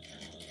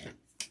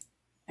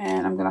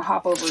 And I'm going to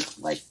hop over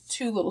like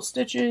 2 little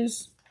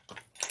stitches.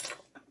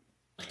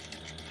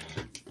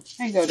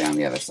 And go down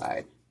the other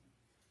side.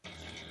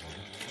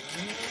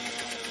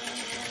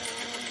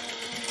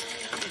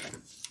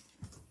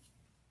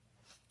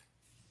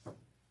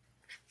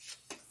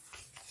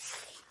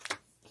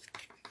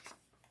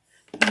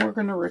 And we're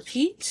going to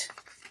repeat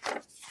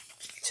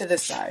to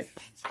this side.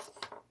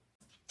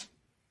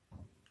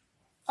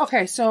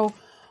 Okay, so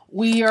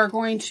we are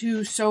going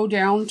to sew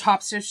down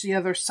top stitch the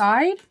other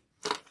side.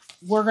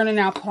 We're going to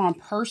now put on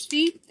purse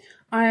feet.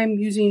 I'm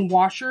using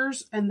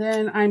washers, and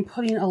then I'm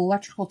putting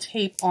electrical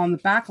tape on the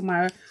back of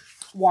my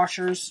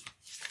washers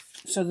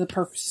so the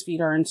purse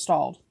feet are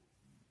installed.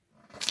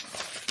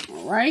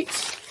 All right.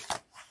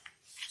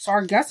 So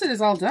our gusset is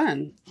all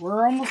done.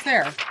 We're almost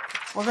there.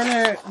 We're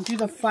going to do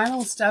the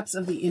final steps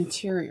of the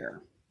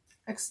exterior.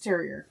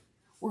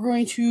 We're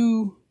going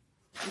to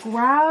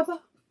grab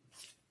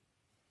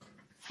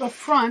the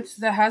front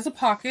that has a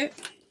pocket.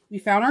 We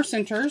found our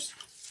centers.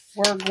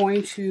 We're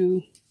going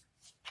to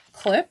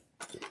clip.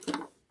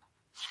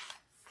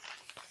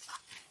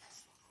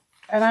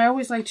 And I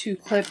always like to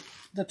clip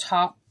the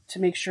top to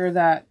make sure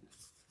that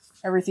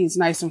everything's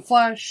nice and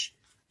flush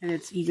and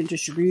it's even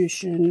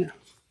distribution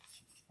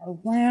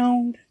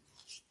around.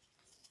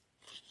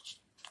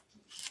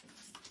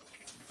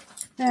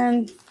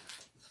 And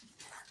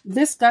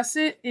this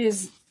gusset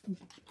is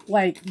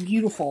like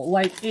beautiful.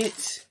 Like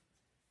it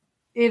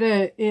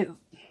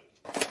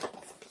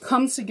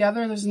comes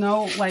together. There's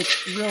no like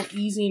real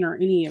easing or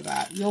any of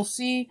that. You'll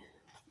see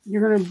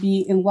you're going to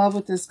be in love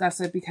with this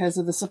gusset because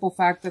of the simple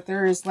fact that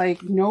there is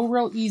like no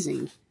real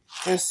easing.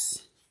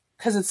 Just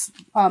because it's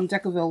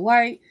Decaville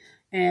light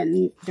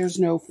and there's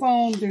no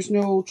foam. There's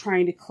no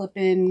trying to clip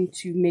in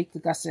to make the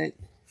gusset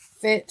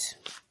fit.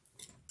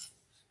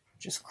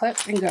 Just clip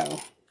and go.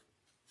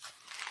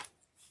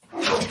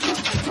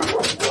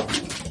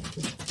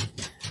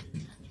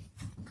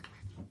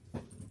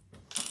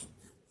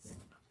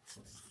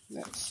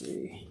 Let's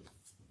see.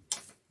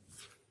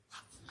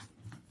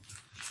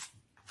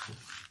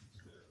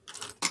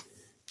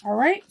 All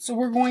right, so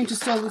we're going to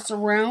sew this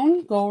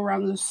around, go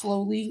around this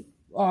slowly.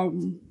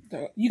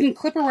 You can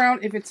clip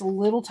around if it's a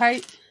little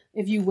tight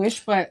if you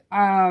wish, but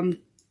I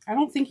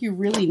don't think you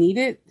really need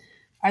it.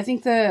 I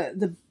think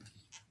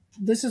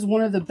this is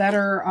one of the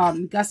better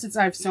gussets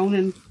I've sewn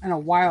in a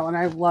while, and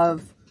I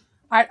love.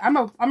 I'm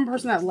a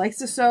person that likes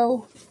to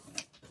sew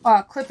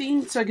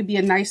clipping, so it could be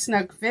a nice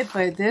snug fit,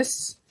 but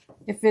this,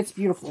 it fits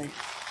beautifully.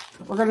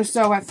 We're going to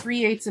sew at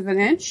 3/8 of an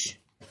inch.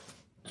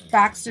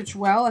 Back stitch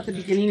well at the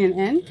beginning and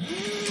end.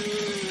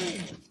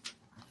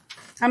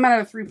 I'm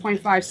at a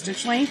 3.5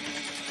 stitch length.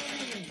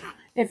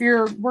 If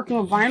you're working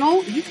with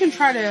vinyl, you can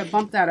try to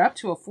bump that up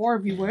to a 4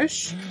 if you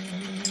wish.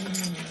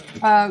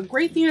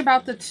 Great thing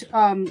about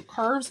the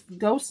curves,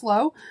 go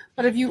slow.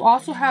 But if you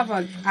also have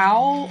an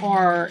owl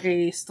or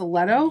a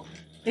stiletto,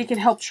 it can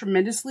help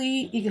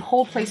tremendously. You can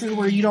hold places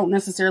where you don't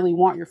necessarily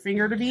want your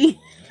finger to be.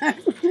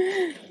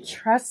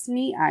 Trust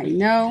me, I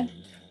know.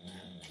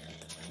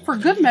 For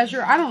good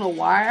measure, I don't know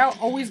why, I'll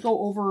always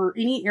go over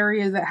any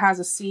area that has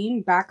a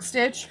seam, back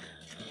stitch.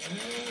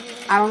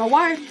 I don't know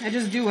why, I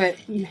just do it.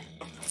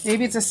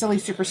 Maybe it's a silly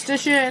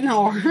superstition,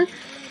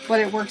 but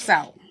it works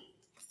out.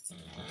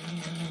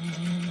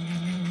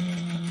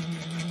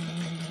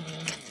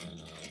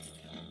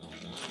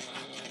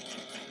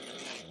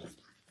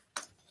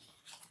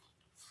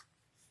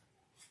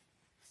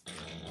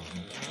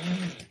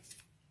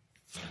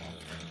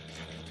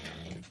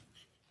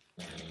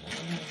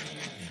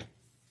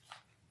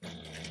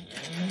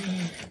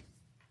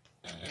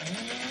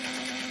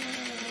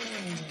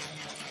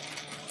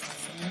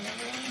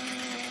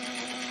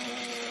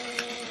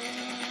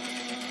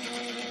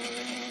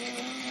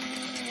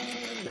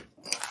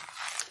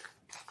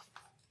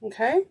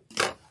 Okay,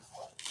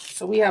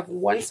 so we have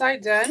one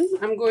side done.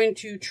 I'm going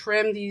to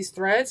trim these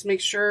threads.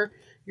 Make sure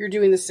you're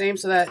doing the same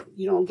so that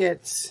you don't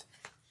get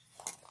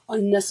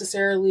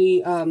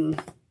unnecessarily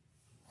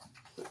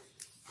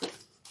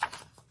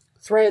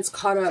threads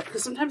caught up.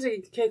 Because sometimes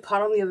they get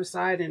caught on the other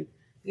side and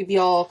it can be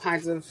all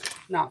kinds of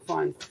not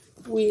fun.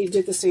 We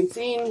did the same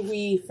thing.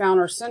 We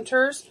found our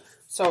centers.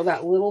 So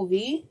that little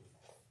V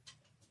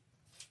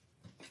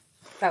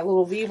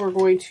we're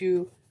going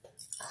to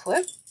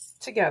clip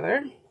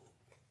together.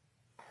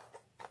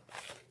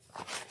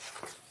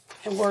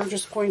 And we're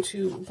just going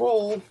to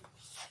roll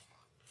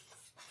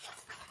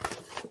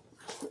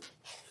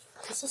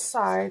this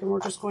aside, and we're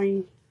just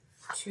going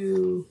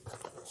to,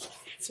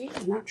 see,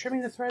 I'm not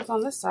trimming the threads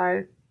on this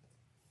side.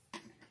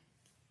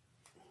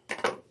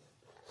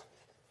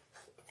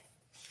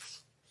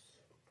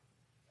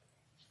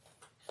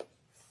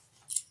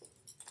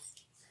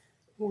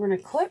 We're going to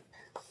clip.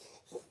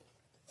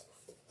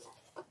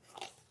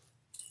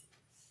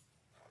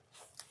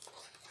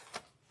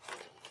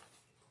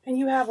 And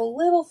you have a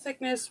little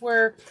thickness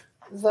where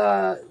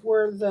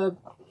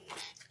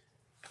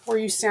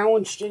you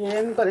sandwiched it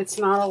in, but it's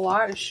not a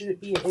lot. It shouldn't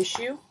be an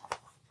issue.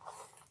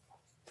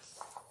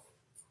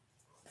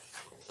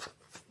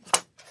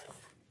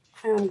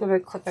 And I'm going to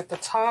clip at the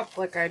top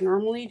like I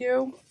normally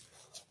do.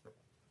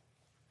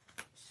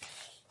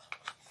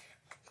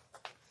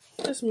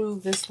 Just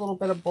move this little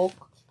bit of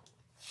bulk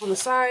on the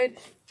side.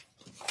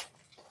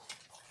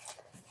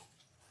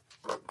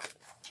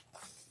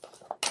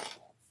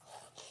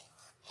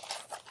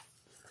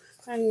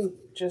 And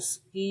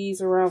just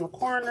ease around the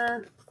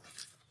corner.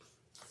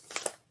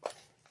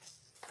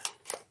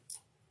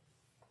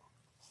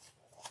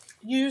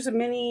 use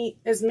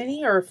as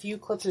many or a few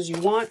clips as you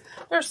want.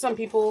 There's some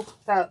people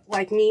that,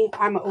 like me,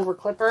 I'm an over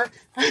clipper,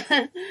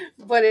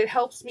 but it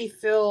helps me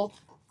feel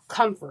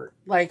comfort.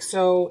 Like,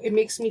 so it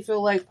makes me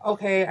feel like,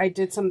 okay, I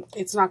did some,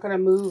 it's not going to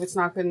move. It's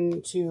not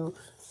going to,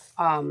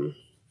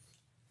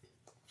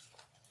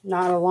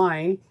 not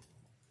align.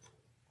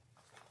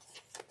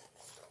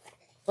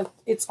 But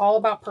it's all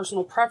about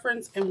personal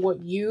preference and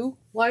what you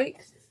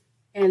like,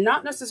 and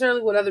not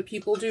necessarily what other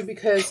people do,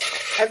 because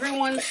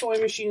everyone's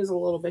sewing machine is a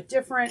little bit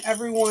different.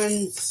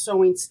 Everyone's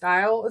sewing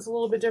style is a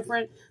little bit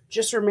different.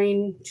 Just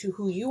remain to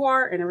who you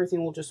are and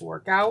everything will just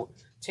work out.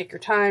 Take your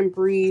time,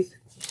 breathe.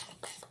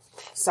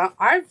 So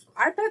I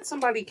bet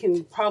somebody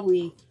can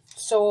probably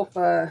sew up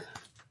a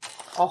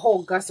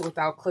whole gusset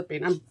without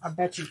clipping. I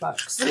bet you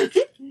bucks.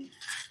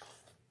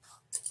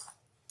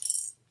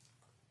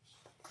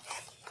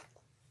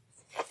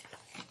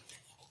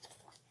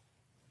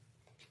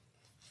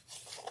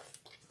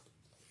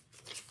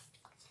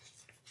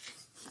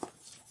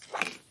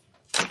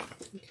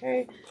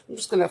 Okay, I'm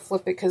just gonna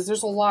flip it because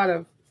there's a lot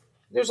of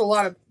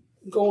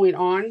going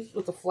on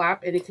with the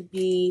flap, and it could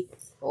be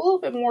a little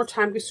bit more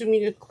time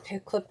consuming to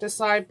clip this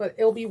side, but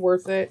it'll be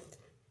worth it.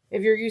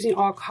 If you're using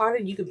all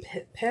cotton, you can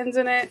put pins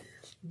in it.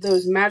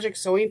 Those magic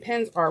sewing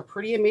pins are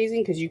pretty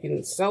amazing because you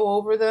can sew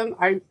over them.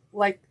 I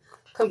like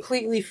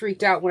completely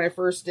freaked out when I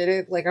first did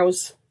it. Like, I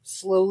was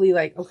slowly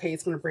like, okay,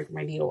 it's gonna break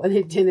my needle, and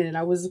it didn't, and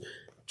I was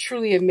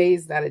truly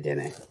amazed that it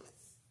didn't.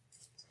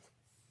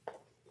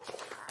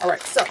 All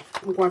right, so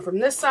I'm going from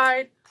this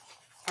side.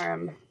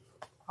 I'm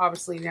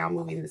obviously now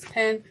moving this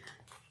pin.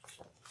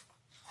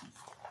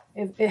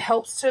 It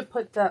helps to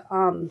put the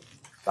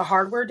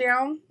hardware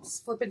down,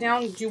 flip it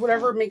down, do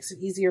whatever makes it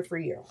easier for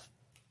you.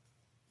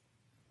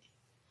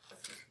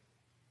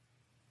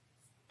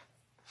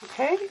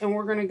 Okay, and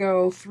we're gonna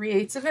go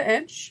 3/8 of an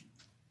inch.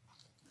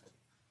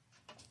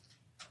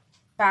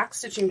 Back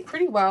stitching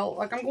pretty well.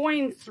 Like, I'm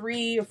going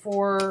 3 or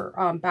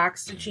 4 back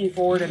stitching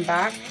forward and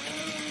back.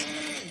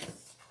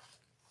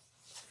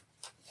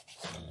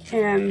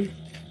 And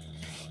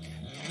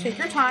take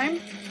your time.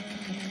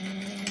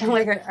 And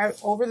like, I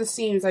over the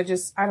seams, I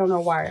don't know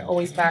why, I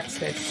always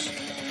backstitch.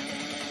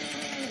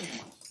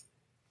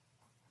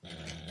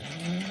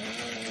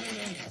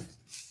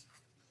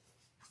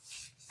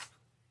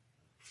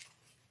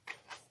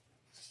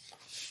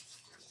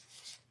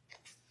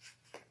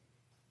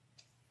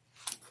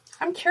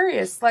 I'm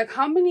curious, like,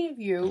 how many of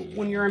you,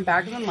 when you're in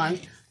bag of the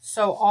month,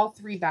 sew all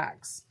 3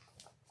 bags?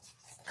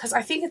 Because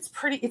I think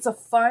it's a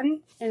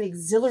fun and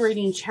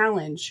exhilarating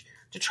challenge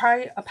to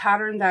try a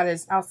pattern that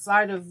is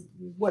outside of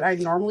what I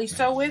normally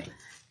sew with,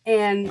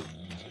 and,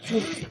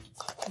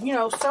 you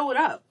know, sew it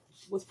up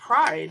with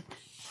pride.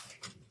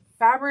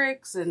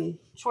 Fabrics and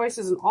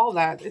choices and all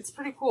that. It's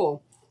pretty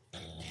cool.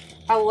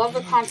 I love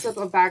the concept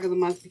of bag of the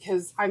month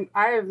because I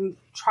have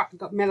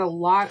met a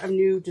lot of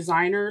new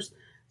designers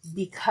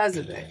because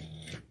of it.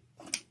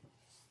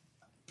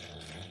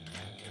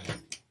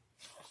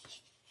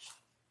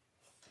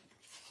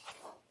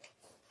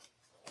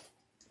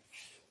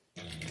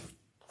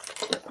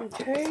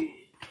 Okay.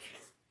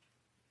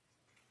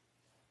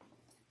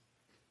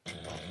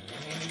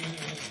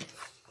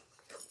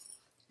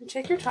 And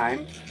take your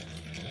time.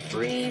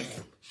 Breathe.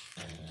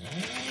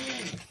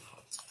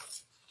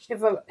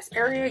 If an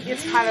area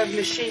gets kind of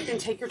misshapen,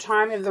 take your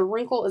time. If the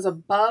wrinkle is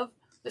above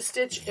the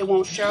stitch, it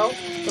won't show.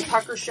 The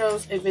pucker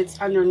shows if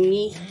it's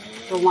underneath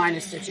the line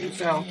of stitching.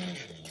 So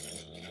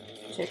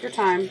take your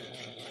time.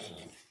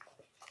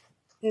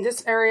 And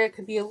this area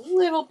could be a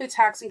little bit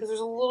taxing because there's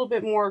a little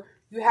bit more.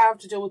 You have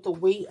to deal with the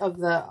weight of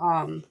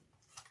the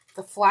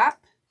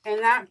flap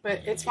and that,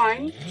 but it's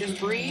fine. Just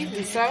breathe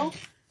and sew,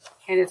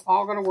 and it's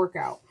all going to work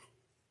out.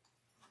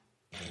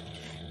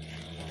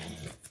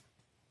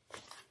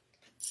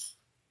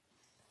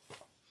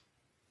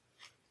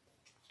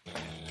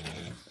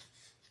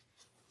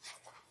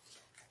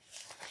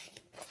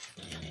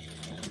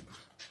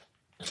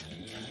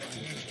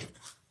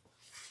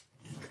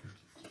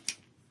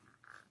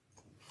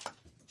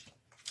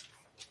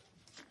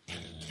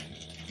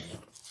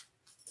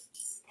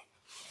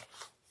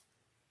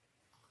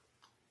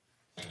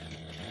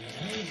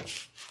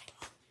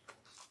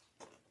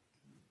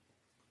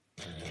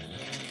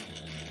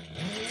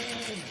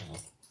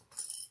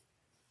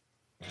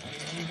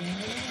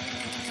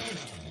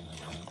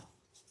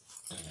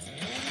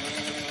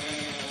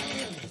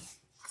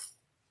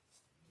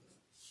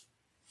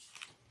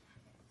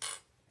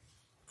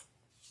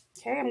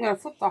 Okay, I'm going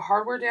to flip the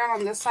hardware down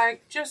on this side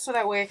just so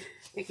that way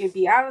it can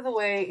be out of the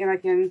way and I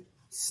can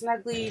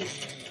snugly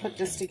put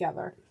this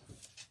together.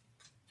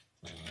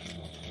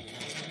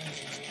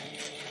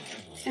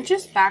 And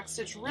just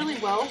backstitch really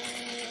well.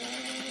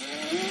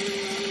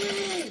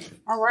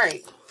 All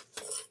right.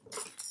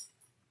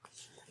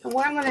 And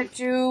what I'm going to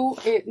do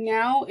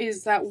now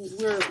is that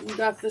we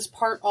got this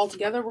part all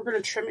together. We're going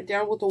to trim it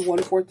down with a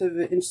 1/4 of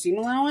an inch seam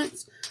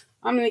allowance.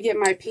 I'm going to get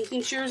my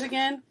pinking shears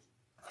again.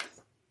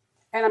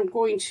 And I'm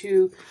going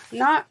to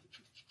not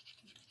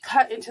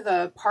cut into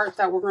the part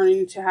that we're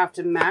going to have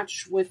to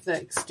match with the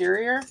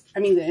exterior,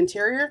 the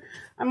interior,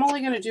 I'm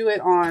only going to do it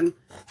on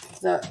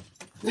the,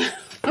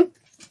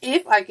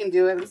 if I can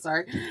do it, I'm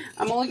sorry.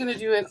 I'm only going to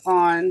do it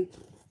on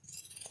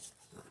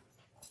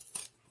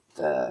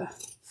the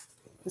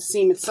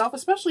seam itself,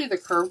 especially the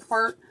curved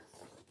part.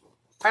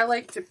 I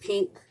like to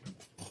pink.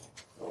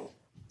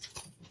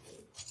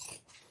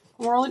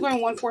 We're only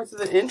going 1/4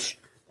 of an inch.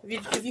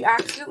 If you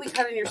accidentally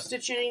cut in your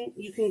stitching,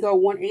 you can go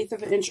 1/8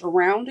 of an inch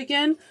around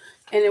again,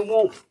 and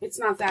it's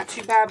not that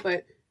too bad.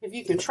 But if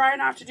you can try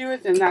not to do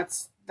it, then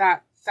that's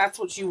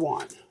what you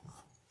want.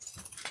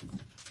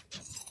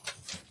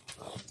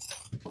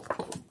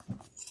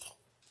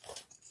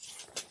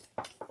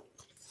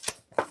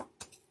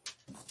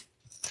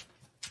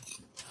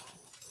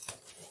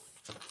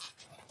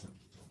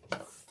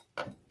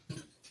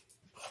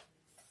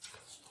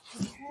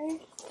 Okay.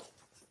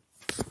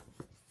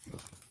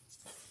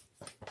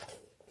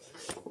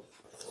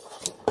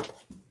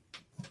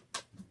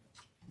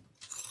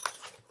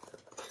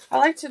 I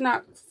like to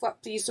not flip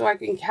these so I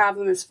can have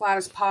them as flat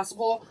as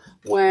possible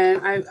when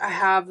I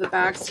have the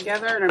bags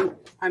together and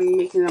I'm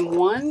making them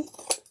one.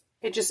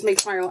 It just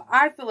makes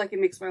I feel like it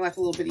makes my life a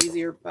little bit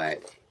easier,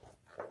 but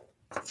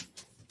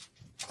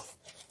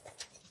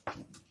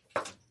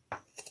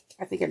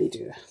I think I need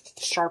to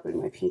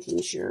sharpen my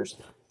pinking shears.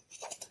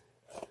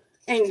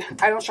 And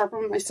I don't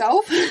sharpen them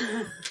myself.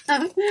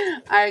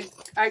 I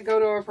go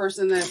to a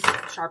person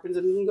that sharpens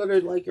them. You can go to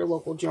like your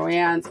local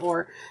Joann's,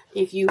 or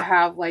if you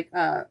have like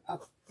a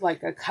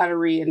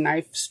cutlery and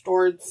knife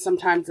store,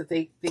 sometimes that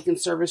they can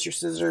service your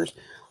scissors,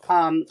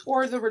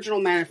 or the original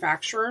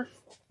manufacturer.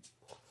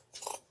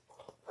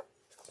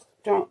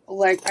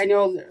 I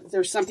know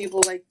there's some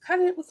people like, cut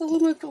it with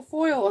aluminum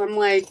foil, and I'm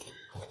like,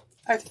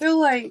 I feel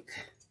like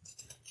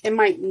it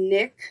might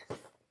nick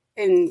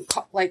and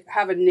like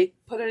have a nick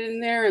put it in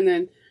there, and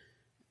then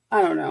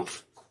I don't know.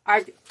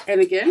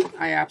 And again,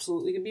 I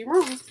absolutely could be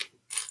wrong.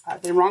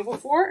 I've been wrong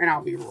before, and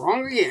I'll be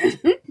wrong again.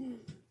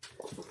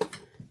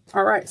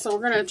 All right, so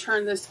we're going to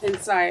turn this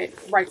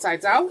right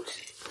sides out.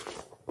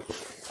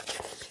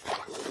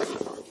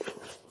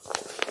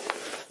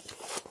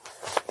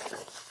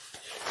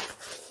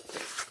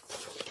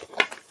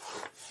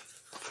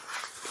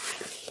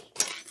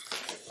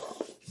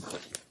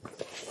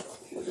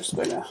 We're just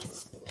going to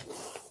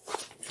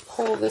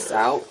pull this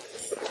out.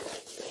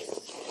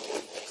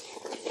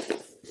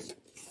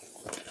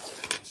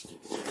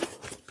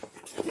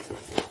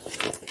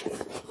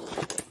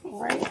 All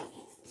right,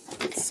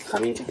 it's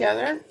coming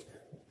together.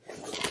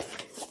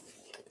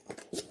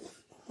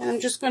 And I'm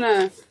just going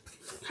to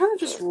kind of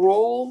just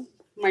roll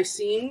my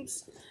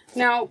seams.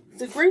 Now,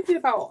 the great thing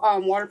about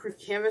waterproof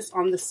canvas,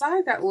 on the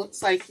side that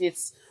looks like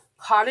it's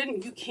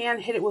cotton, you can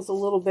hit it with a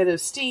little bit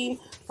of steam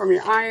from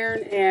your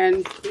iron,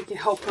 and it can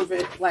help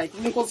prevent like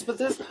wrinkles. But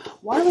this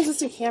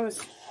water-resistant canvas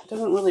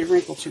doesn't really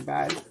wrinkle too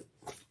bad.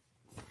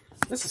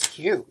 This is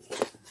cute.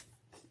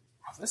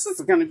 This is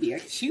going to be a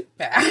cute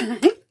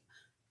bag.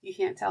 You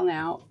can't tell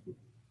now,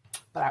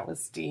 but I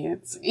was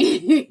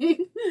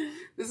dancing.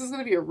 This is going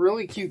to be a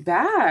really cute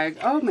bag.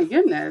 Oh my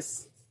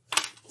goodness.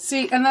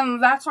 See, and then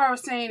that's why I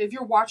was saying, if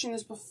you're watching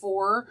this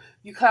before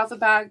you cut out the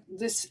bag,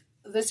 this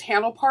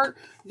handle part,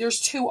 there's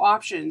two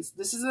options.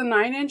 This is a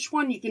 9-inch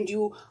one. You can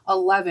do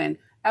 11.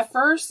 At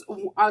first,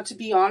 to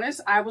be honest,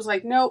 I was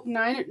like, nope,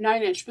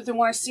 9-inch. But then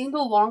when I seen the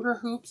longer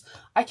hoops,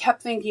 I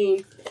kept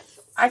thinking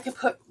I could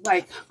put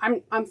like,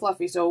 I'm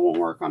fluffy, so it won't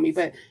work on me.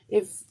 But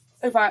if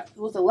I,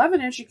 with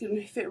 11-inch, you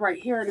can fit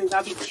right here, and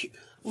that'd be cute,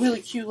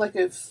 really cute, like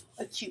a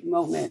cute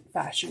moment,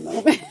 fashion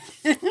moment.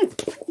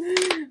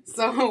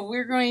 So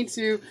we're going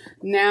to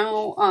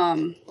now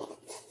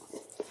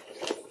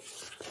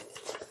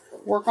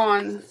work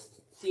on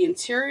the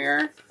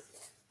interior,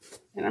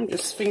 and I'm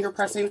just finger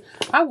pressing.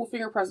 I will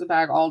finger press the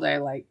bag all day.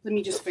 Like, let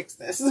me just fix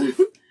this.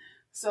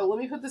 So let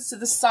me put this to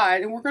the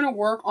side, and we're going to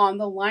work on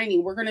the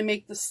lining. We're going to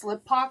make the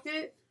slip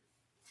pocket.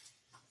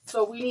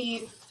 So we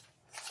need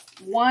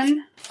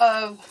we're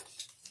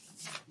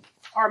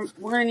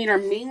going to need our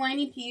main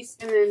lining piece,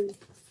 and then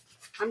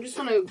I'm just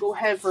going to go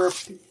ahead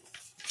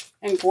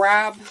and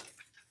grab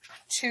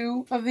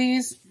 2 of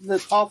these,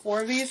 all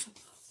 4 of these.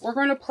 We're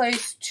going to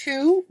place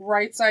 2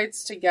 right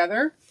sides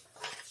together,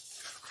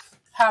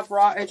 have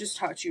raw edges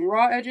touching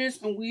raw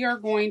edges, and we are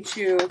going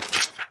to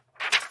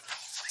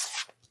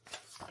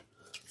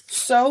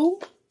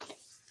sew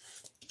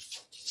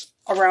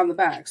around the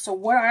bag. So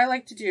what I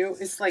like to do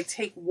is like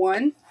take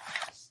one.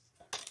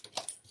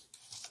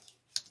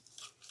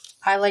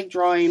 I like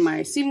drawing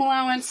my seam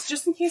allowance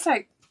just in case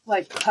I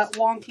like cut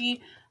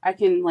wonky. I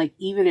can like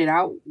even it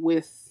out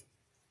with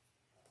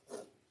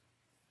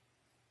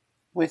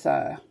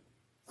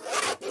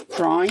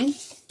drawing.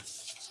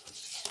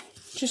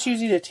 Just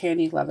using a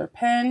tandy leather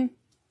pen.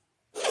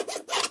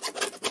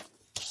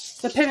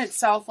 The pen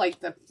itself,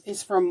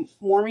 is from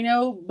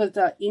Mormino, but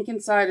the ink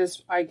inside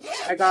is, I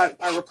got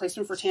a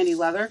replacement for tandy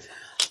leather.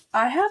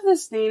 I have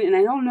this thing, and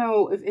I don't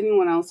know if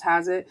anyone else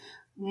has it.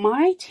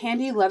 My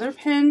tandy leather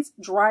pens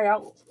dry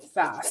out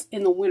fast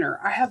in the winter.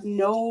 I have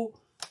no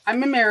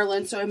I'm in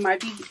Maryland, so it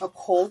might be a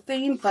cold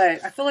thing,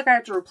 but I feel like I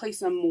have to replace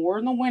them more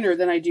in the winter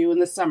than I do in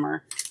the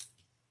summer.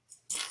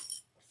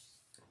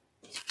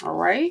 All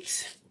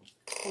right.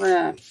 We're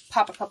going to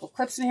pop a couple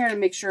clips in here to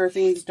make sure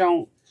things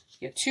don't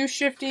get too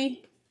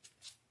shifty.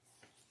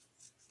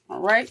 All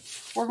right.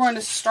 We're going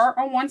to start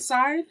on one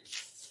side,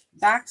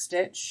 back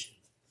stitch.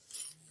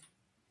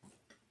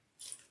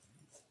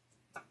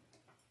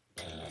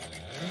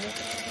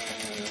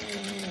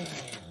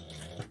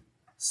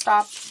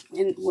 Stop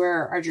in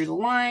where I drew the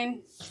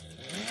line.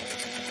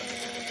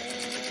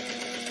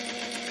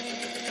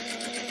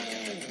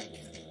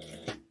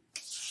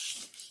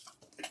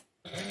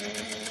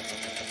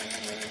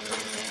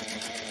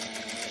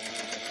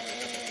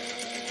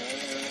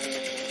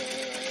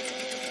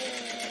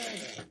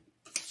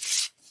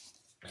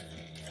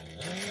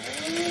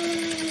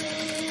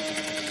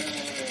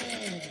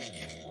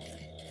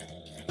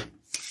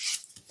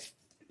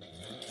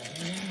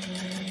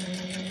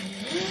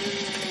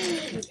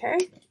 Okay.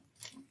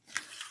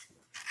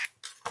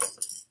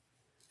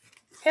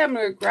 Okay, I'm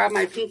going to grab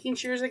my pinking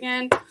shears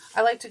again.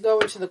 I like to go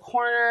into the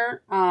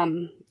corner,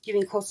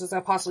 getting close as I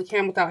possibly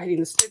can without hitting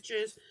the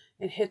stitches,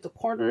 and hit the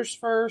corners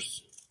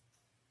first.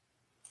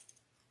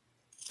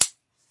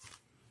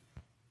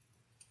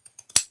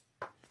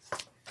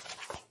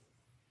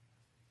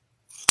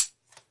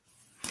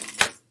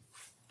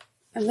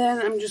 And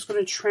then I'm just going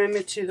to trim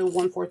it to the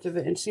 1/4 of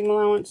an inch seam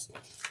allowance.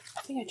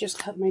 I think I just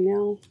cut my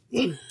nail.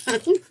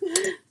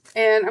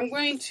 And I'm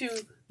going to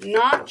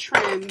not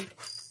trim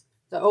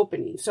the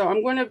opening. So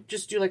I'm going to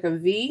just do like a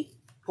V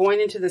going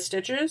into the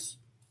stitches,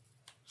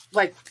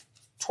 like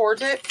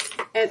towards it.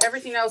 And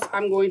everything else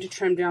I'm going to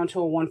trim down to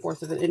a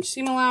 1/4 of an inch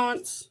seam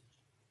allowance.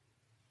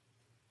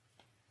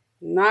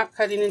 Not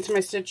cutting into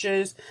my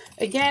stitches.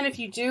 Again, if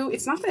you do,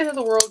 it's not the end of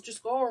the world.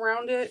 Just go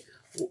around it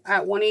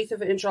at 1/8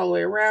 of an inch all the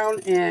way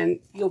around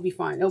and you'll be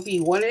fine. It'll be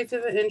 1/8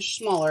 of an inch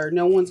smaller.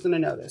 No one's going to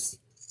notice.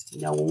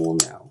 No one will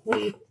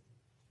know.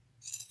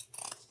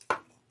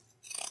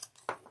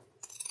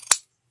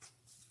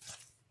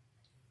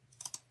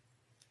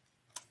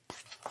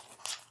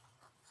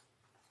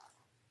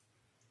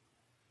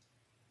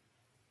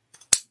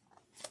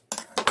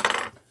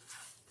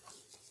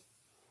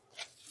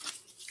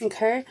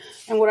 Okay,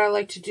 and what I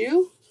like to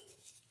do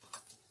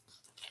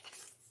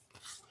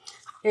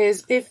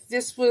is if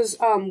this was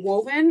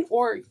woven,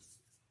 or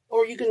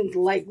you can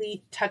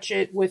lightly touch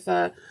it with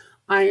a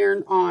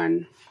iron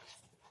on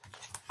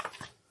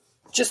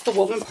just the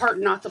woven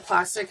part, not the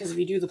plastic, because if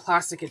you do the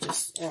plastic, it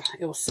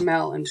will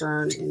smell and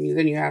burn, and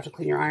then you have to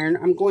clean your iron.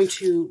 I'm going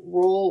to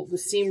roll the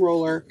seam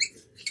roller.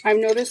 I've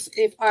noticed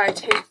if I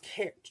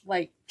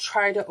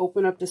try to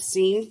open up the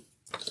seam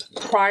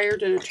prior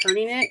to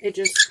turning it, it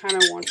just kind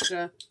of wants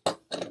to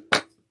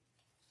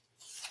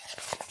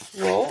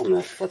roll. I'm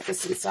going to flip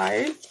this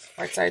inside,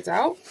 right sides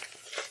out.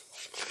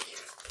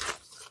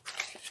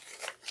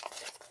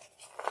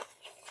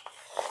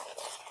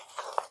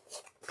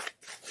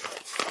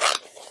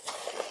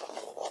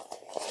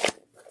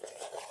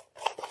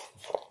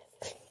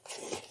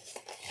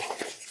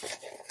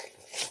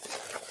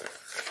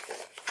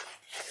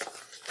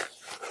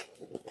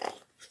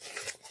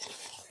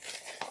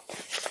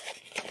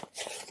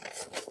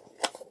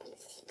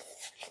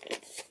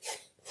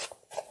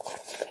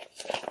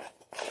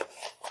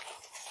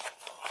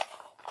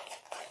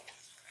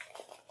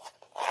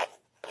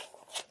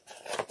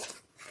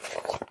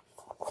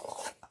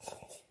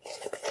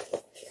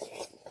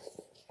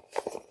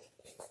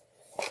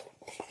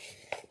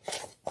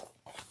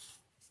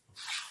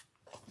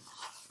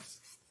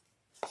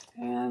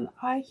 And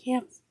I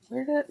can't,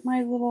 where did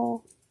my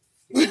little,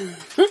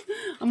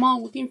 I'm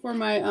all looking for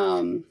my,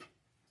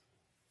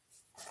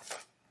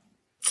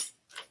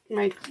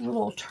 my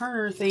little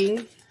turner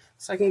thing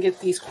so I can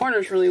get these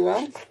corners really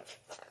well.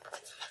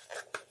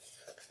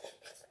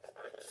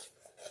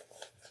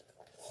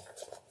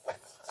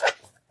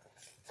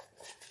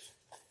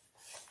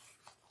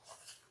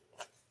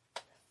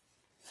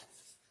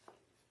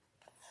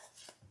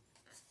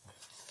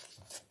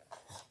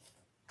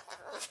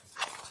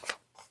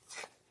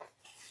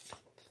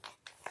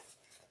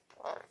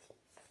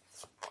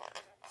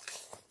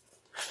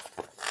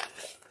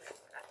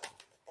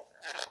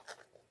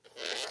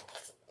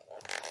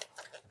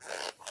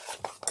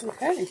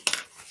 Okay.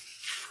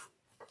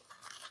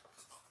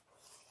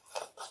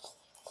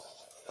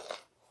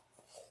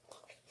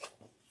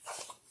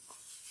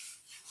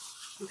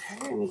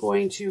 Okay, I'm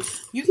going to,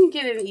 you can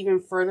get it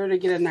even further to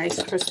get a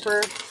nice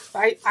crisper.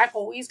 But I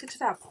always get to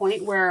that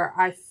point where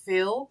I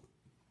feel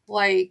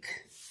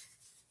like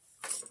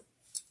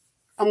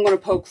I'm going to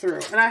poke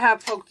through. And I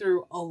have poked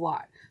through a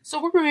lot.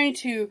 So we're going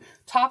to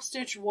top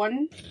stitch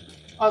one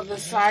of the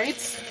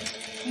sides.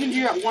 You can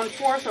do it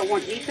 1/4 or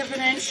 1/8 of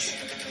an inch.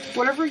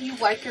 Whatever you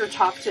like your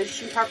top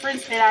stitching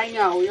preference. And I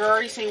know, you're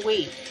already saying,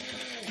 wait,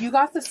 you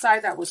got the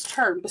side that was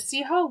turned. But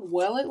see how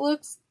well it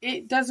looks?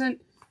 It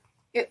doesn't,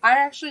 I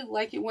actually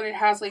like it when it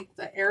has like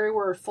the area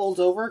where it folds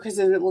over, because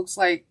then it looks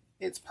like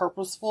it's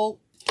purposeful.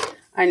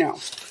 I know,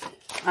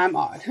 I'm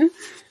odd.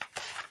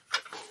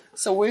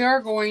 So we are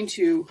going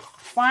to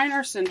find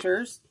our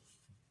centers.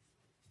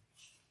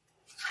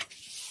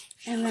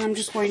 And then I'm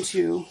just going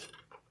to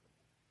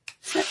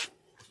snip,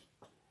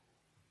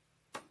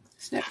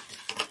 snip.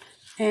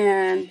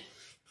 And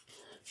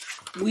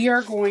we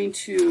are going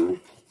to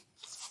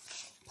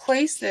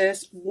place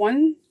this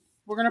one,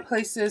 we're going to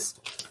place this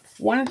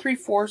 1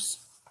 3/4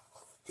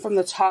 from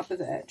the top of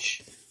the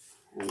edge.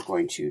 I'm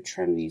going to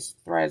trim these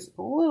threads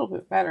a little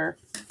bit better.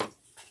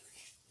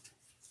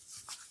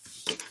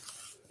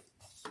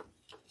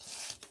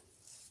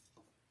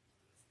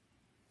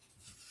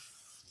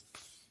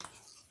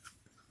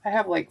 I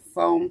have like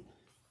foam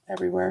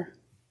everywhere.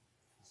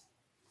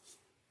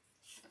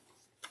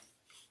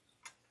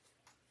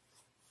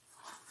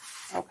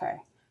 Okay,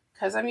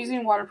 because I'm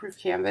using waterproof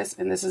canvas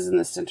and this is in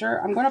the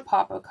center, I'm going to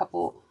pop a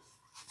couple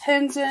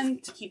pins in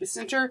to keep it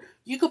center.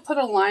 You could put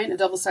a line, a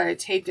double-sided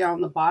tape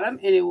down the bottom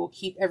and it will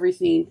keep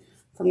everything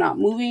from not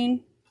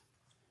moving.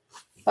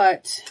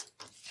 But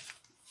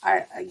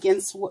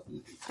against what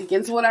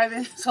I've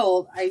been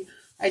told,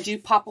 I do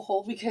pop a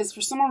hole because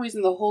for some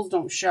reason the holes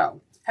don't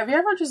show. Have you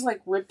ever just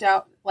like ripped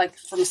out like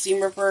from a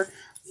seam ripper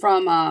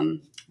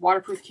from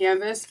waterproof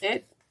canvas?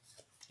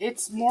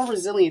 It's more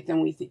resilient than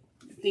we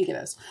think it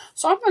is.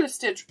 So I'm going to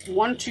stitch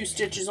 1-2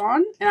 stitches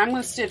on, and I'm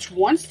going to stitch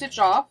 1 stitch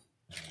off,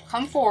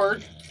 come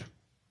forward,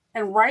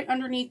 and right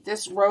underneath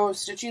this row of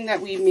stitching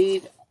that we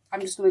made,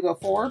 I'm just going to go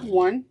forward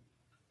 1,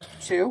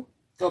 2,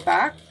 go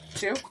back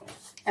 2,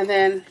 and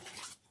then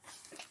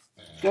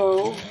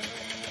go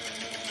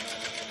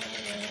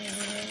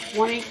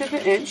 1/8 of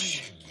an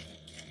inch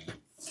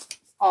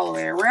all the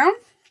way around.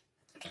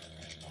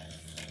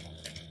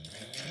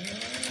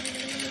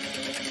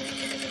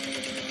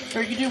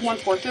 Or you can do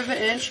 1/4 of an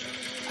inch.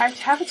 I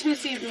have a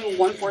tendency of doing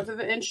 1/4 of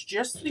an inch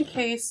just in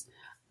case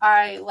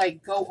I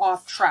like go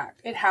off track.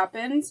 It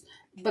happens,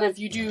 but if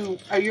you do,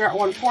 you're at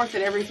 1/4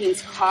 and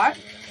everything's caught.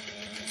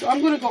 So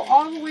I'm going to go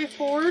all the way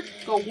forward,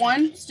 go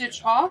 1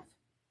 stitch off,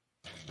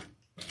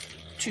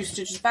 2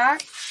 stitches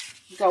back,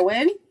 go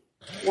in,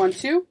 1,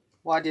 2.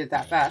 Well, I did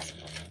that fast.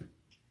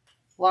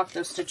 Lock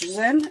those stitches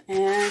in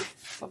and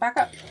go back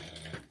up.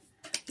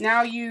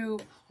 Now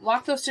you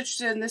lock those stitches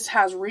in. This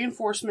has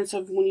reinforcements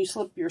of when you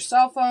slip your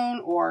cell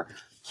phone or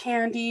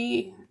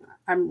candy.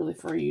 I'm really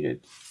for you to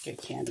get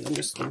candy. I'm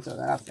just going to throw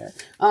that out there.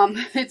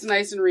 It's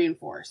nice and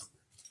reinforced.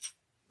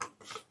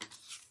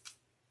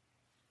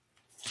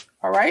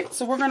 All right,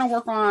 so we're going to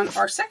work on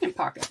our second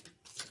pocket.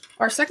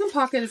 Our second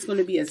pocket is going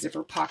to be a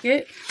zipper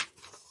pocket.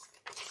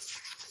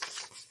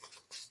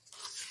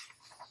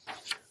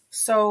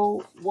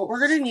 So what we're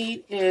going to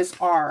need is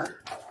one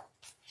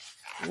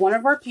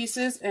of our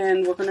pieces,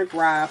 and we're going to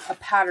grab a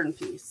pattern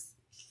piece.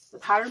 The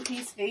pattern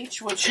piece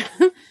H, which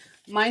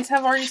mine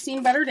have already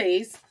seen better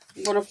days.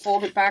 I'm going to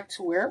fold it back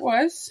to where it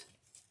was,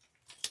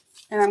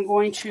 and I'm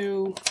going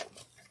to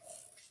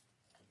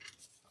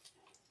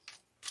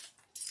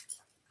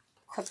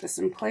clip this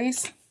in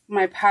place.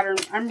 My pattern,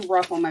 I'm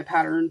rough on my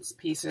patterns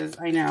pieces,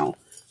 I know.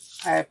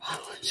 I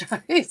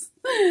apologize.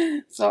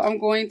 So I'm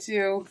going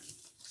to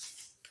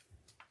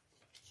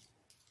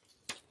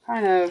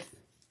kind of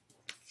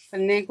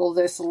finagle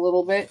this a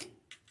little bit.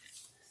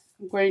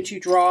 I'm going to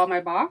draw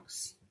my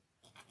box.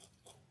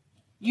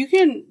 You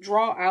can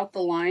draw out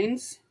the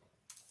lines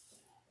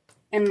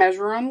and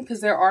measure them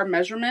because there are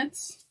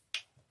measurements,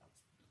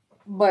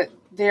 but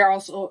there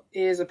also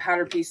is a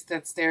pattern piece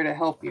that's there to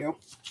help you.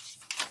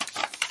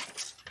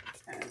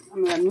 And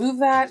I'm going to move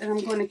that, and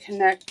I'm going to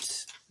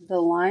connect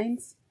the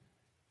lines.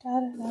 Da,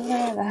 da, da,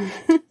 da, da.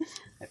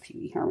 That Pee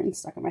Wee Herman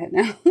stuck in my head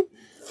now.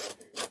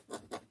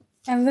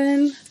 And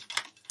then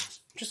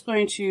I'm just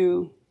going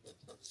to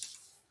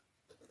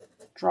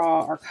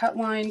draw our cut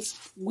lines.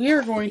 We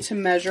are going to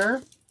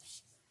measure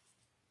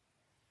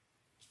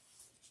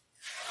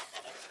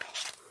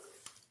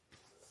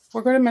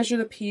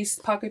the piece,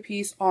 pocket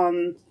piece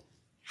on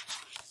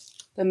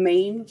the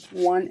main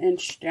 1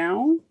 inch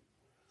down.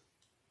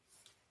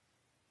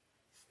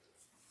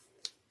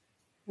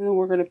 And then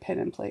we're going to pin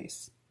in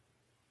place.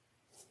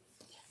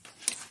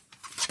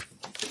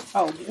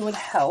 Oh, it would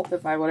help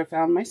if I would have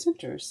found my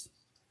centers.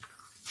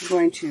 I'm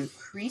going to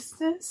crease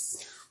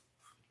this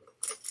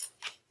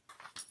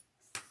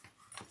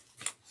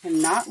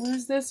and not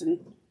lose this.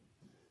 And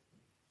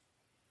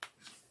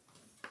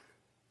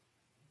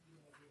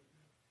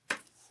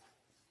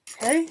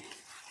okay.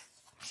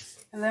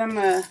 And then I'm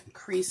going to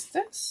crease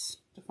this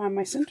to find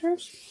my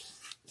centers.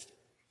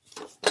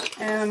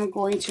 And I'm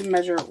going to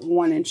measure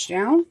 1 inch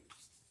down.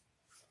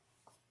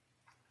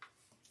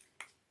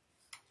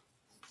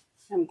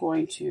 I'm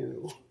going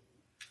to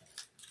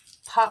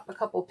pop a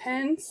couple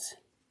pins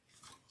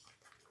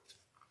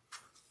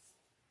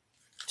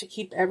to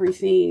keep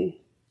everything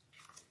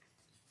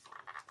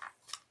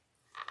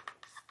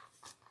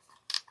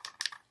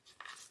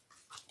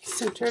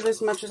centered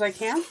as much as I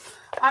can.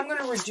 I'm going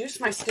to reduce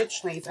my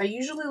stitch length. I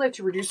usually like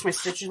to reduce my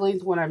stitch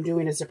length when I'm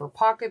doing a zipper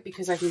pocket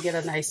because I can get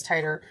a nice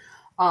tighter,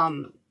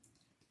 to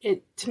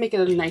make it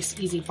a nice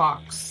easy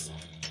box.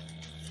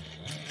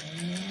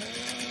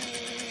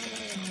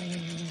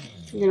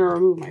 I'm going to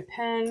remove my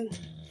pen.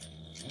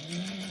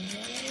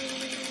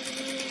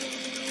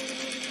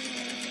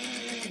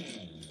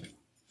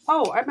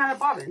 Oh, I'm out of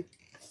bobbin.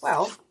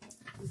 Well,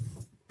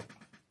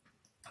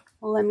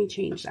 let me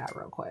change that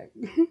real quick.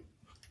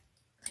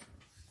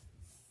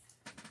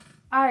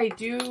 I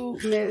do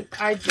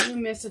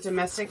miss a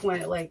domestic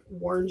when it like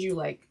warns you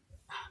like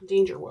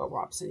danger, Will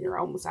Robson, you're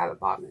almost out of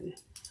bobbin.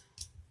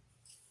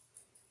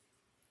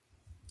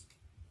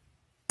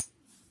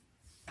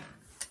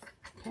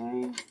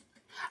 Okay.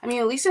 I mean,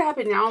 at least it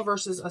happened now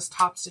versus us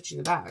top stitching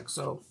the bag.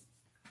 So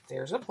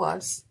there's a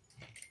plus.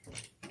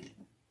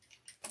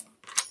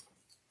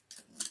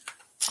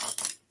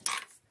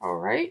 All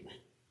right.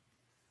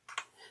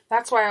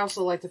 That's why I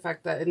also like the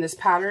fact that in this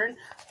pattern,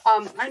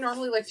 I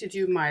normally like to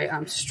do my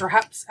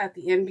straps at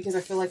the end because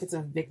I feel like it's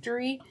a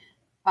victory.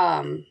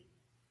 But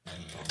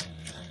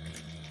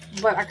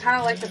I kind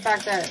of like the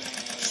fact that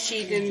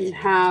she didn't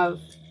have,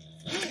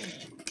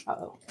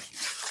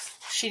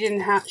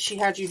 she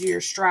had you do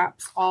your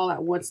straps all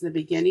at once in the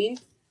beginning.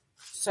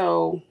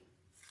 So,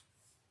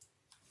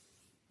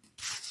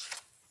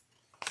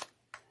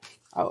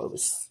 it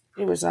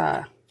was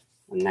a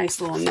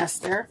nice little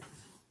nest there.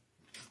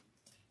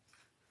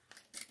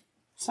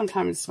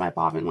 Sometimes my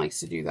bobbin likes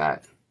to do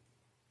that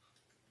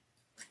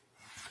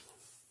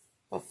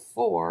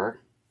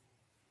before.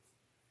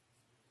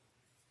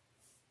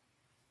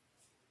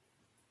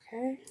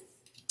 Okay.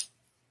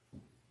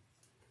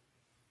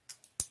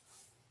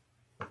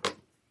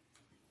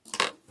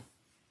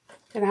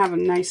 Gonna have a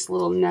nice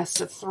little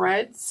nest of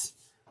threads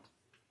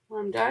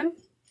when I'm done.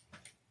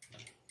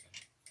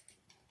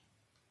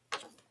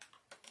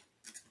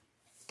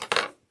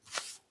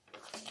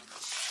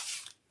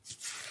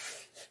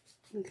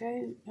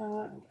 Okay,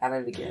 add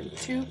it again.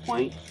 2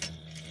 point.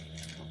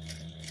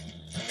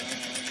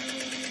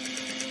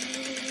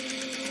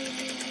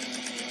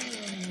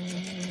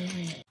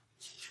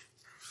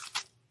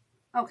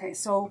 Okay,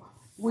 so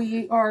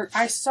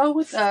I sew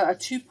with a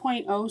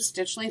 2.0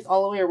 stitch length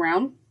all the way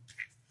around.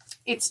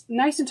 It's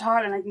nice and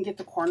taut and I can get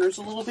the corners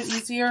a little bit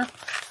easier.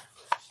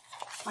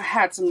 I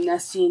had some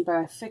nesting, but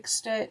I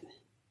fixed it.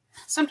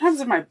 Sometimes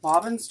if my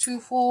bobbin's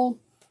too full,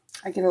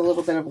 I get a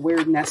little bit of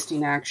weird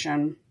nesting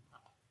action.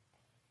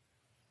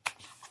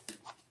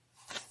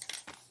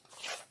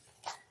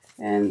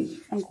 And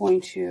I'm going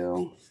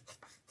to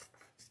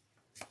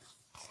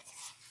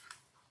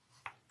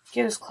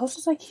get as close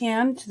as I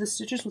can to the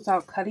stitches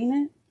without cutting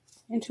it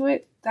into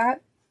it.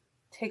 That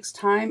takes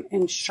time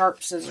and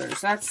sharp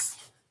scissors. That's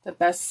the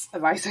best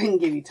advice I can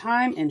give you.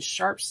 Time and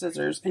sharp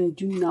scissors. And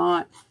do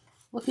not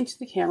look into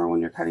the camera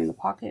when you're cutting the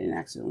pocket and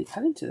accidentally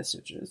cut into the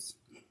stitches.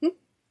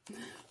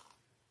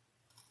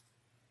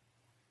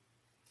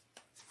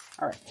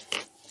 All right.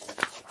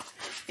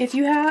 If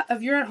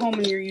you're at home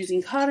and you're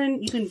using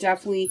cotton, you can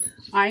definitely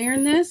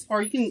iron this,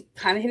 or you can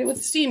kind of hit it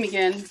with steam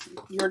again,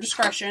 your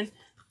discretion.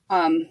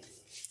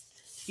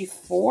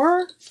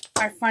 Before,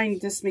 I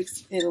find this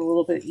makes it a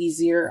little bit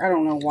easier. I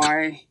don't know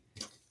why.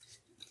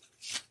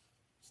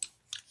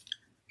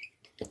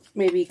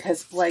 Maybe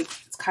because like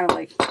it's kind of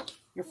like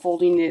you're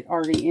folding it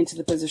already into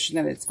the position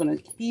that it's going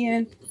to be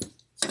in.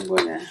 So I'm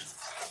going to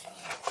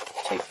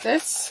take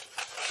this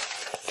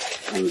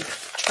and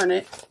turn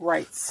it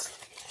right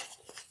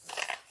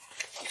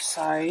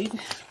side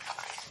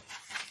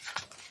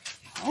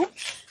out.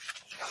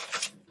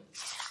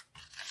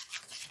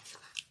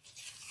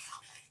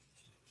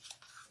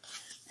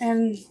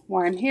 And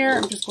while I'm here,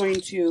 I'm just going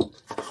to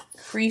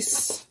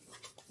crease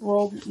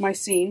roll my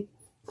seam.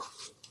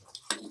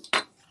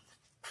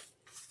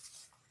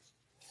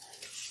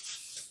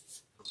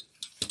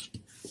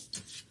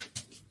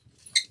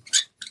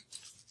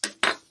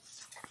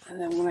 And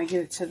then when I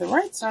get it to the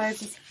right side,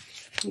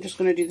 I'm just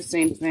going to do the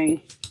same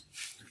thing.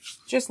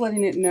 Just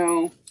letting it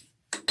know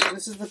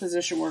this is the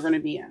position we're going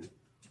to be in.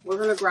 We're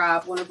going to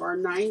grab one of our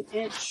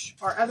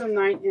other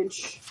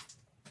 9-inch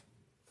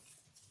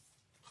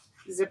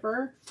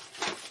zipper.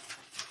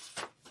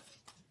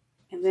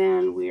 And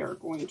then we are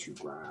going to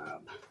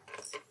grab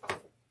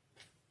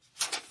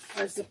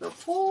our zipper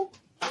pull.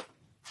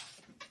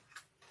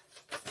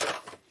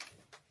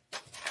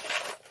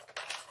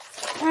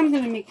 I'm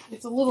going to make,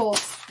 it's a little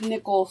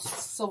nickel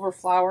silver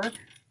flower.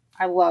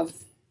 I love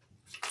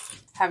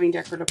having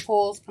decorative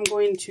pulls. I'm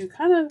going to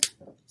kind of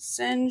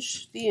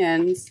singe the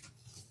ends,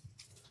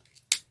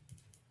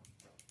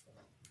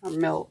 or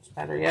melt,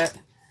 better yet.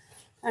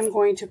 I'm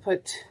going to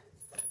put,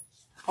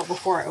 oh,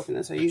 before I open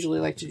this, I usually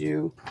like to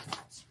do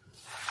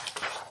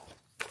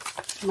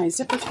my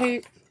zipper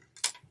tape.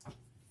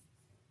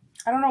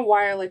 I don't know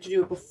why I like to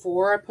do it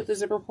before I put the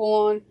zipper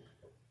pull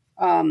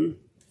on.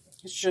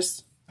 It's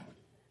just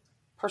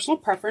personal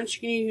preference.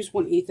 You can use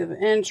 1/8 of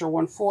an inch or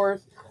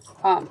 1/4.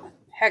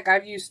 Heck,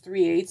 I've used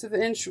 3/8 of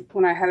an inch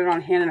when I had it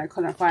on hand and I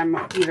couldn't find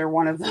either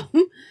one of them.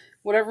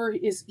 Whatever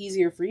is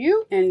easier for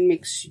you and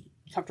makes you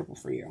comfortable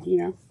for you, you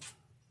know.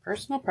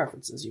 Personal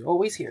preferences. You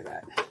always hear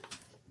that.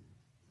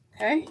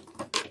 Okay.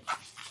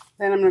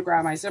 Then I'm going to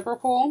grab my zipper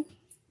pull.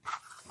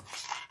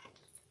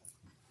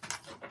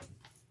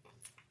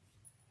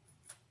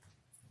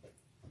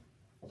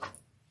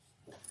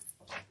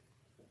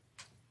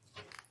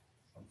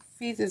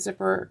 Feed the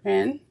zipper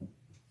in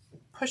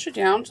push it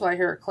down until I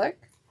hear it click.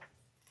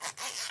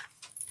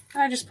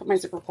 And I just put my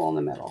zipper pull in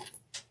the middle.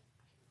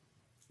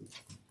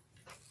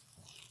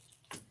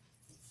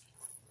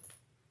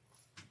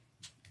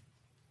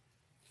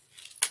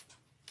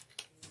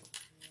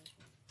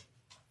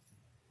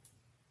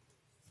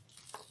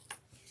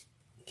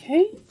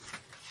 Okay.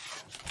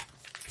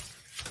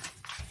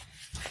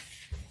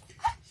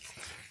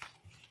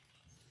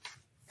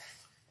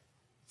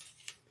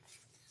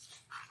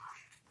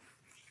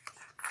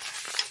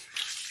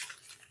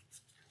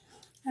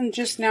 And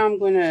just now I'm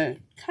going to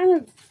kind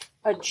of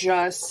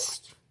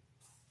adjust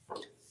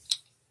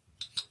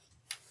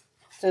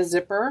the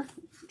zipper,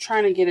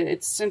 trying to get it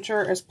as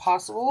center as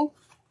possible.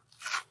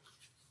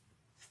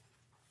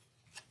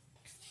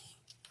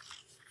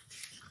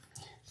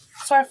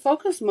 So I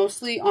focus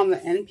mostly on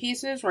the end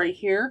pieces right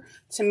here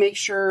to make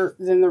sure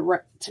that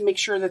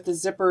the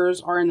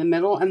zippers are in the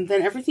middle, and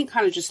then everything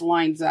kind of just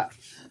lines up.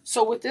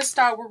 So with this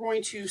style, we're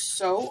going to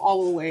sew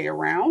all the way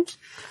around,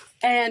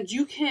 and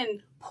you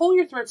can pull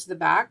your threads to the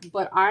back,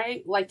 but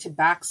I like to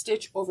back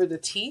stitch over the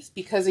teeth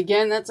because,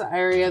 again, that's an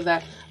area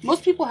that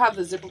most people have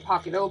the zipper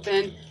pocket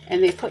open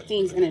and they put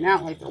things in and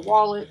out like their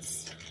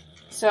wallets.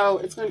 So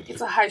it's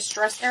a high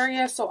stress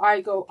area, so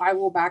I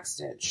will back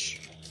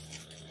stitch.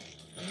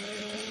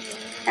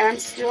 And I'm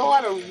still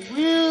at a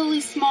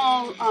really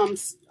small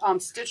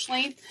stitch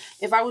length.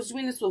 If I was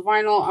doing this with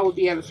vinyl, I would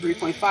be at a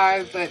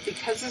 3.5, but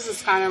because this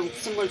is kind of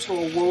similar to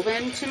a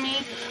woven to me,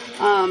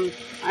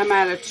 I'm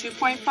at a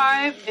 2.5,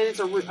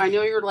 and I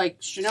know you're like,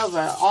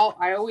 Shanova,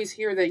 I always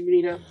hear that you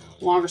need a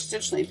longer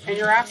stitch length, and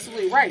you're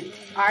absolutely right.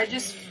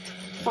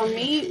 For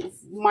me,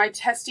 my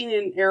testing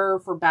and error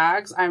for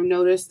bags, I've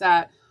noticed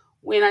that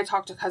when I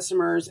talk to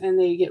customers and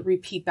they get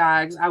repeat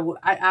bags, I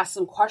ask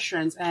them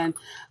questions, and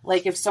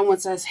like if someone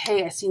says,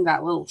 "Hey, I seen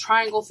that little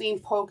triangle thing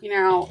poking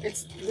out,"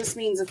 this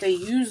means that they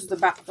use the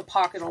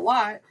pocket a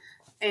lot,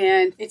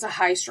 and it's a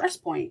high stress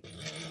point.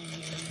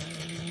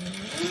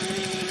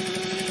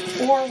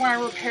 Or when I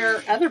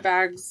repair other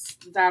bags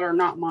that are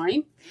not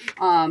mine,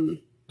 I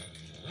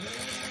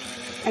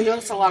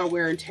notice a lot of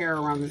wear and tear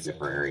around the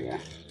zipper area.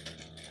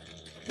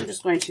 I'm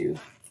just going to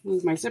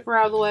move my zipper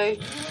out of the way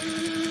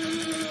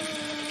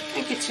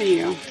and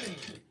continue.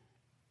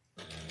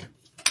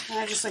 And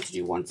I just like to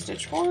do one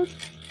stitch forward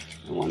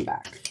and one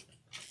back.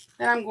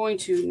 Then I'm going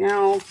to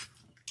now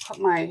put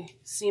my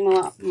seam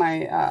up,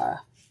 my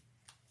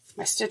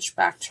stitch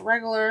back to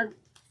regular.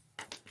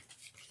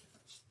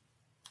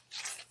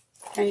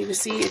 And you can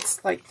see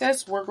it's like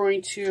this. We're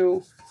going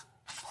to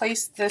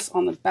place this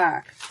on the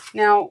back.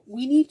 Now,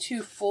 we need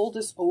to fold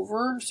this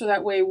over so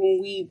that way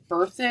when we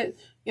birth it,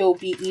 it'll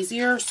be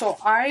easier. So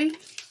I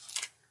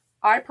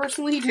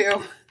personally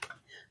do.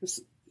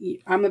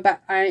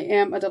 I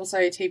am a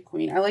double-sided tape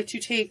queen. I like to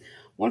tape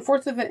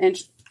 1/4 of an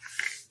inch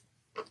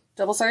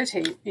double-sided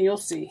tape, and you'll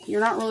see.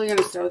 You're not really going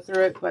to sew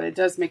through it, but it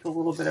does make a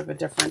little bit of a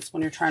difference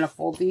when you're trying to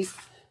fold these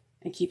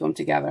and keep them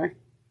together.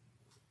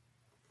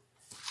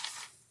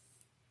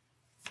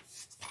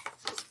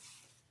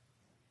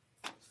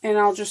 And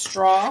I'll just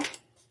draw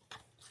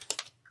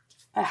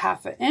a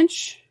 1/2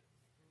 inch.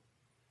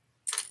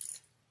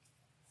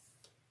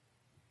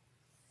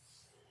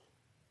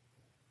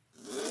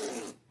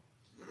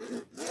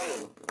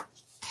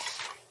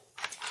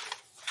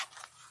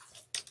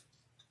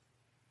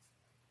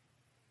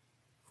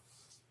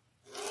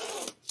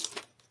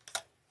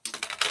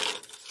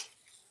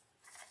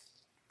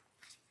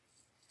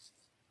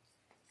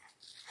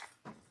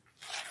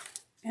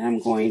 And I'm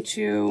going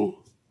to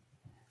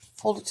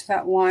fold it to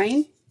that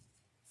line.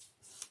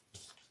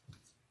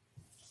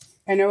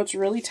 I know it's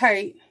really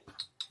tight,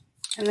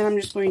 and then I'm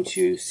just going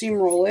to seam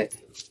roll it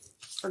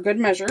for good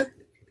measure.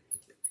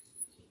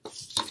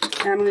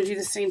 And I'm going to do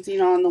the same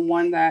thing on the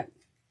one that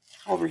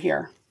over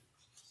here.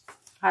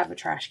 I have a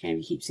trash can.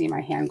 You keep seeing my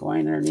hand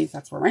going underneath.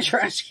 That's where my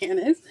trash can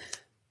is.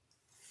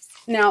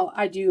 Now,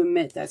 I do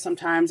admit that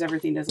sometimes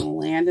everything doesn't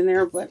land in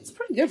there, but it's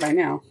pretty good by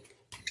now.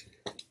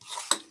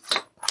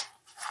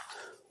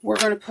 We're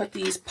going to put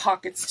these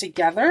pockets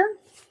together.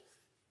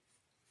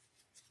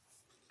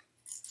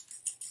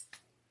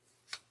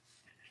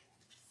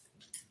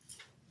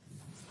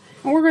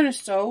 And we're going to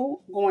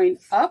sew going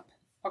up,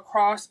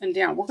 across, and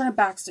down. We're going to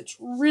backstitch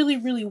really,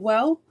 really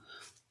well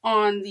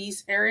on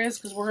these areas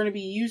because we're going to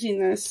be using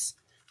this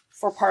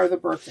for part of the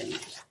birthing.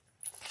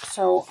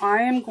 So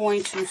I am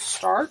going to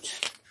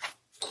start,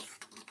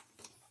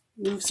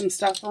 move some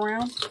stuff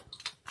around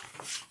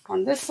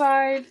on this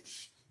side.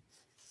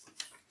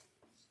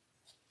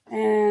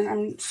 And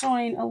I'm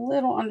sewing a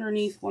little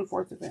underneath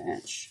 1/4 of an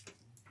inch.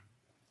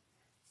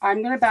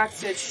 I'm going to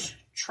backstitch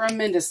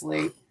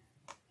tremendously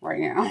right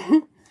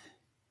now.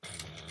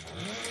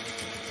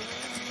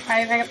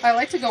 I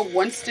like to go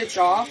one stitch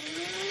off,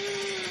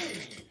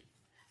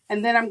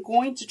 and then I'm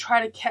going to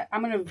try to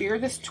I'm going to veer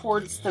this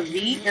towards the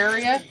V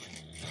area,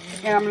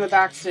 and I'm going to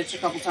backstitch a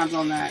couple times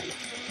on that.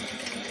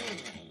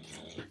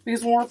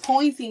 Because when we're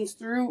pulling things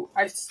through,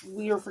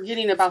 we are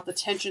forgetting about the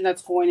tension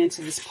that's going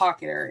into this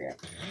pocket area.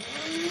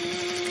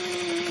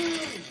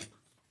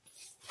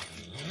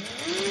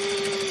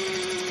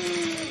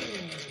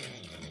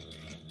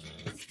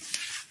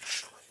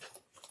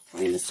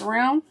 this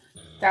around.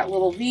 That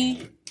little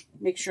V,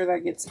 make sure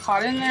that gets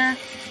caught in there.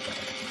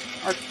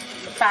 Or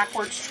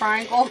backwards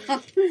triangle.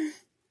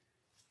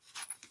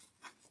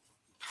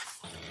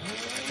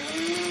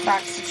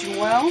 Back stitching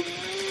well.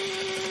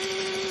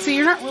 So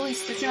you're not really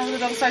stitching over the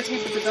double-sided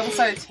tape, but the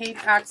double-sided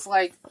tape acts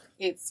like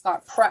it's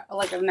got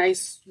like a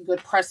nice, good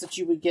press that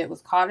you would get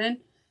with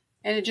cotton,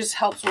 and it just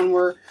helps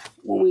when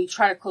we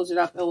try to close it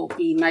up. It will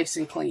be nice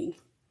and clean.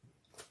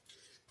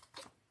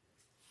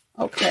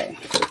 Okay.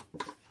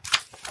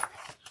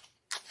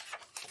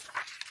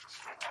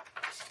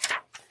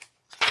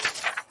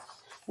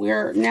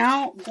 We're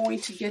now going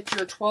to get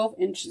your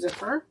 12-inch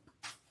zipper.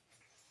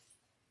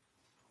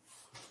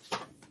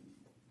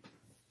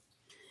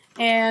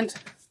 And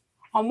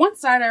on one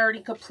side, I already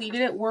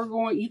completed it.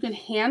 You can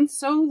hand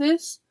sew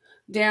this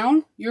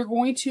down. You're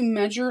going to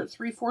measure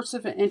 3/4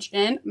 of an inch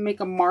in, make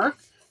a mark.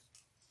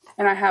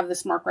 And I have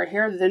this mark right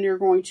here. Then you're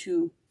going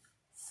to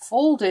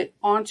fold it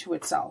onto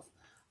itself.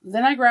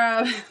 Then I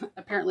grab,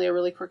 apparently, a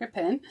really crooked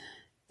pin.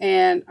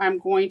 And I'm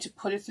going to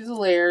put it through the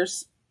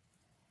layers.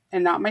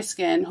 And not my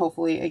skin,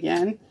 hopefully,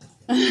 again.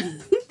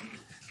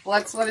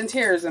 Blood, sweat, and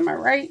tears, am I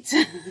right?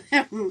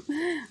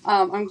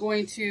 I'm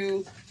going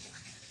to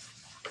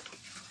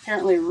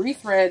apparently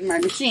rethread my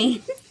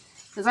machine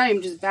because I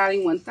am just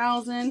batting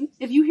 1,000.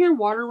 If you hear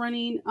water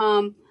running,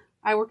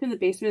 I work in the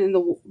basement, and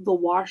the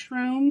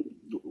washroom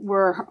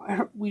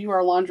where we do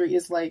our laundry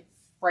is like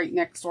right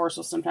next door.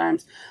 So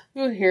sometimes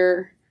you'll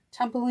hear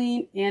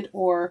tumbling and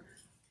or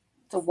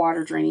the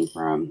water draining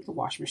from the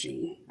wash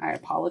machine. I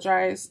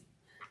apologize.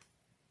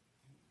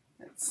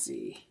 Let's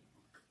see.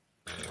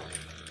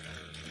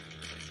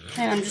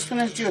 And I'm just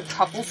going to do a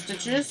couple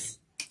stitches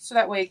so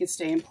that way it can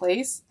stay in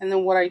place. And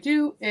then what I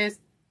do is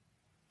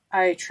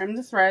I trim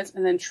the threads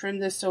and then trim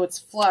this so it's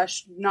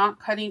flush, not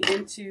cutting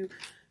into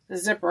the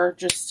zipper,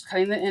 just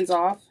cutting the ends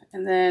off.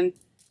 And then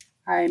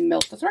I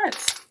milk the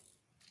threads.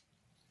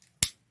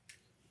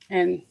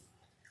 And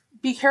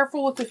be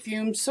careful with the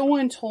fumes.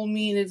 Someone told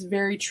me, and it's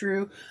very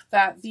true,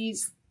 that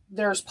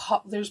there's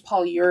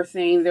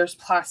polyurethane, there's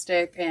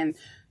plastic, and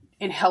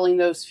inhaling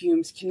those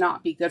fumes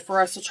cannot be good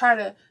for us. So try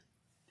to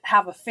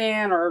have a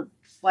fan or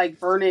like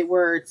burn it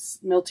where it's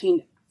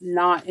melting,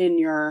 not in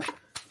your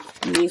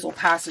nasal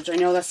passage. I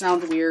know that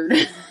sounds weird.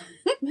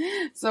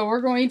 So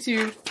we're going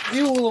to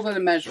do a little bit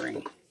of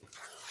measuring.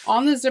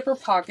 On the zipper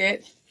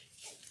pocket,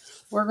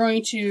 we're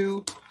going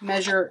to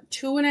measure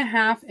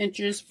 2.5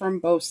 inches from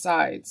both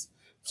sides.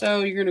 So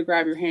you're going to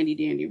grab your handy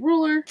dandy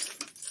ruler,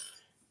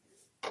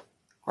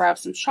 grab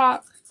some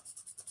chalk,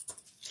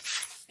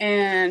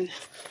 and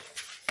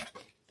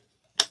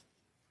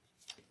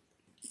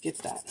get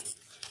that.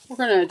 We're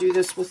going to do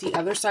this with the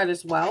other side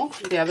as well.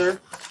 The other,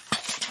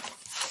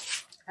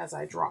 as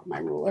I drop my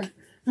ruler.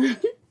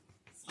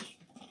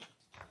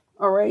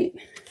 All right.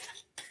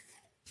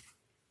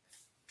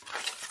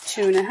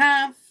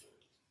 2.5.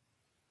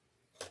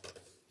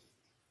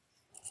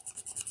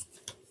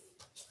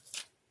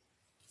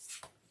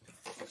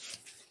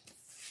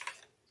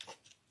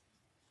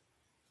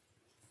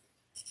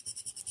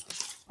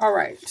 All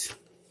right.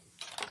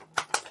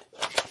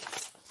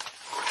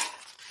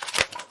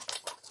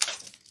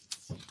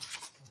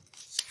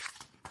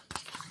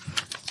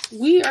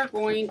 We are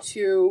going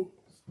to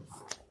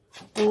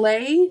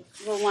lay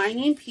the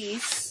lining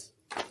piece.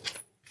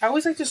 I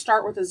always like to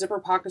start with a zipper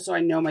pocket so I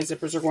know my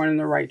zippers are going in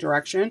the right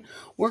direction.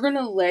 We're going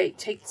to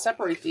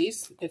separate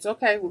these. It's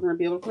okay. We're going to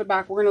be able to put it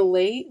back. We're going to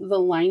lay the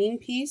lining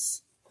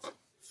piece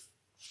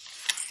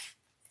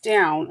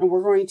down, and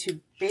we're going to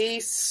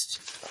baste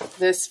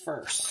this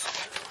first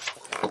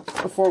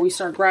before we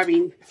start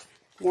grabbing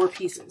more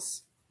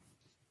pieces.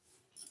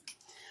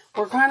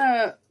 We're kind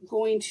of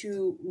going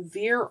to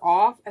veer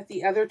off at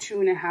the other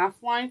 2.5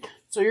 line.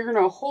 So you're going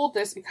to hold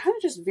this and kind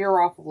of just veer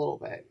off a little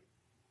bit.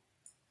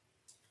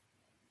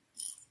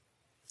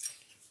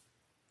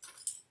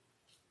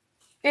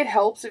 It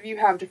helps if you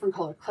have different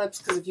color clips,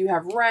 because if you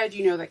have red,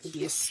 you know, that could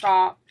be a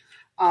stop.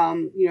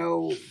 You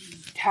know,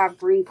 have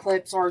green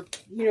clips, or,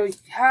 you know,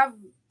 have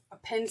a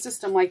pin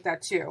system like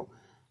that too.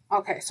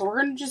 Okay, so we're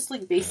going to just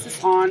like base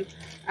this on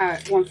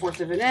at 1/4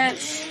 of an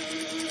inch.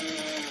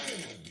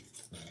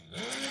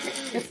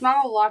 It's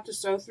not a lot to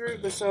sew through,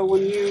 but so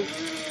when you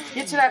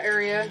get to that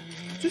area,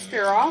 just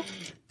veer off.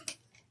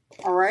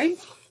 All right.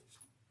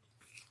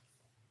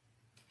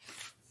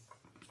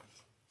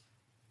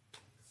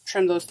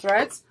 Trim those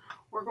threads.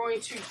 We're going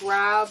to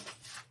grab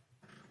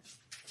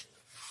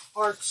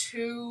our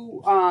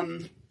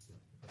 2-piece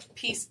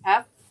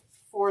F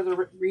for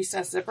the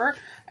recess zipper.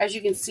 As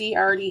you can see,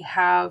 I already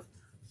have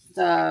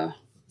the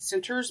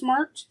centers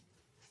marked.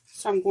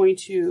 So I'm going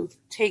to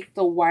take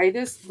the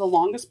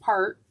longest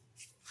part,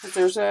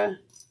 because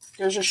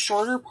there's a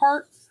shorter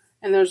part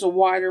and there's a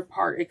wider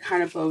part. It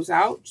kind of bows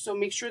out. So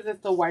make sure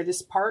that the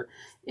widest part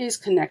is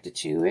connected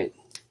to it.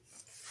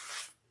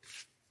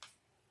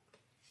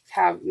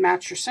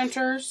 Match your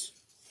centers,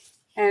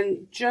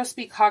 and just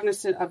be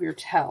cognizant of your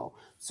tail.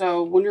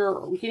 So when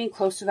you're getting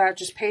close to that,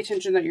 just pay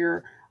attention that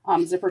your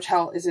zipper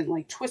tail isn't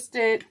like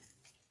twisted.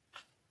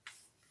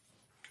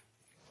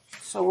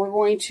 So we're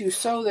going to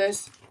sew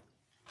this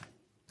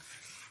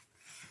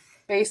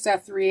based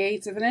at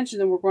 3/8 of an inch, and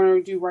then we're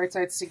going to do right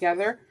sides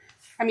together.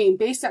 I mean,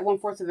 based at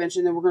 1/4 of an inch,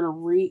 and then we're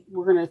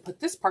going to put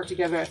this part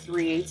together at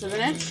 3/8 of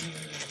an inch.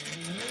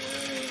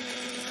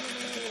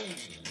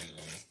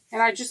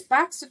 And I just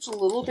back stitch a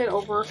little bit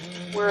over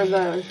where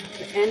the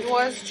end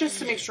was, just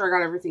to make sure I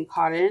got everything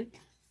caught in.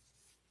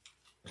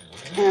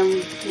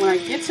 And when I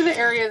get to the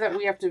area that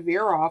we have to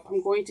veer off,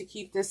 I'm going to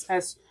keep this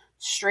as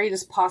straight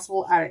as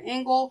possible at an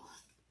angle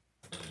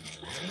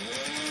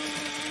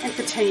and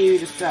continue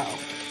to sew.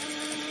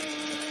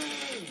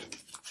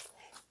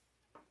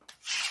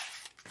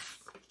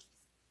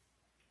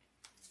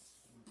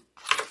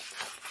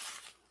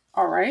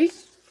 All right.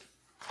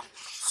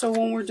 So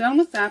when we're done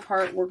with that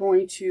part, we're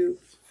going to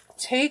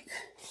take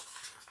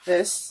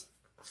this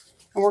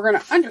and we're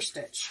going to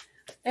understitch.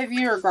 If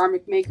you're a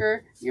garment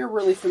maker, you're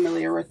really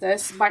familiar with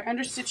this. By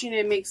understitching,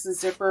 it makes the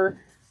zipper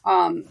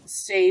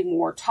stay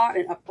more taut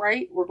and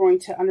upright. We're going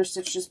to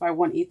understitch this by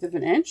 1/8 of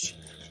an inch.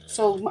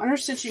 So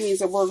understitching means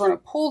that we're going to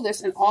pull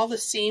this and all the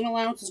seam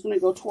allowance is going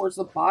to go towards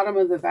the bottom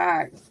of the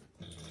bag.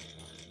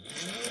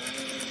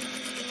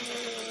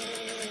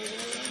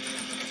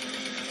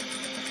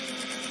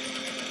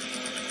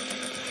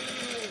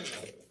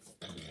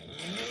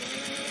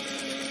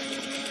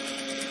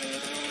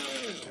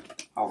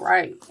 All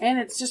right, and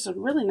it's just a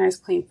really nice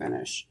clean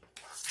finish.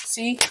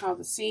 See how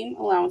the seam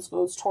allowance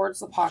goes towards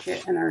the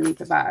pocket and underneath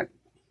the bag.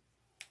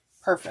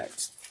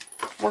 Perfect.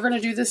 We're going to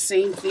do the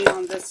same thing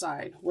on this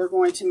side. We're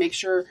going to make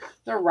sure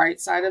the right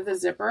side of the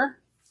zipper,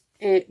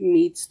 it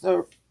meets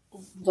the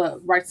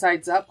right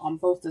sides up on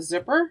both the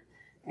zipper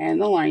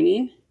and the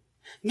lining.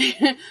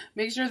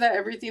 Make sure that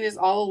everything is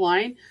all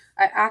aligned.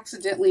 I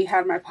accidentally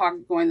had my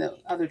pocket going the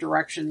other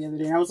direction the other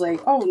day. I was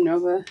like, oh,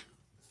 Nova,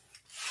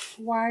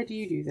 why do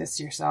you do this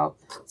to yourself?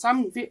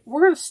 So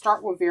we're going to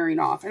start with veering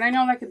off. And I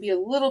know that could be a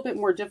little bit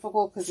more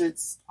difficult because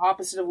it's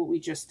opposite of what we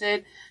just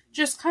did.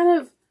 Just kind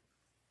of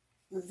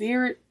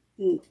veer it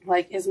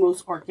like as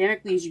most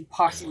organically as you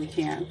possibly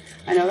can.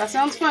 I know that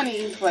sounds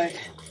funny, but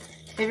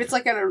if it's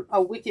like at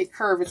a wicked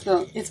curve,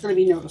 it's gonna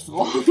be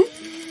noticeable.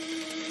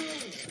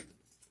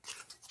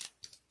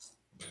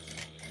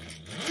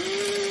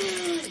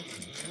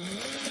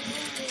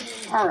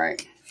 All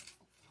right.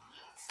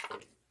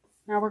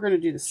 Now we're going to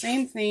do the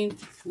same thing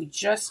we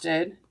just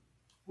did.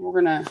 We're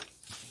going to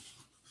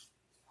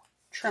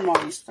trim all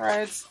these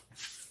threads.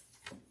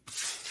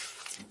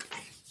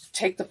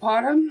 Take the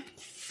bottom,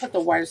 put the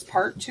widest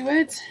part to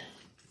it,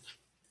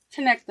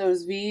 connect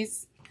those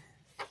V's.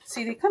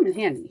 See, they come in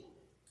handy.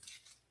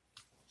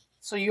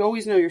 So you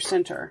always know your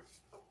center.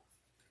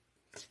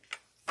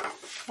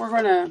 We're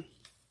going to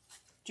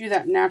do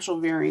that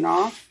natural veering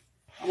off.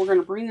 And we're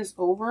going to bring this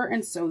over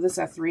and sew this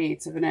at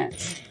 3/8 of an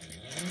inch.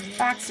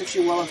 Back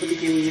stitching well at the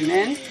beginning and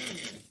end.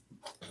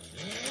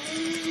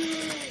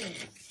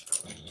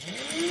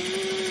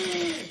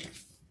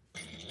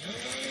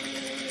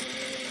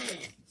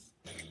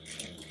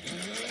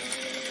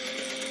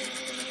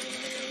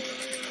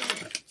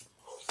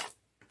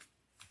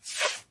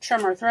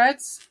 Trim our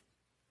threads.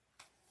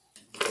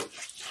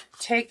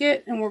 Take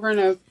it and we're going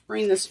to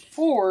bring this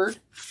forward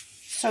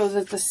so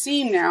that the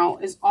seam now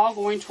is all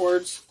going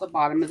towards the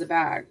bottom of the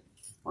bag.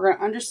 We're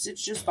going to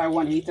understitch this by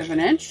 1/8 of an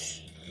inch.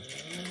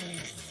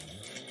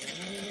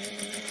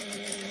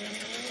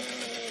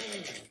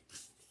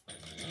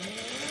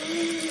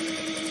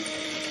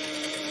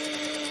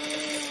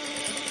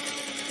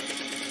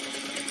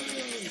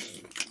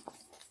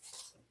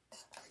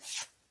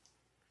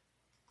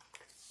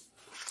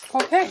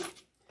 Okay,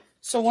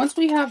 so once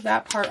we have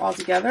that part all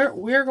together,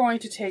 we're going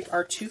to take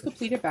our 2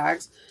 completed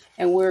bags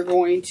and we're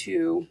going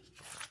to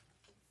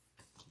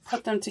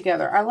put them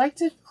together. I like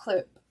to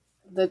clip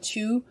the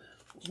 2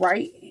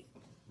 right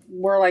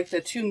where like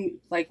the 2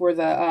 where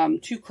the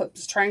 2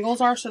 clips triangles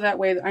are, so that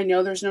way I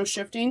know there's no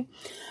shifting.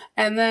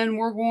 And then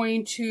we're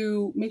going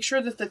to make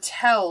sure that the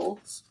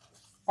tails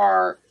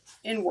are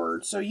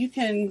inward, so you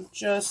can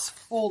just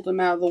fold them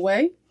out of the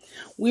way.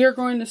 We are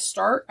going to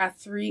start at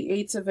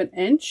 3/8 of an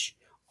inch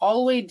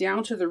all the way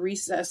down to the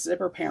recessed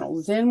zipper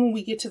panel. Then when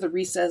we get to the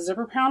recessed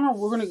zipper panel,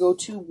 we're going to go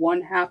to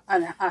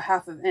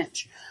 1/2 of an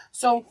inch.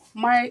 So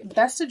my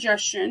best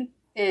suggestion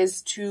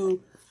is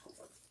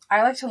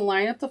I like to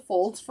line up the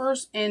folds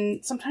first,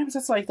 and sometimes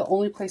that's like the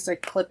only place I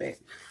clip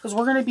it, because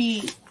we're going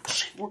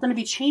to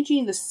be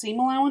changing the seam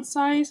allowance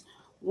size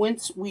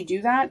once we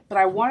do that. But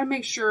I want to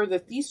make sure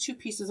that these 2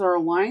 pieces are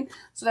aligned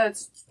so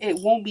that it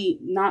won't be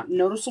not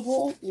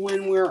noticeable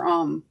when we're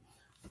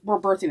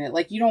birthing it.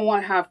 Like, you don't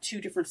want to have 2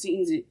 different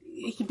seams.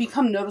 It can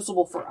become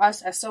noticeable for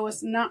us as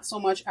sewists, not so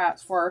much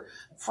as for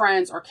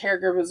friends or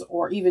caregivers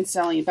or even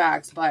selling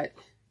bags. But,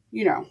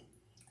 you know,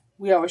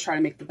 we always try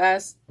to make the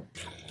best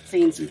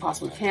seams we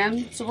possibly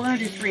can. So we're going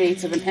to do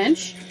 3/8 of an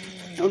inch.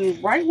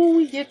 And right when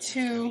we get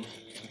to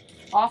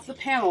off the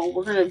panel,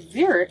 we're going to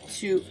veer it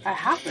to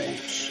 1/2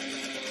 inch.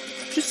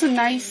 Just a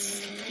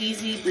nice,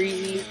 easy,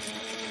 breezy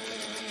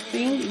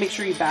thing. Make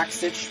sure you back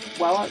stitch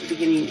well at the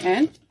beginning and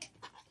end.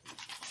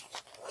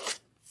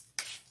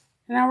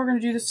 And now we're going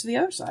to do this to the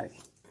other side.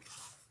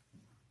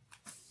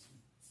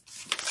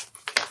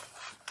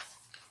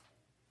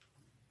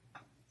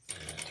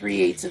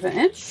 Three-eighths of an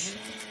inch.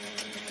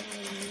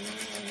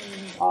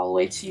 All the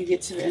way till you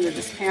get to the end of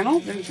this panel.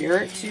 Then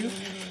veer it to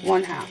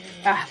 1/2.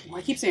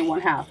 I keep saying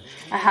 1/2.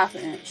 A 1/2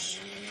 inch.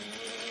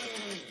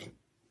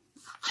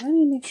 Let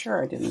me make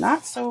sure I did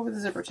not sew over the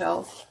zipper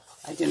tail.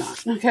 I did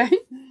not. Okay.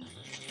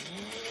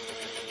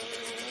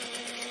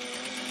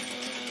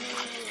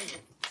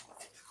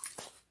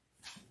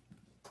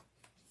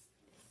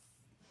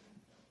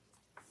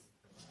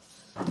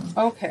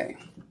 Okay.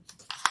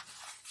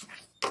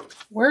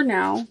 We're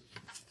now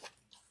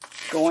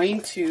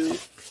going to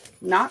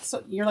not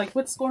so you're like,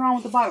 what's going on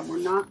with the bottom? We're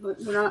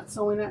not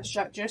sewing that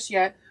shut just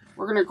yet.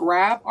 We're going to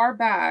grab our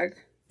bag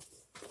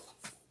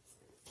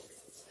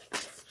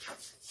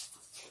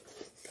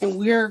and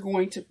we're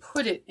going to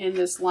put it in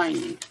this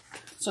lining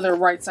so they're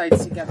right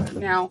sides together.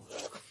 Now,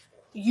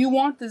 you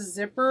want the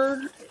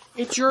zipper,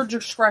 it's your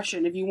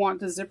discretion if you want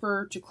the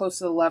zipper to close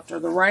to the left or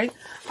the right.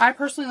 I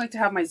personally like to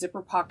have my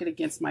zipper pocket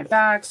against my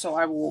bag, so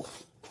I will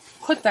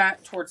put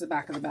that towards the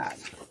back of the bag.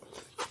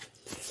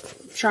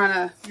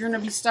 You're going to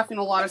be stuffing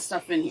a lot of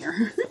stuff in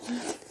here.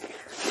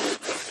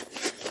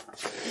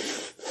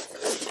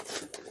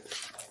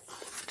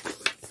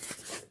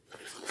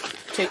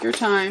 Take your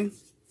time.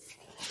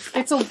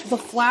 The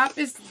flap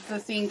is the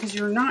thing because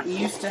you're not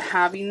used to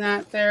having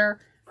that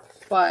there,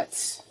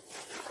 but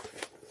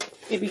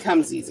it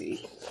becomes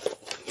easy.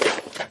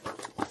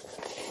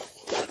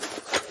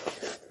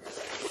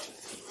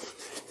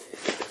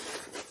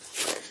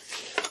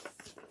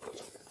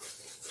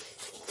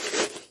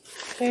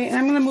 Okay, and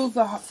I'm going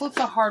to flip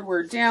the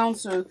hardware down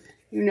so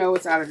you know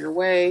it's out of your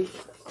way.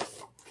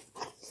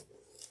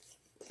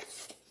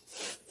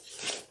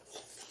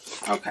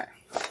 Okay.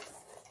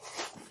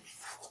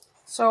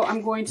 So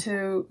I'm going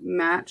to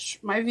match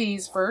my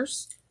V's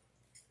first.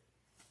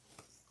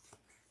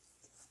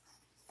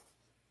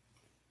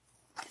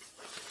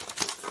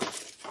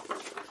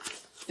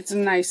 It's a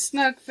nice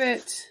snug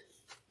fit,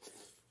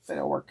 but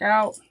it'll work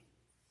out.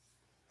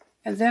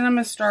 And then I'm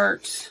going to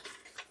start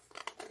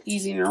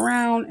easing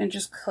around and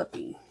just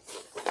clipping.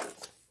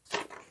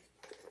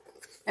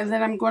 And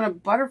then I'm going to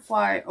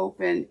butterfly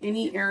open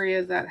any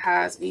area that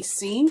has a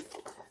seam,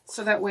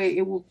 so that way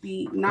it will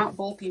be not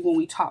bulky when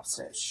we top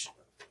stitch.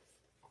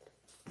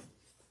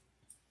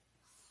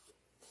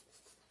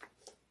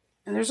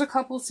 And there's a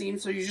couple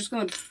seams, so you're just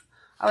going to,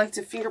 I like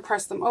to finger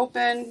press them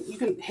open. You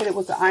can hit it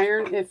with the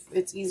iron if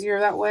it's easier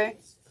that way.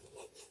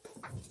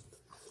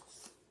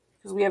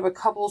 Because we have a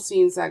couple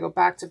seams that go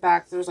back to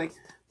back. There's like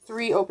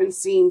 3 open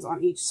seams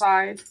on each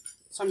side.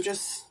 So I'm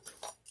just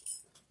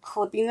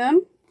clipping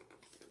them.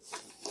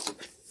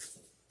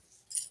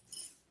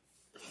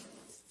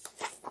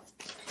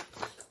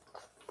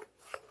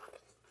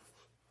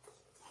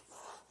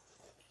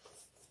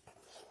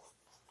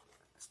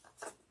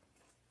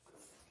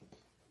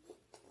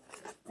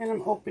 And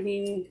I'm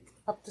opening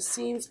up the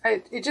seams.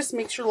 It just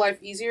makes your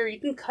life easier. You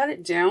can cut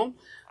it down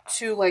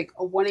to like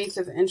a 1/8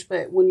 of an inch,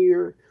 but when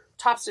you're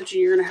top stitching,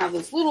 you're going to have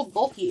those little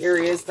bulky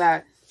areas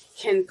that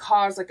can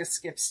cause like a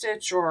skip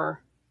stitch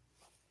or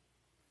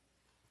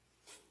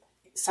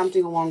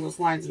something along those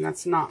lines, and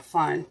that's not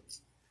fun.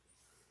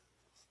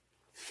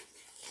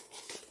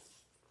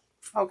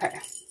 Okay.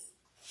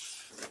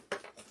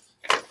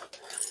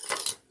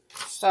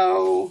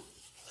 So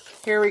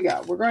here we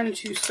go. We're going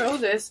to sew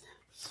this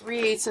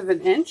 3/8 of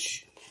an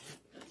inch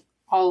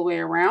all the way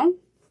around.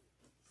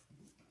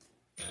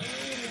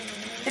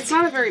 It's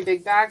not a very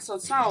big bag, so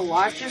it's not a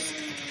lot. Just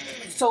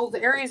so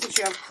the areas that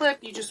you have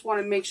clipped, you just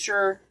want to make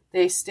sure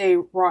they stay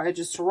raw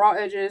edges to raw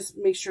edges.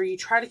 Make sure you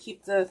try to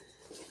keep the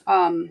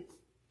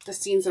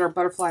seams that are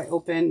butterfly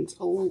open.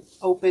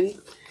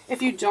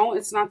 If you don't,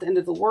 it's not the end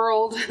of the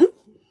world.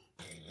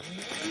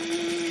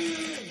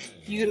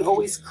 You can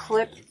always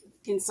clip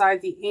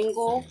inside the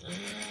angle,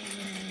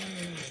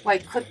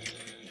 like clip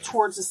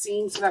towards the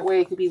seam, so that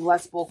way it could be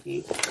less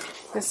bulky.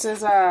 This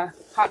is a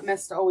hot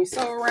mess to always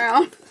sew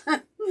around.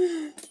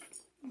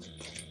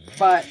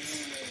 But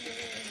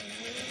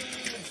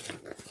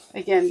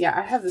again, yeah,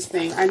 I have this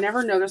thing. I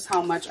never notice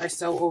how much I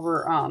sew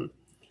over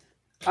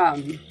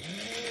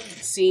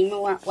seam,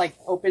 like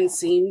open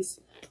seams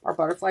or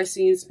butterfly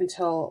seams,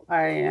 until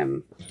I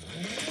am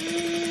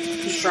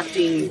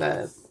constructing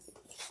the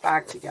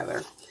bag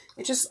together.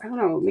 It just, I don't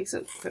know, it makes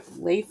it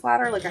lay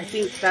flatter. Like, I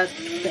think that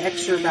the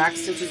extra back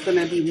stitch is going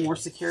to be more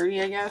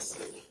security, I guess.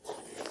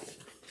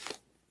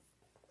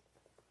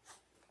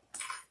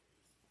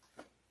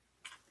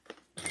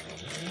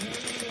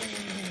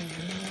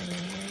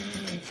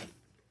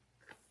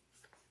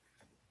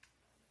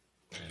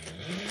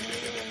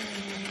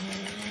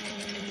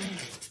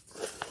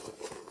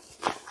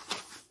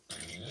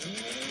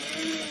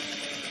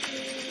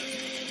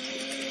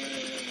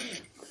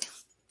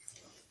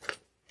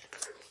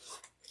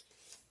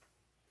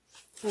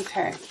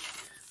 Okay,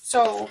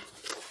 so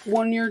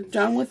when you're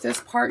done with this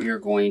part, you're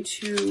going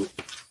to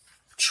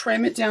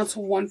trim it down to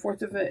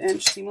 1/4 of an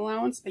inch seam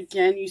allowance.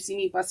 Again, you see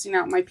me busting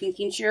out my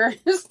pinking shears.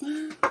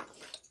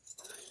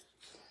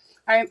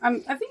 I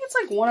think it's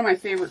like one of my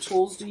favorite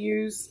tools to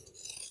use.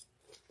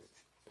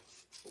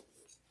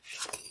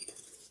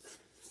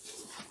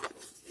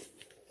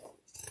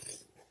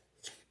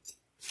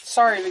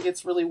 Sorry if it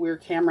gets really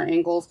weird camera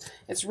angles.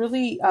 It's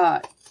really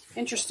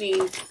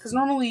interesting because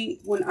normally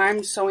when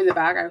I'm sewing the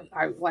bag,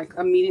 I like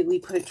immediately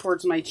put it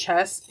towards my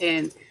chest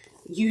and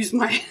use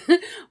my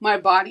my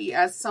body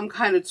as some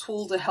kind of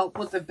tool to help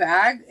with the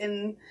bag.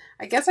 And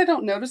I guess I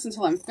don't notice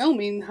until I'm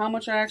filming how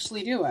much I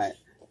actually do it.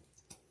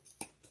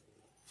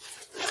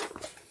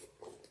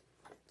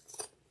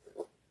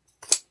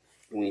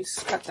 We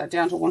cut that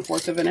down to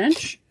 1/4 of an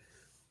inch.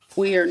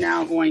 We are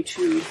now going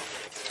to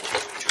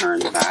turn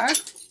the bag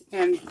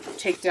and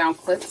take down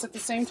clips at the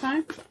same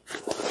time.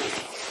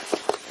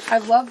 I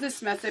love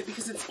this method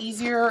because it's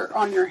easier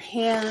on your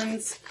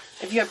hands.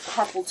 If you have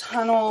carpal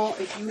tunnel,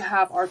 if you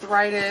have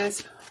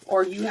arthritis,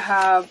 or you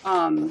have,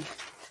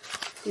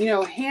 you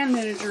know, hand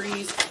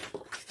injuries,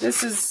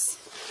 this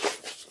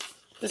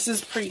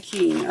is pretty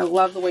keen. I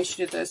love the way she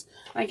did this.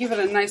 I give it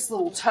a nice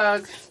little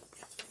tug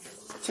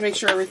to make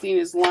sure everything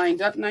is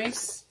lined up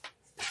nice.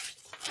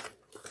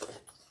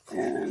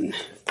 And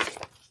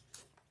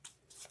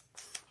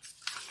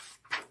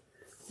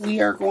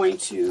we are going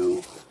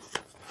to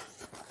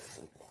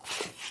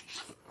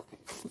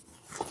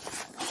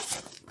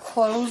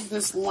close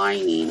this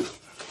lining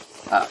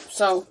up.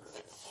 So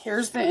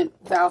here's the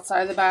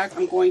outside of the bag.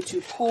 I'm going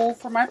to pull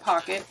for my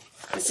pocket.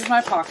 This is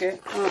my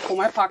pocket. I'm going to pull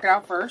my pocket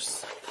out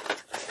first.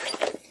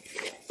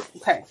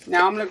 Okay,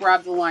 now I'm going to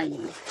grab the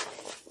lining.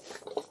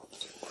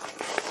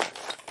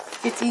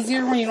 It's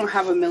easier when you don't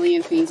have a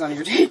million things on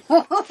your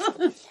table.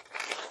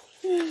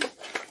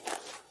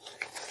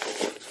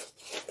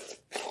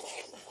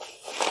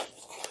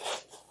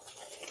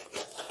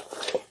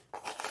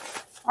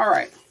 All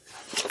right.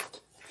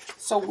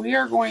 So we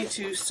are going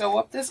to sew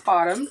up this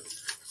bottom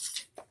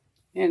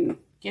and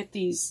get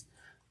these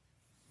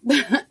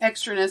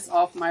extraness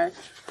off my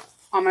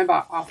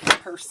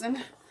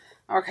person.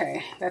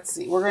 Okay, let's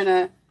see. We're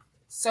gonna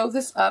sew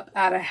this up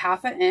at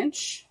 1/2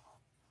 inch,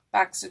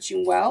 back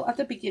stitching well at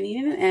the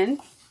beginning and end.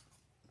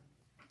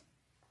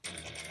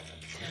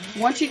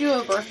 Once you do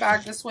a birth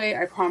bag this way,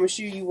 I promise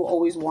you, you will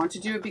always want to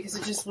do it because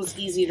it just was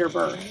easy to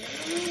birth.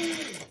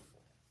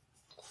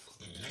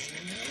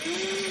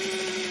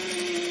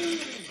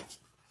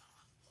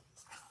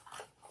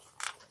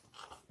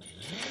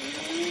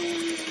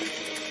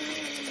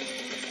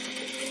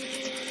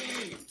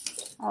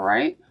 All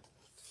right,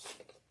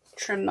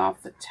 trimmed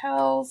off the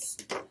tails,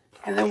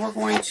 and then we're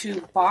going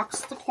to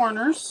box the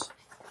corners.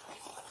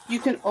 You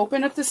can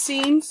open up the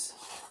seams,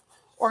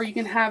 or you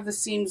can have the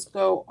seams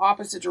go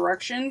opposite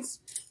directions.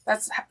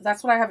 That's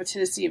what I have a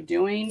tendency of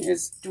doing,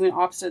 is doing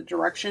opposite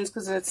directions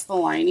because it's the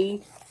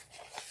lining.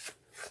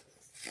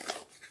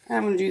 And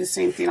I'm going to do the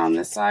same thing on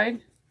this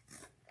side.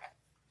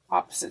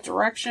 Opposite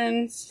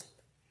directions.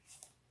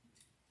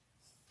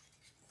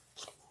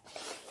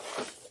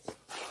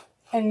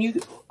 And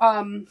you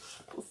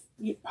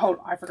hold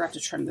on, I forgot to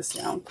trim this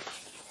down.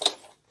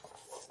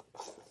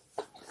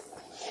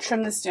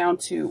 Trim this down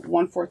to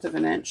 1/4 of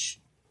an inch.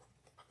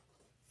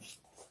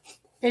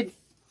 It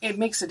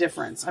makes a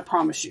difference, I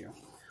promise you.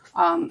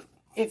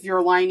 If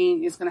your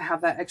lining is going to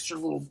have that extra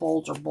little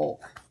bulge or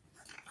bulk.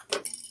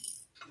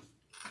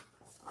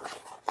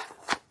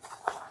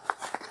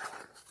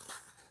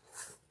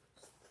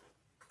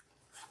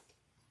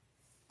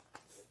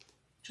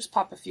 Just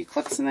pop a few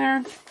clips in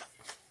there.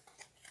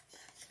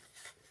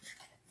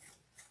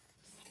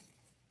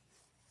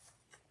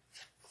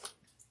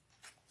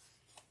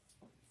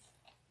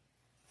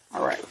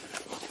 All right,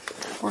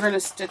 we're going to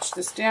stitch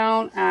this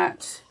down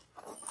at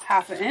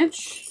 1/2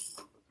 inch.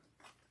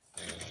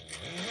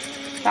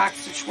 Back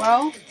stitch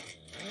well.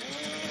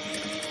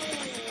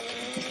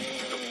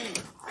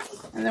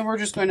 And then we're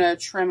just going to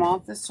trim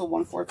off this to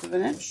 1/4 of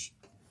an inch.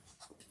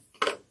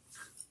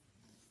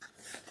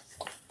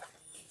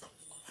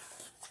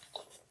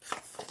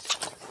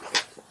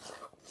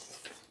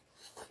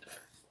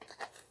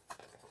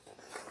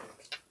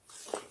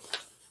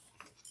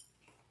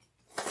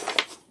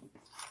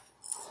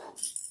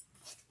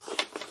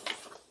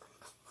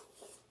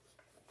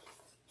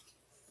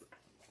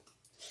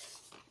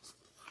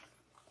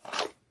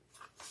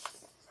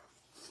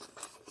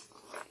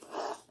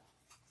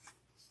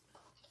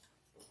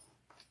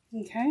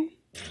 Okay.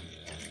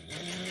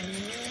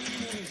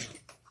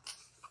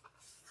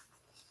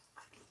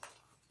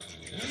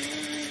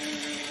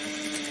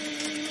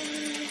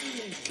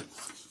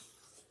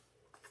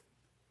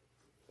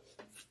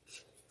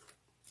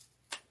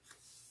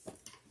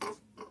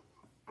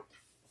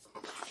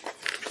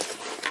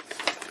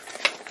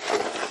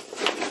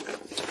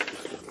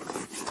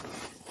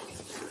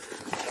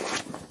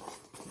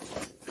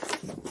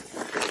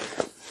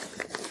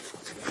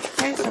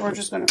 Okay, so we're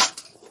just going to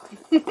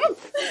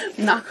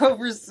knock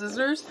over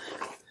scissors.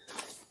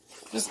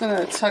 Just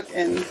gonna tuck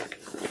in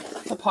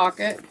the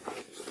pocket.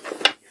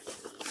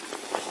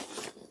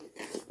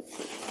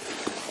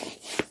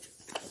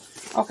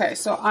 Okay,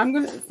 so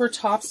for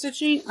top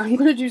stitching, I'm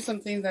gonna do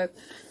something that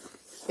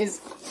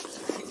is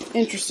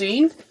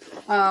interesting.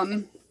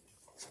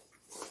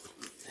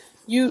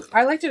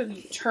 I like to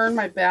turn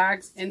my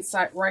bags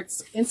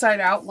inside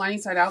out,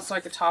 lining side out, so I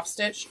could top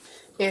stitch.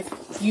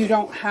 If you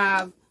don't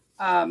have,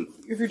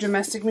 if your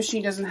domestic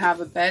machine doesn't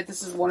have a bed,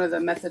 this is one of the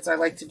methods I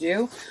like to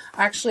do.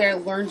 Actually, I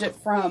learned it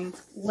from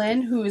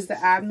Lynn, who is the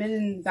admin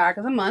in Bag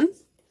of the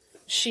Month.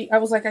 I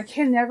was like, I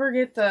can never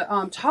get the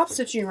top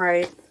stitching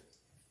right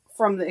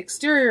from the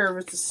exterior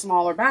with the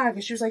smaller bag.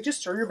 And she was like,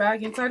 just turn your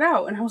bag inside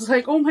out. And I was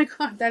like, oh my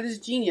God, that is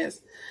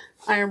genius.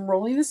 I am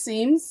rolling the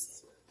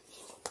seams.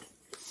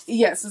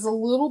 Yes, it's a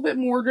little bit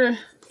more to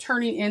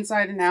turning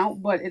inside and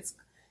out, but it's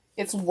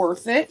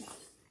worth it.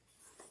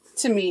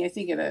 To me, I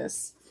think it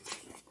is.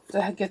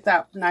 To get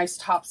that nice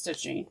top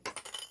stitching.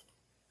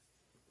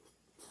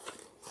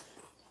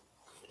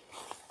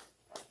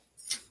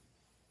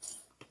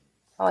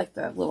 I like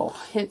the little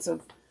hints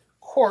of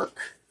cork.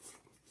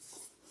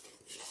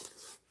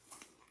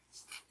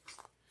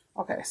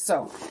 Okay,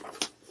 so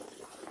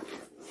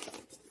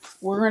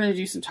we're going to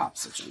do some top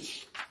stitching.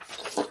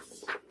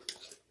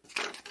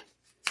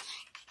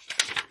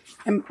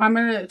 And I'm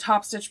going to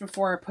top stitch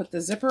before I put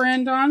the zipper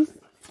end on.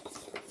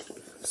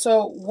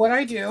 So what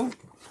I do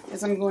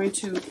is I'm going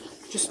to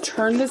just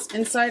turn this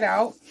inside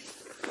out.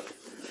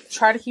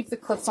 Try to keep the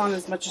clips on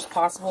as much as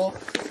possible.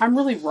 I'm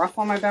really rough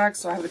on my bag,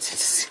 so I have a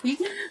tendency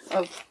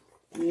of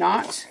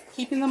not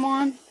keeping them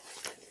on.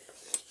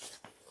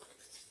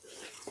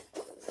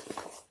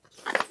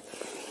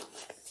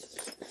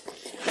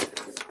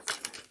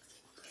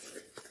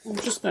 I'm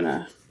just going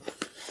to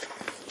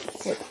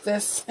put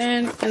this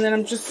in, and then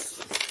I'm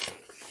just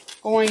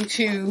going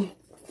to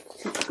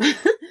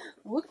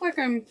look like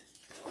I'm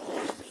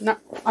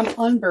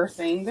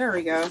unberthing. There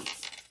we go.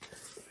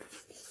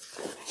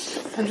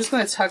 I'm just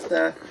going to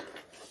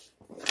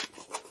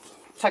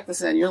tuck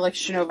this in. You're like,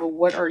 Shinova,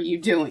 what are you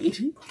doing?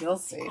 You'll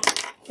see.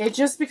 It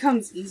just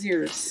becomes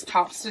easier to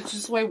top stitch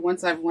this way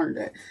once I've learned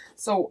it.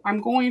 So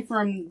I'm going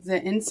from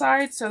the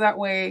inside so that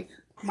way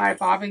my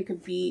bobbin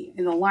could be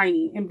in the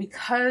lining. And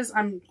because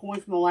I'm going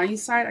from the lining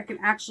side, I can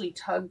actually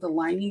tug the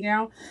lining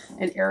down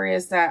in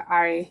areas that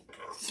I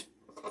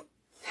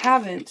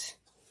haven't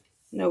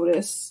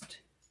noticed.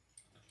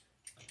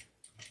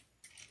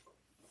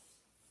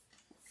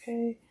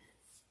 Okay.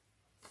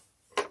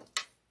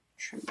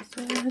 Trim the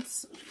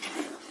threads.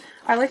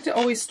 I like to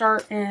always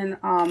start in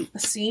a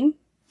seam.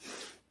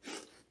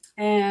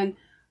 And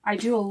I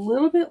do a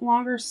little bit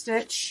longer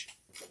stitch.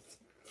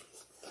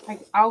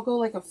 I'll go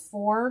like a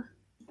 4.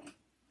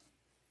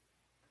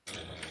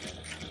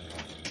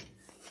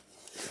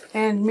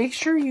 And make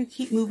sure you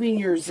keep moving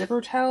your zipper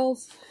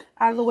tails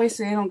out of the way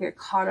so they don't get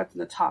caught up in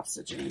the top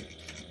stitching.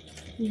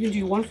 You can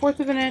do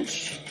 1/4 of an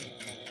inch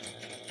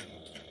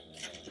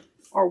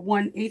or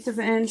 1/8 of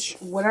an inch,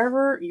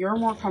 whatever you're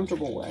more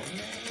comfortable with.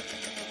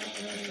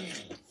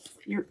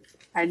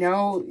 I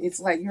know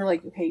it's like, you're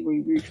like, okay,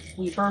 we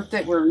birthed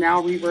it, we're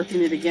now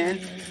rebirthing it again.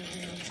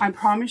 I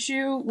promise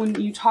you, when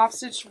you top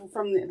stitch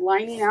from the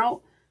lining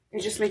out,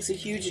 it just makes a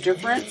huge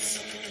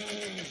difference.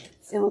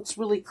 It looks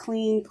really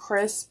clean,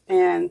 crisp,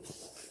 and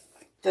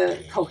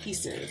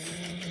cohesive.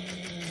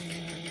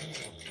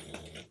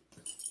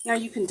 Now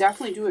you can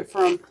definitely do it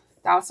from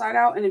the outside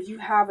out, and if you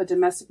have a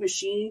domestic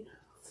machine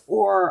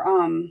or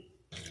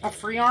a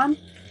free arm,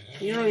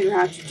 you don't even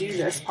have to do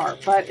this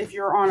part. But if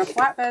you're on a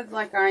flatbed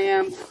like I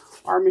am,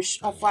 or a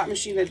flat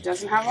machine that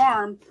doesn't have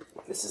arm,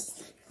 this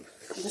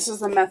is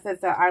the method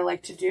that I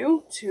like to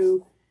do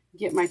to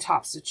get my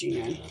top stitching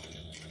in.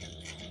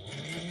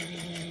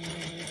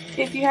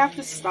 If you have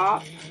to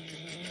stop,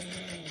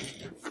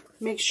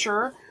 make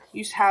sure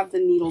you have the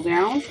needle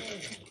down.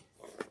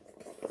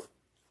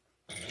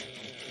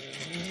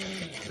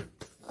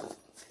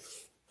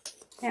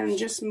 And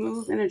just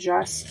move and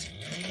adjust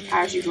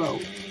as you go.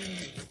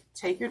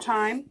 Take your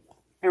time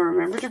and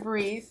remember to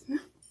breathe.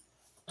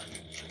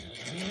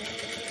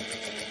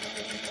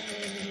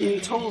 You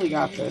totally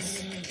got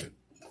this.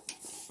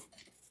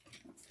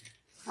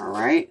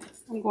 Alright,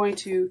 I'm going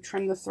to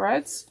trim the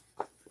threads.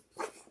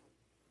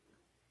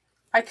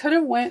 I could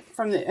have went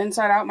from the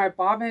inside out. My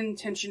bobbin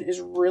tension is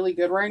really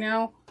good right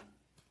now.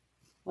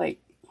 Like,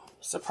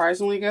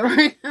 surprisingly good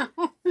right now.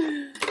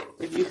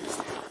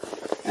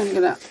 I'm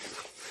gonna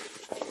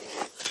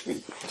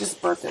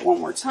just birth it one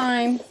more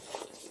time.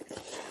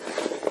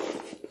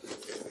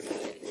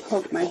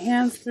 Poke my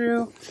hands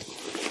through.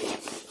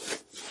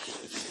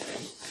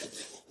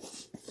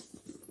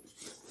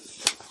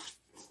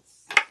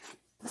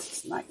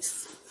 This is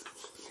nice.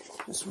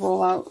 Just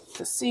roll out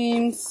the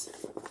seams.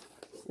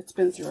 It's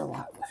been through a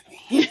lot with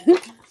me.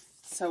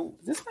 So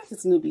this bag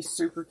is going to be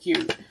super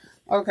cute.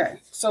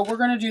 Okay, so we're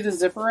going to do the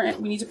zipper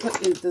in. We need to put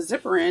the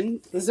zipper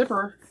in, the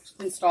zipper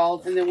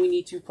installed, and then we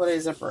need to put a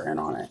zipper in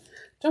on it.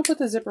 Don't put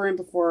the zipper in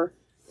before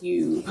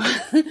you,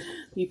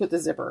 you put the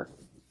zipper.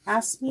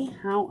 Ask me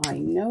how I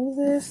know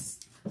this.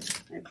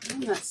 I've done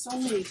that so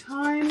many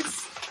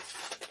times.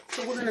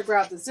 So we're going to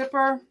grab the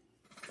zipper.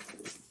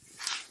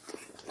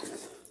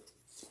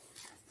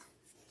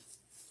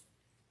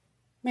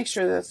 Make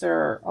sure that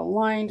they're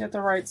aligned at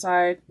the right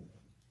side.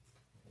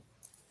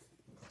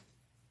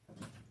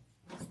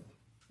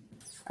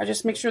 I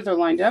just make sure they're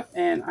lined up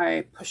and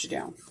I push it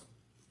down.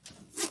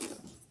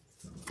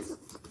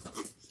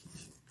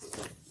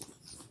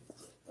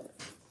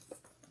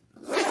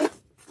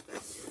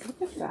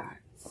 Look at that.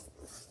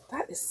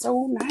 That is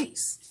so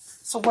nice.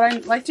 So what I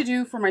like to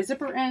do for my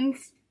zipper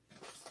ends,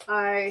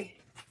 I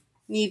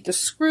need the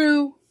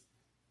screw.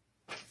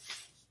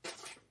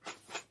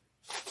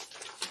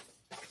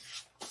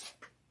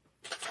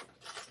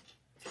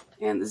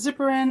 And the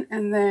zipper end,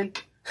 and then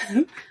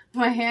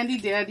my handy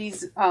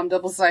dandy's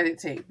double-sided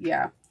tape.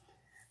 Yeah,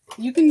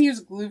 you can use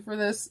glue for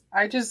this.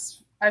 I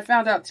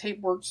found out tape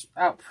works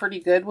out pretty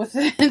good with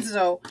it.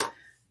 So,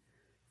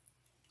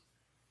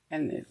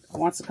 and it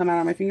wants to come out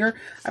on my finger.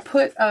 I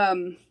put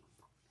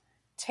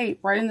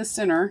tape right in the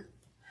center,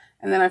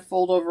 and then I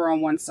fold over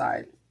on one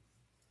side.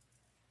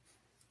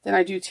 Then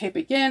I do tape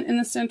again in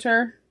the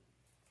center,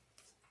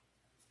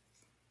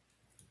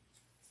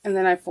 and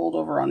then I fold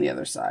over on the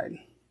other side.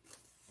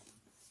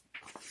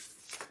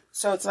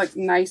 So it's like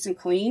nice and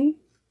clean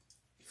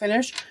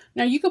finish.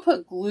 Now you could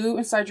put glue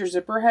inside your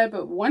zipper head,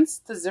 but once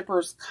the zipper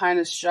is kind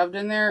of shoved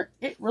in there,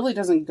 it really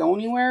doesn't go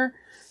anywhere.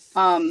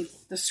 The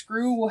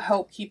screw will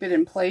help keep it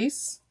in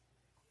place.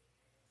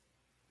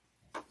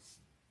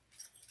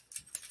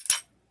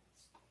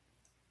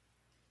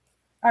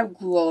 I have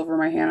glue all over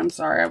my hand. I'm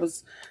sorry. I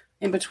was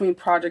in between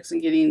projects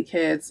and getting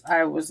kids.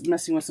 I was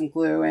messing with some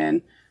glue,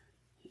 and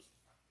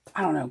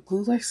I don't know,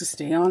 glue likes to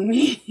stay on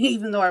me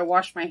even though I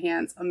washed my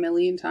hands a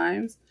million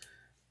times.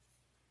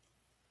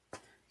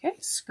 Okay,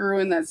 screw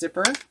in that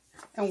zipper,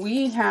 and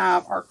we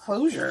have our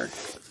closure.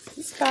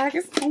 This bag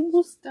is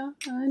almost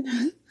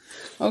done.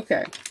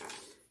 Okay,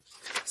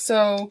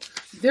 so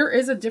there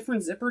is a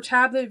different zipper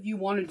tab that if you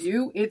want to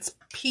do, it's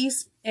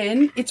piece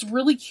in. It's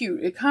really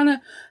cute. It kind of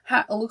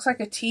it looks like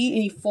a T,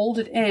 and you fold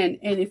it in,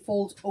 and it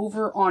folds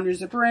over on your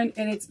zipper end,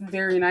 and it's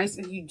very nice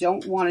if you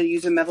don't want to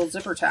use a metal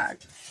zipper tag.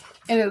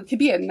 And it could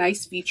be a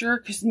nice feature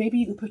because maybe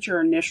you can put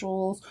your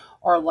initials,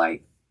 or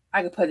like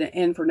I could put an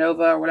N for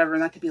Nova or whatever,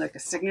 and that could be like a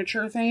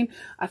signature thing.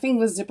 I think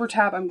the zipper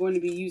tab I'm going to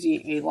be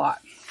using a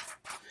lot.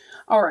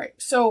 All right,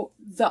 so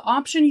the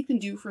option you can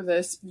do for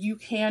this, you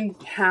can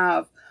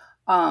have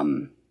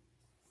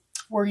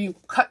where you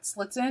cut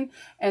slits in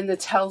and the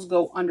tails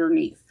go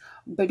underneath.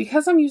 But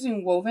because I'm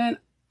using woven,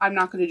 I'm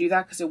not going to do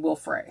that because it will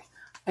fray.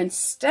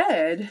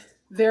 Instead,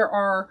 there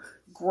are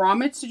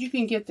grommets that you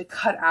can get to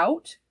cut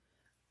out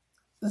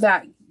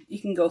that you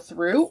can go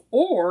through,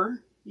 or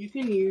you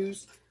can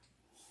use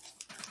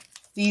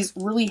these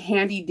really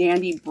handy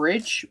dandy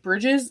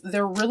bridges.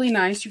 They're really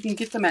nice. You can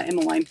get them at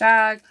Emmeline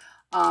Bag.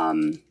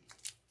 I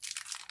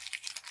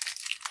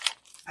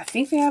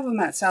think they have them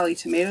at Sally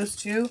Tomatoes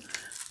too.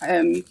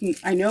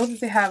 I know that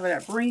they have it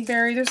at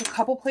Bringberry. There's a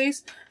couple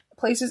places,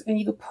 and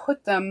you can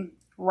put them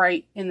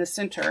right in the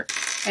center,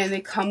 and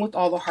they come with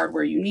all the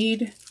hardware you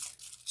need.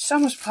 So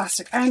much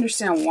plastic. I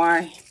understand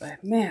why,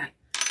 but man,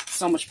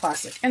 so much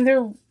plastic. And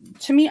they're,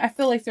 to me, I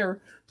feel like they're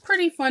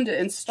pretty fun to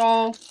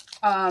install.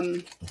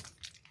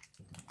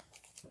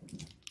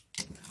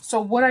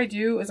 So what I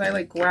do is I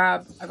like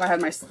grab, if I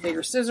have my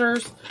bigger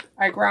scissors,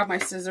 I grab my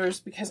scissors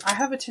because I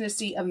have a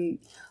tendency of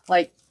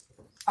like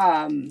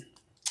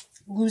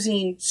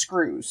losing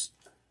screws.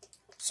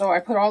 So I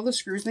put all the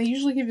screws, and they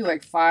usually give you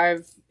like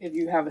 5 if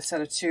you have a set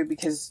of 2,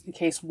 because in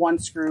case one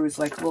screw is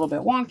like a little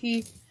bit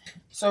wonky.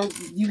 So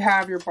you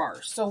have your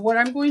bars. So what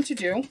I'm going to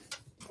do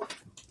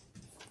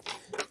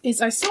is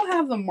I still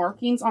have the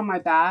markings on my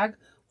bag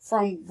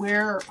from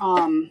where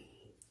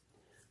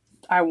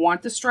I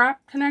want the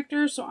strap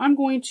connector. So I'm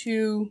going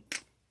to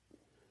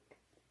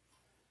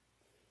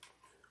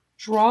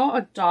draw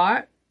a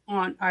dot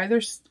on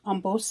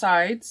both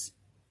sides.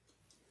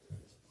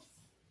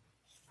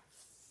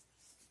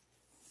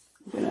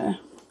 I'm gonna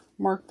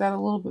mark that a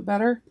little bit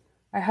better.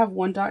 I have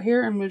one dot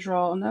here. I'm gonna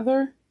draw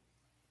another.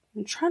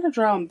 I'm trying to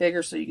draw them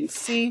bigger so you can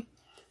see.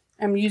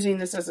 I'm using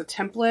this as a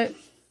template.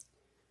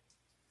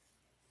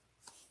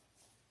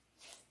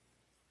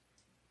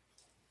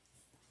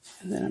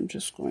 And then I'm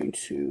just going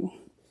to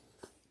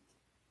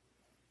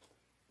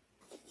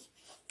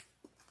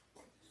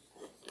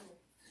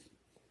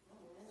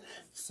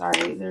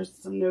sorry, there's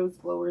some nose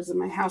blowers in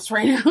my house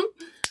right now.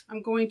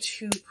 I'm going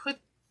to put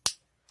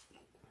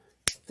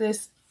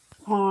this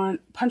on,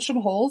 punch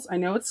some holes. I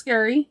know it's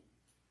scary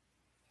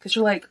because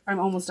you're like, I'm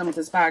almost done with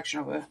this bag,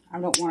 Saba. I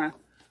don't want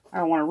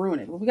to ruin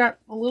it. But we got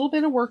a little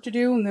bit of work to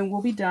do, and then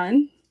we'll be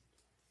done.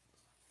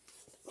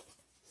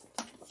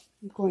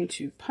 I'm going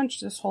to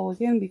punch this hole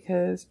again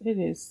because it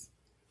is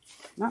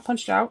not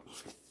punched out.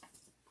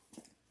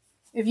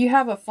 If you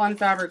have a fun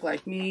fabric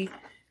like me,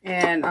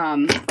 and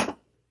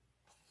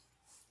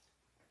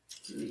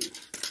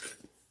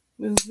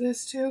move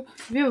this too.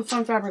 If you have a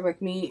fun fabric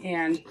like me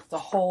and the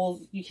hole,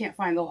 you can't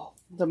find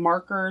the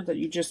marker that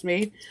you just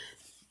made,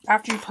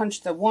 after you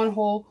punch the one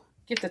hole,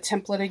 get the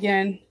template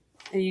again,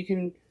 and you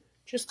can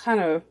just kind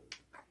of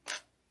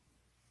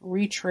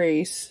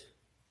retrace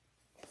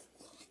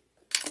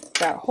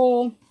that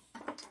hole.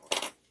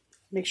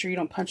 Make sure you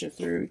don't punch it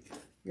through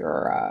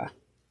your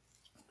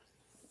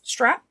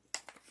strap.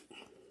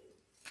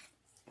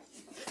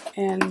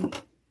 And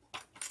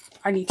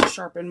I need to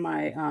sharpen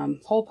my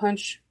hole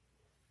punch,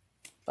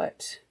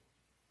 but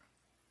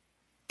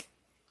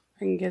I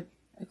can get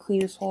as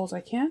clean as hole as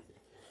I can.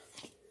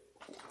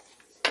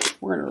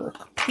 We're going to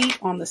repeat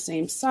on the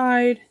same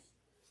side.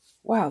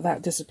 Wow,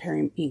 that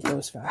disappearing ink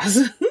goes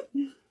fast.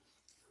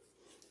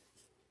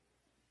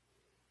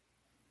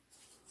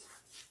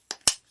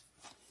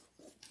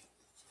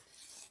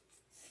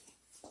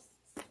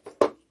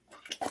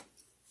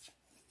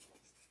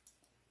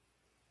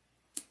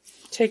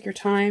 Take your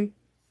time.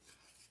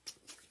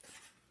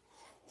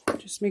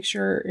 Just make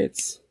sure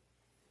it's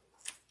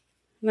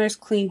a nice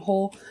clean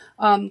hole.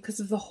 Because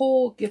if the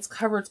hole gets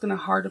covered, it's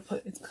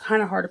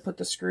kind of hard to put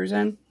the screws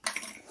in.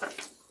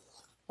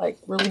 Like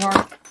really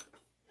hard.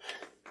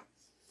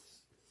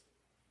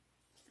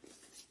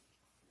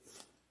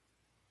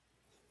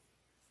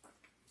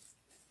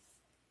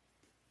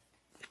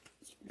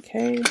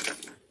 Okay.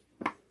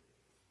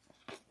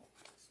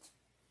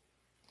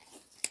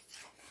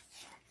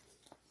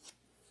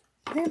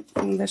 Okay,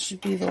 and this should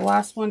be the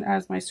last one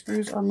as my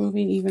screws are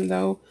moving, even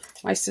though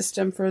my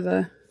system for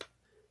the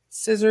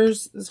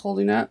scissors is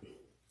holding up.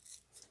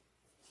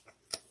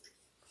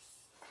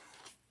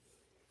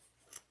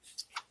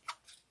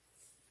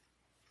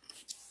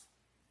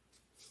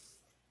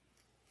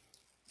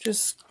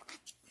 Just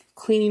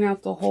cleaning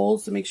out the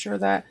holes to make sure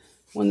that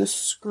when the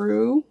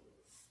screw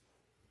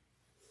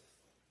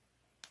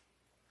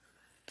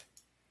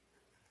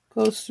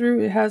goes through,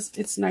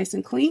 it's nice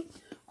and clean.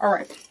 All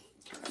right.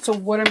 So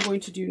what I'm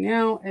going to do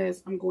now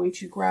is I'm going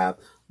to grab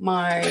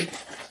my,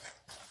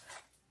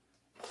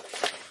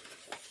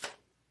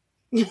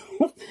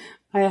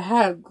 I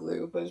had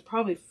glue, but it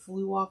probably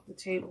flew off the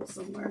table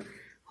somewhere.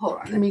 Hold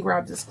on, let me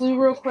grab this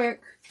glue real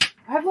quick.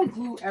 I have like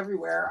glue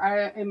everywhere.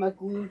 I am a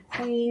glue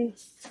queen.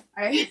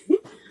 I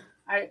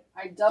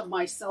dub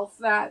myself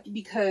that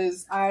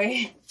because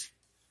I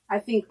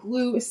think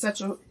glue is such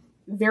a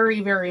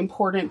very, very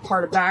important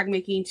part of bag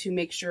making to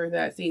make sure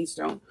that things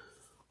don't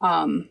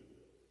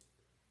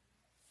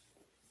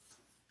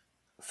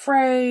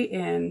fray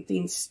and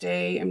things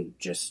stay. I'm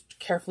just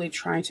carefully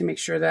trying to make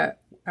sure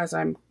that as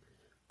I'm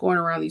going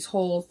around these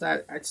holes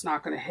that it's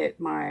not going to hit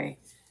my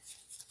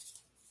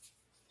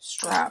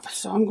strap.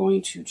 So I'm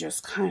going to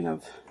just kind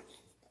of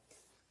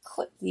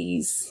clip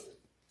these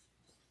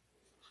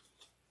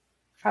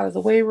out of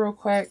the way real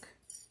quick.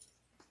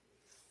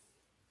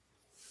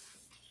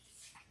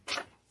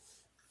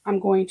 I'm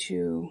going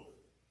to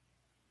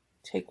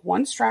take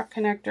one strap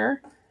connector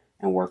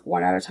and work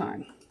one at a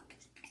time.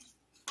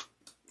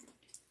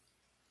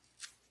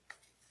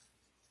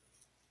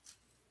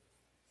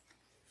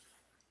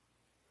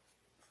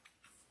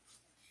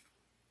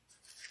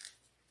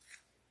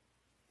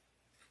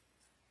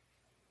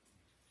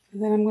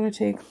 And then I'm going to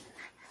take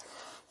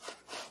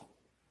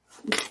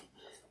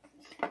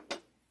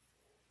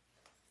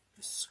a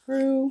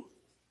screw,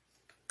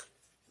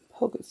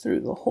 poke it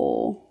through the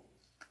hole.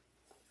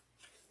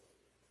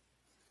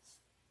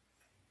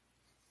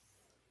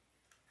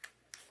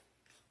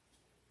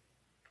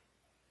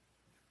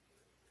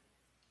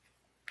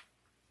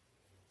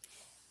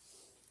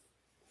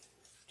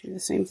 Do the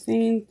same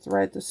thing,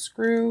 thread the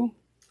screw.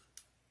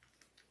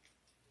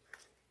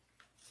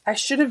 I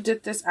should have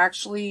did this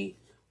actually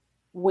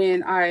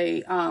when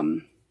I,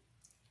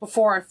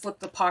 before I flipped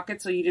the pocket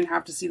so you didn't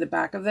have to see the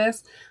back of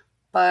this,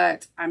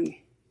 but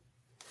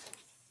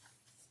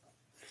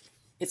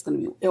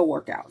it'll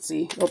work out.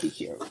 See, it'll be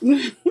cute.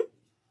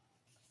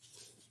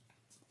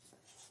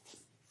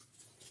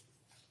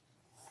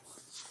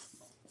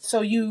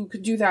 So you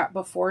could do that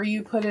before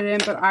you put it in,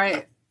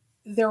 but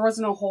there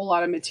wasn't a whole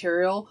lot of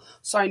material,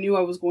 so I knew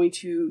I was going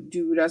to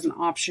do it as an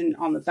option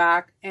on the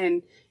back,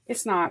 and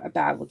it's not a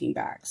bad looking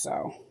back,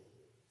 so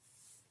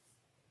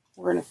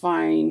we're going to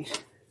find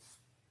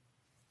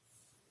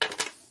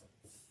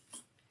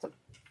the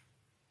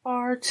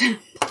bar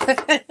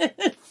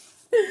template.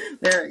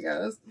 There it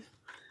goes.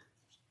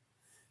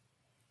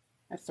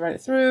 I thread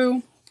it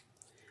through.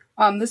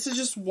 This is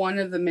just one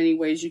of the many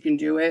ways you can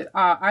do it.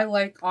 I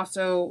like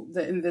also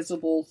the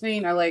invisible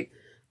thing. I like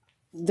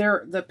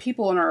the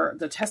people in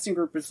the testing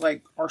group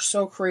are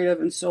so creative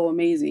and so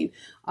amazing.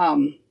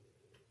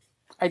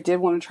 I did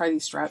want to try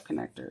these strap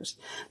connectors.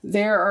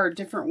 There are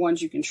different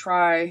ones you can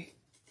try.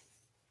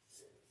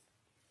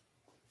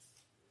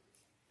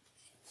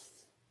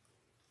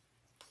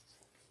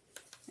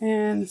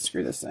 And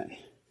screw this in.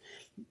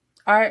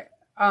 I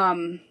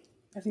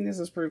think this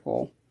is pretty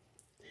cool.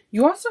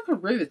 You also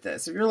could rivet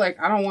this. If you're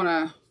like, I don't want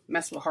to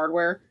mess with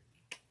hardware,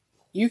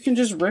 you can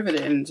just rivet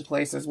it into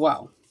place as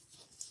well.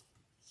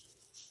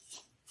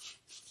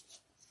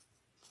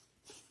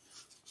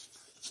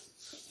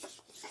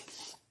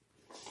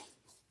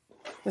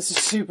 This is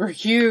super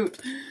cute.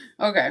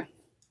 Okay.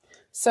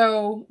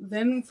 So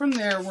then from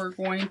there, we're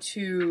going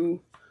to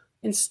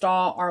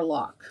install our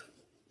lock.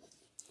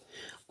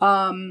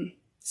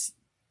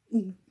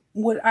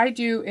 What I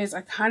do is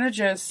I kind of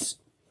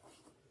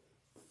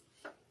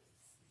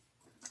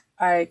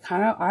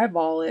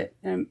eyeball it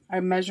and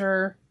I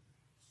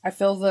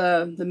fill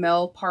the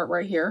male part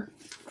right here.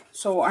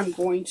 So I'm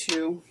going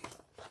to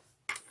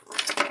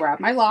grab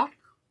my lock.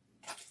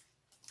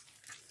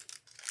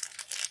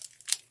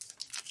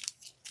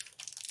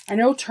 I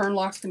know turn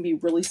locks can be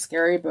really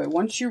scary, but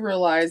once you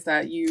realize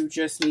that you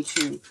just need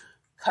to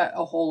cut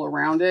a hole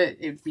around it,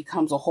 it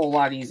becomes a whole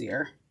lot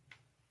easier.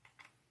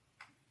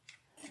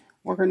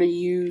 We're going to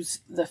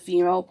use the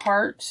female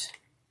part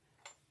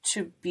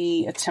to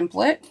be a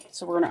template.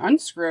 So we're going to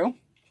unscrew.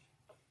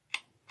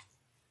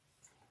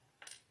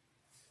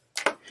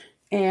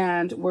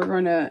 And we're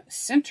going to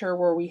center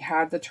where we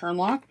had the turn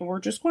lock. And we're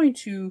just going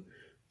to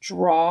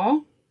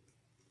draw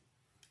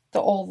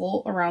the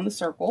oval around the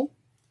circle.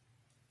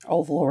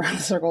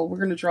 We're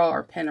going to draw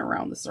our pin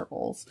around the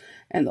circles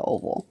and the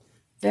oval.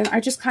 Then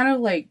I just kind of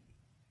like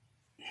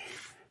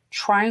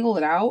triangle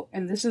it out.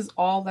 And this is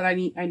all that I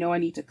need. I know I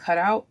need to cut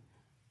out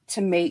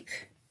to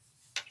make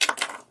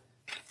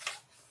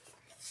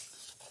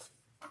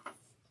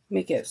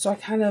it. So I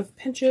kind of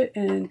pinch it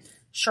and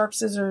sharp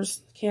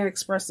scissors. Can't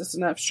express this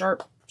enough.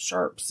 Sharp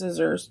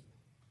scissors.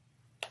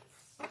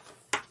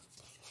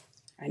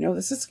 I know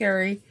this is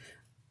scary.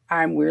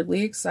 I'm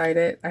weirdly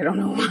excited. I don't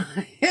know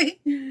why.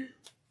 I'm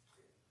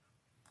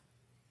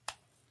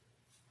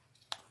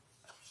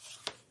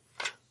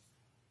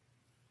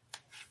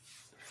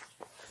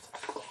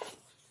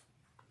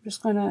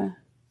just gonna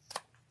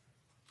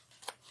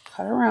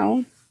cut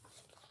around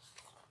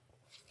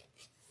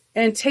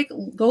and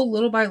go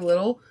little by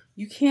little.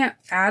 You can't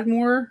add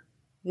more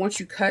once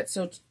you cut,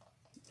 so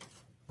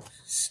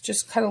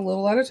just cut a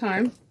little at a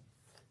time.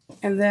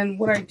 And then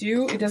what I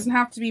do, it doesn't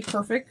have to be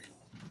perfect.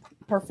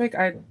 Perfect.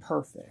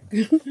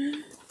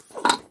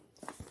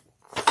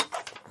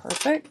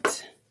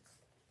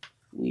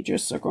 We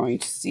just are going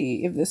to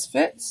see if this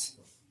fits.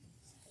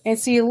 And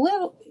see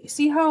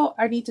how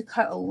I need to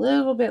cut a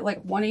little bit,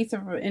 like 1/8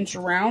 of an inch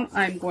around.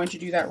 I'm going to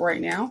do that right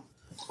now.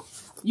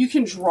 You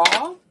can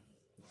draw,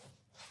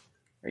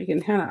 or you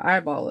can kind of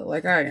eyeball it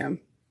like I am.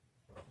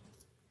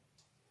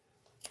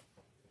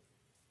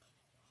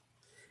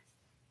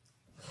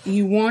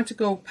 You want to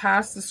go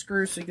past the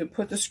screws so you can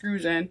put the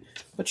screws in,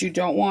 but you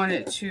don't want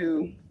it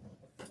to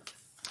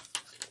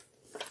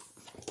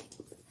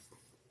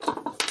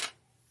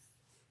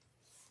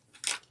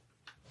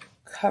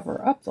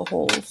cover up the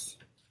holes.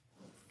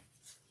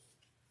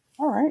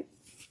 All right.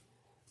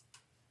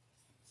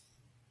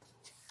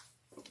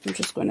 I'm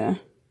just going to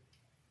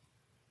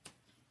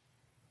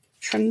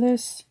trim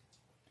this.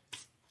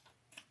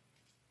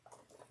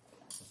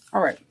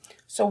 All right.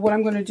 So what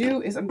I'm going to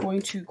do is I'm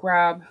going to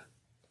grab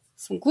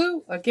some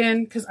glue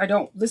again, because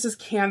this is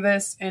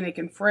canvas and it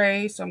can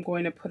fray. So I'm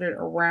going to put it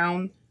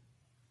around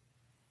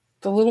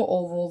the little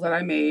oval that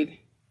I made.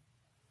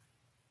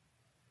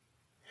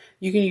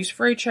 You can use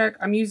fray check.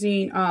 I'm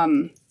using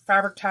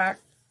fabric tack.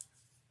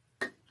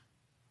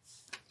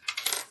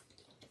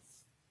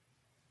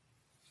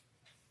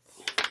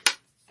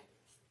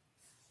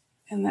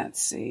 And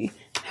let's see,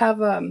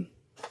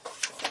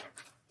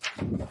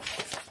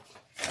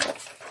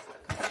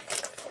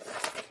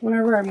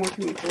 whenever I'm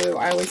working with glue,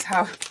 I always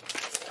have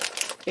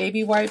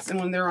baby wipes, and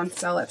when they're on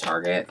sale at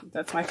Target,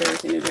 that's my favorite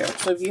thing to do.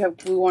 So if you have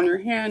glue on your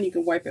hand, you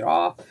can wipe it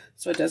off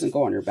so it doesn't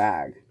go on your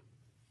bag.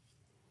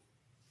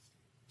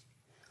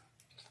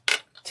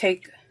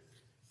 Take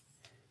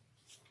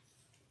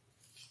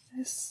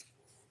this,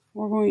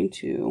 we're going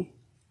to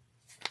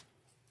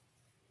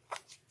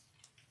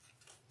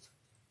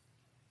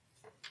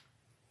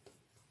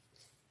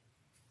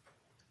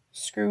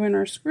screw in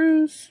our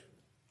screws.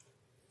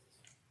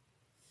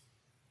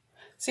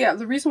 So yeah,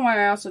 the reason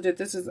why I also did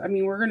this is, I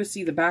mean, we're going to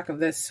see the back of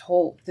this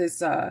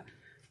the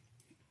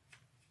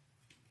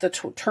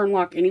turn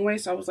lock anyway.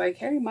 So I was like,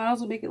 hey, might as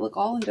well make it look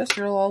all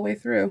industrial all the way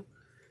through.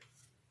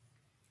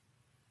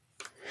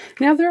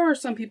 Now there are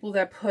some people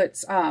that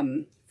put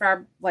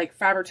like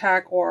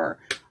Fabri-Tac or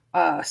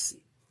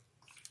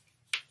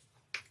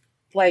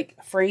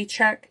like fray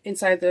check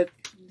inside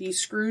these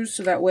screws,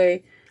 so that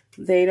way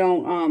they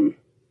don't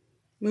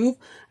move.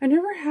 I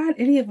never had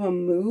any of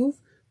them move,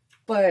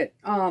 but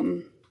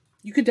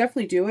you could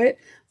definitely do it.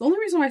 The only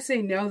reason why I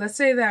say no, let's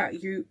say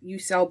that you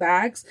sell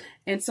bags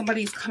and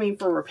somebody's coming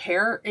for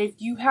repair.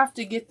 If you have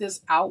to get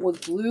this out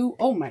with glue,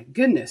 oh my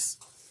goodness.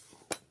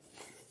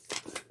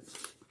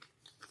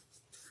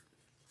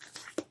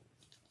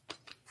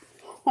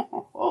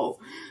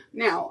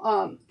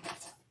 Now,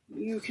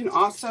 you can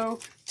also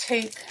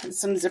take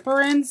some zipper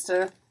ends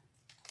to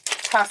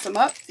pass them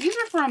up. These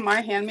are from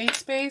My Handmade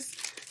Space.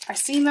 I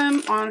seen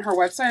them on her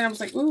website and I was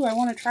like, ooh, I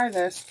want to try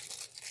this.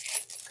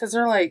 Because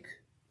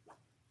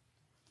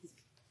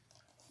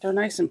they're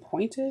nice and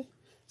pointed.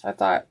 So I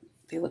thought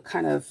they look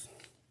kind of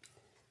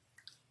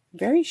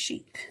very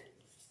chic.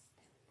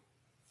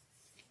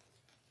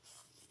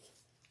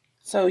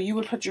 So you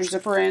would put your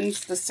zipper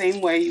ends the same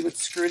way you would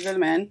screw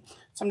them in.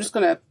 So I'm just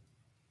going to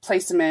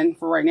place them in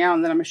for right now,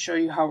 and then I'm going to show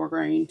you how we're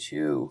going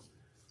to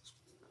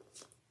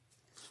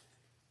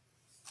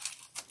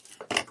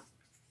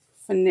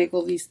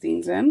finagle these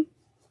things in.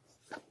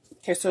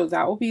 Okay, so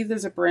that will be the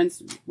zipper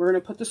ends. We're going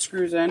to put the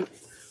screws in,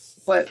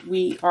 but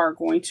we are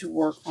going to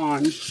work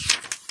on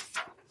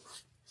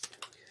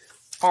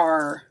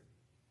our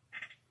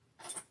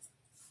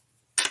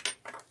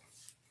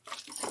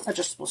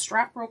adjustable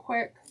strap real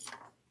quick,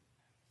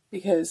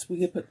 because we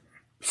could put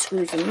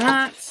screws in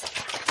that.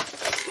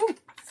 Ooh,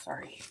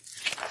 sorry.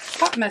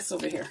 Hot mess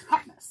over here.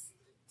 Hot mess.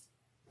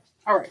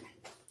 All right.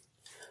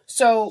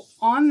 So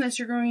on this,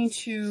 you're going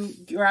to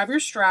grab your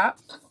strap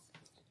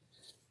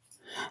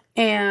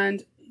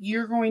and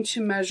you're going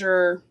to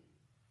measure.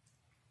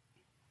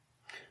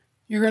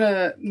 You're going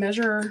to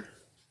measure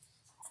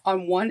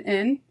on one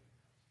end.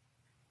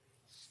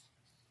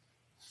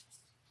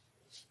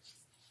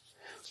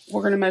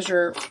 We're going to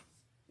measure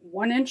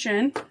 1 inch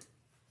in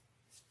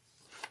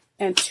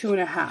and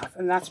 2.5.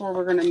 And that's where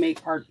we're going to make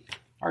our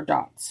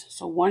dots.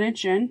 So 1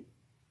 inch in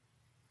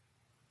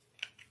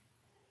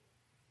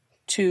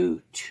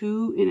to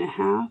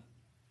 2.5.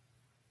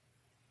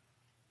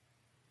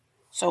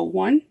 So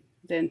 1,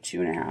 then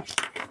 2.5.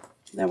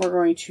 Then we're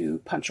going to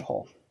punch a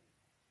hole.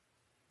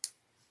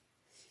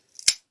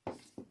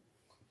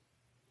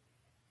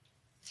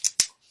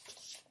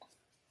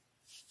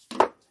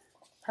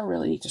 I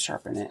really need to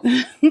sharpen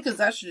it because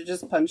that should have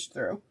just punched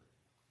through.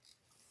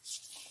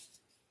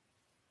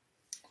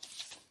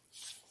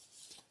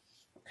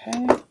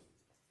 Okay.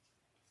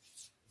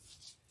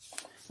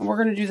 And we're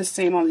going to do the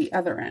same on the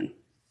other end.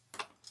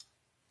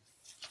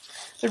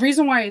 The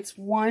reason why it's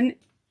 1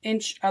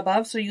 inch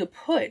above, so you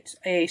put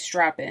a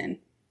strap in.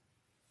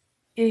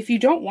 If you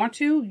don't want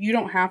to, you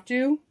don't have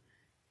to.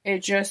 It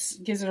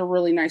just gives it a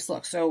really nice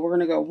look. So we're going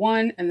to go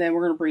 1, and then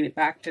we're going to bring it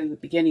back to the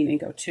beginning and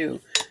go 2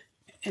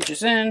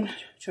 inches in,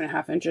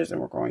 2.5 inches, and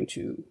we're going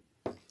to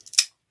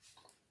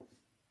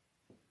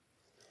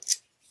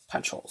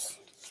punch holes.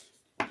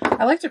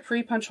 I like to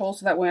pre-punch holes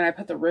so that when I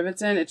put the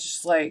rivets in, it's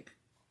just like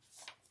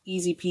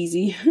easy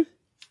peasy.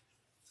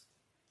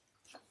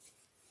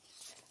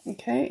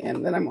 Okay,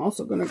 and then I'm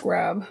also going to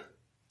grab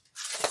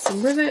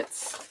some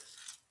rivets.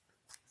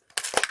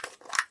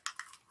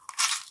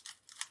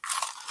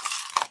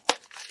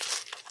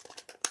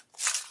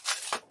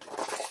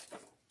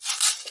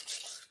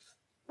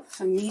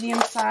 Some medium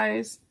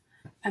size,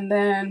 and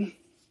then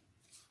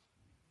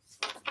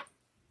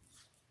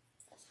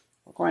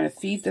we're going to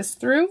feed this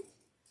through.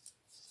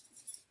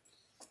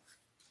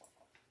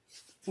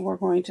 And we're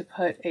going to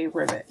put a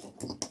rivet.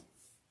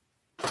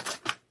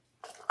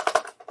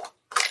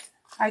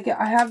 I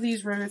have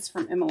these rivets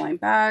from Emmeline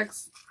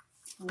Bags.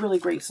 Really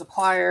great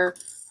supplier.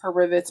 Her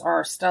rivets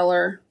are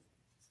stellar.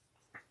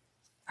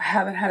 I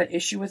haven't had an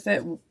issue with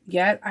it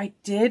yet. I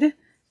did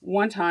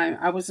one time.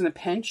 I was in a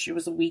pinch. It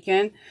was a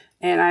weekend,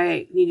 and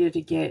I needed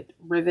to get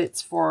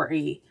rivets for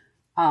a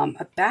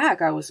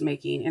bag I was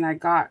making, and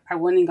I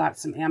went and got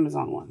some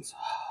Amazon ones.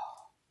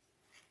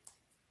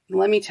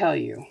 Let me tell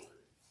you,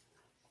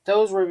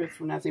 those rivets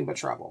were nothing but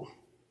trouble.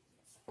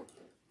 I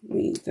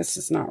mean, this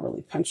is not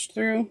really punched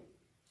through.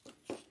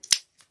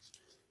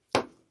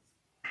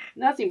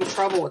 Nothing but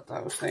trouble with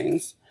those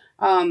things.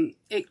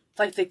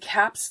 Like the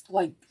caps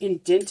like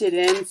indented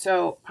in,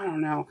 so I don't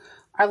know.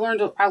 I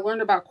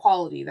learned about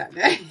quality that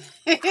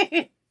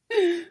day.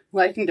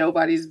 Like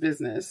nobody's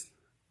business.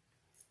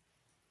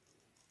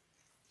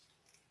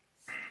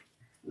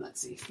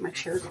 Let's see if my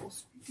chair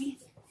goes.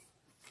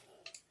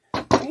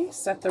 Okay,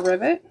 set the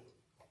rivet.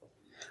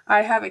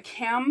 I have a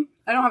cam.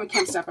 I don't have a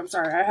cam snap. I'm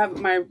sorry. I have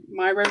my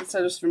rivet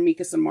setters from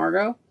Mikas and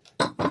Margot.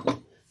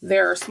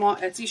 They're a small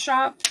Etsy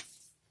shop.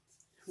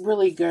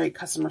 Really great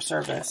customer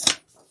service.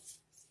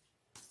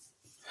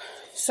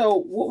 So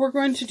what we're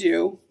going to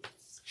do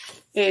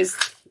is,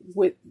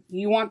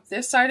 you want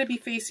this side to be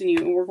facing you,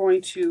 and we're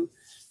going to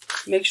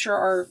make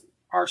sure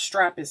our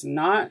strap is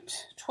not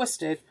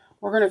twisted.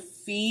 We're going to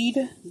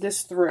feed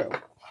this through.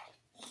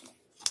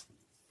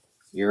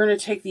 You're going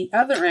to take the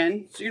other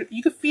end. So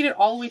you can feed it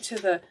all the way to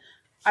the,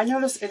 I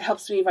notice it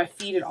helps me if I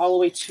feed it all the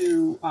way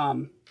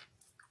to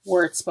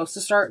where it's supposed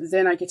to start.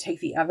 Then I could take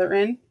the other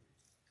end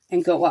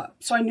and go up.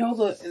 So I know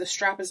the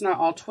strap is not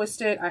all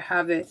twisted. I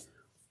have it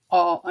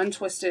all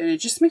untwisted, and it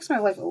just makes my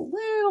life a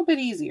little bit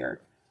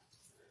easier.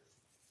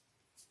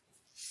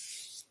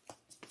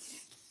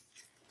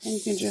 And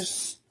you can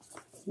just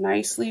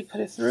nicely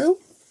put it through.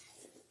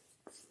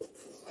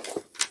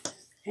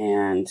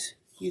 And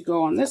you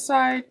go on this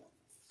side.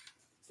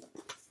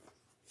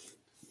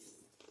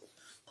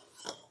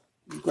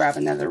 You grab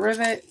another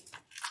rivet.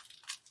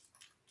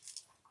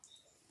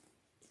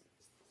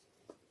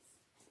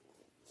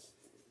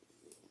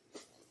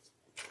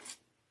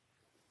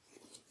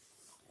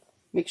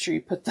 Make sure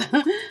you put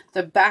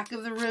the back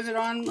of the rivet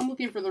on. I'm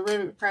looking for the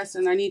rivet press,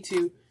 and I need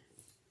to,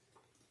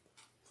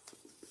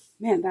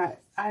 man,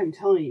 that, I'm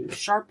telling you,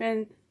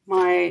 sharpen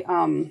my,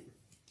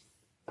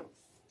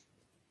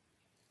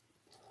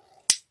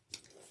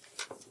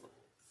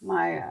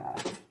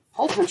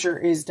 hole puncher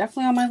is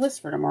definitely on my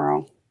list for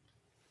tomorrow.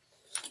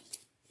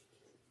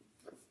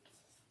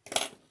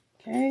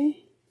 Okay.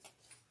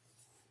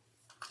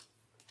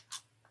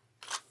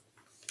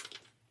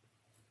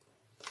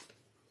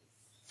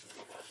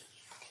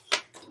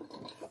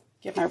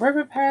 Get my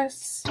rivet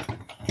press.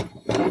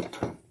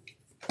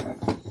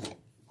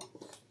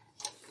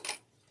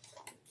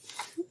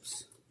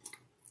 Oops.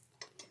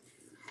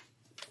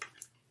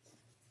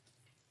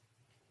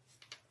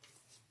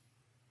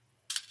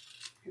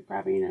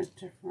 grabbing a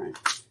different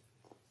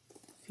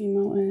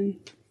female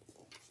end.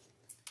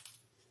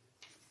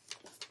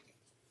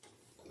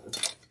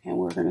 And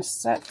we're going to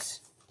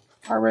set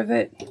our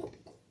rivet.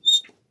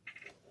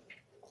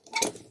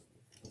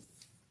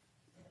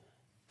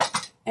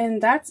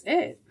 And that's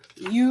it.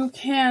 You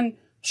can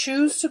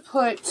choose to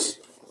put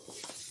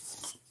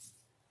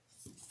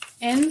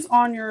ends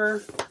on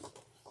your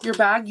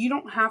bag. You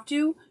don't have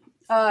to.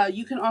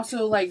 You can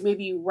also like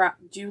maybe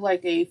do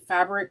like a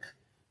fabric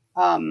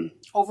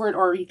over it,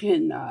 or you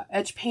can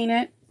edge paint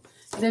it.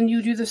 Then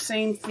you do the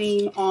same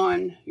thing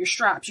on your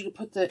straps. You can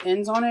put the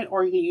ends on it,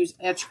 or you can use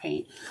edge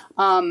paint.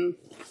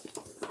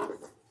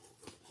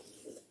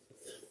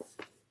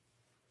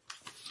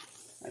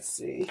 Let's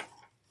see.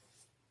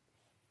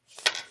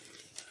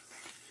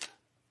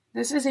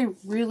 This is a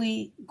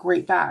really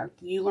great bag.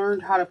 You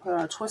learned how to put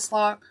on a twist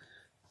lock,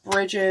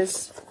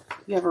 bridges.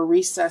 You have a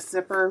recessed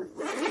zipper.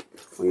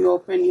 When you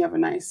open, you have a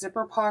nice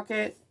zipper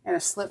pocket and a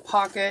slip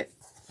pocket.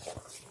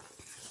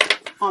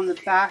 On the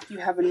back, you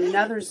have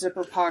another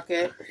zipper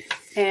pocket.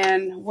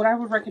 And what I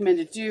would recommend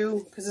to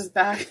do, because this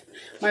bag,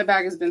 my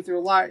bag has been through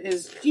a lot,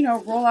 is, you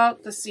know, roll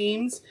out the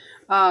seams.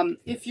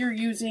 If you're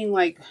using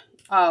like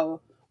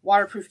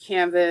waterproof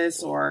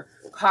canvas or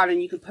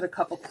cotton, you could put a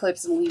couple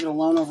clips and leave it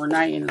alone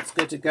overnight and it's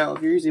good to go.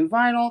 If you're using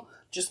vinyl,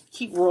 just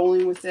keep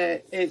rolling with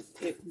it. It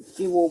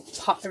will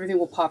pop, everything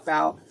will pop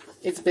out.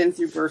 It's been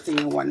through birthing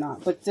and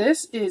whatnot. But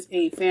this is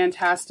a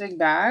fantastic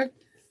bag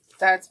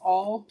that's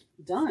all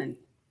done.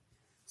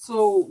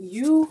 So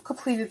you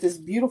completed this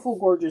beautiful,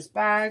 gorgeous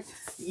bag.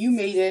 You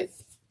made it.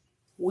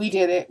 We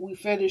did it. We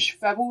finished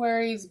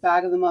February's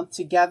bag of the month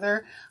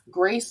together.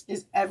 Grace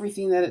is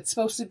everything that it's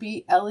supposed to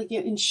be,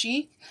 elegant and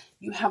chic.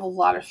 You have a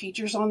lot of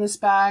features on this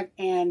bag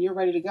and you're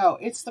ready to go.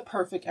 It's the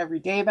perfect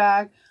everyday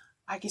bag.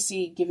 I can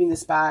see giving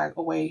this bag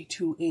away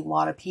to a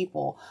lot of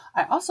people.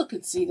 I also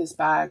could see this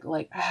bag,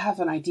 like I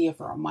have an idea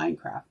for a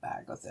Minecraft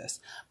bag with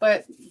this,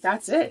 but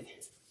that's it.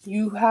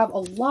 You have a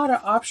lot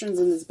of options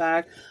in this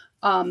bag.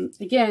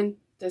 Again,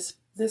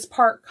 this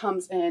part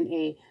comes in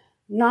a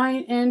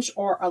 9-inch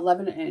or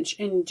 11-inch,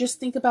 and just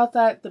think about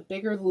that. The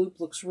bigger loop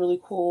looks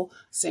really cool.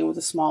 Same with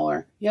the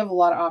smaller. You have a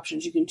lot of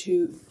options. You can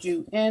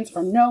do ends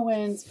or no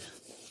ends.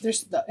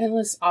 There's the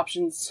endless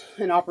options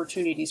and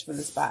opportunities for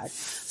this bag.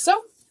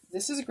 So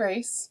this is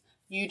Grace.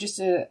 You just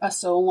did a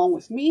sew along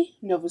with me,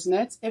 Nova's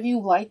Knits. If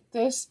you like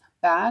this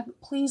bag,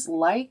 please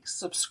like,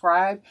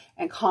 subscribe,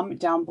 and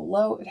comment down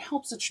below. It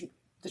helps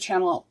the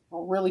channel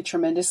really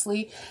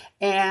tremendously.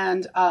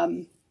 And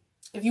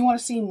if you want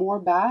to see more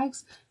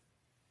bags,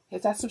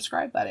 hit that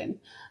subscribe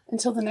button.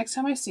 Until the next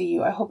time I see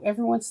you, I hope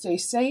everyone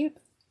stays safe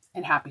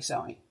and happy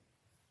sewing.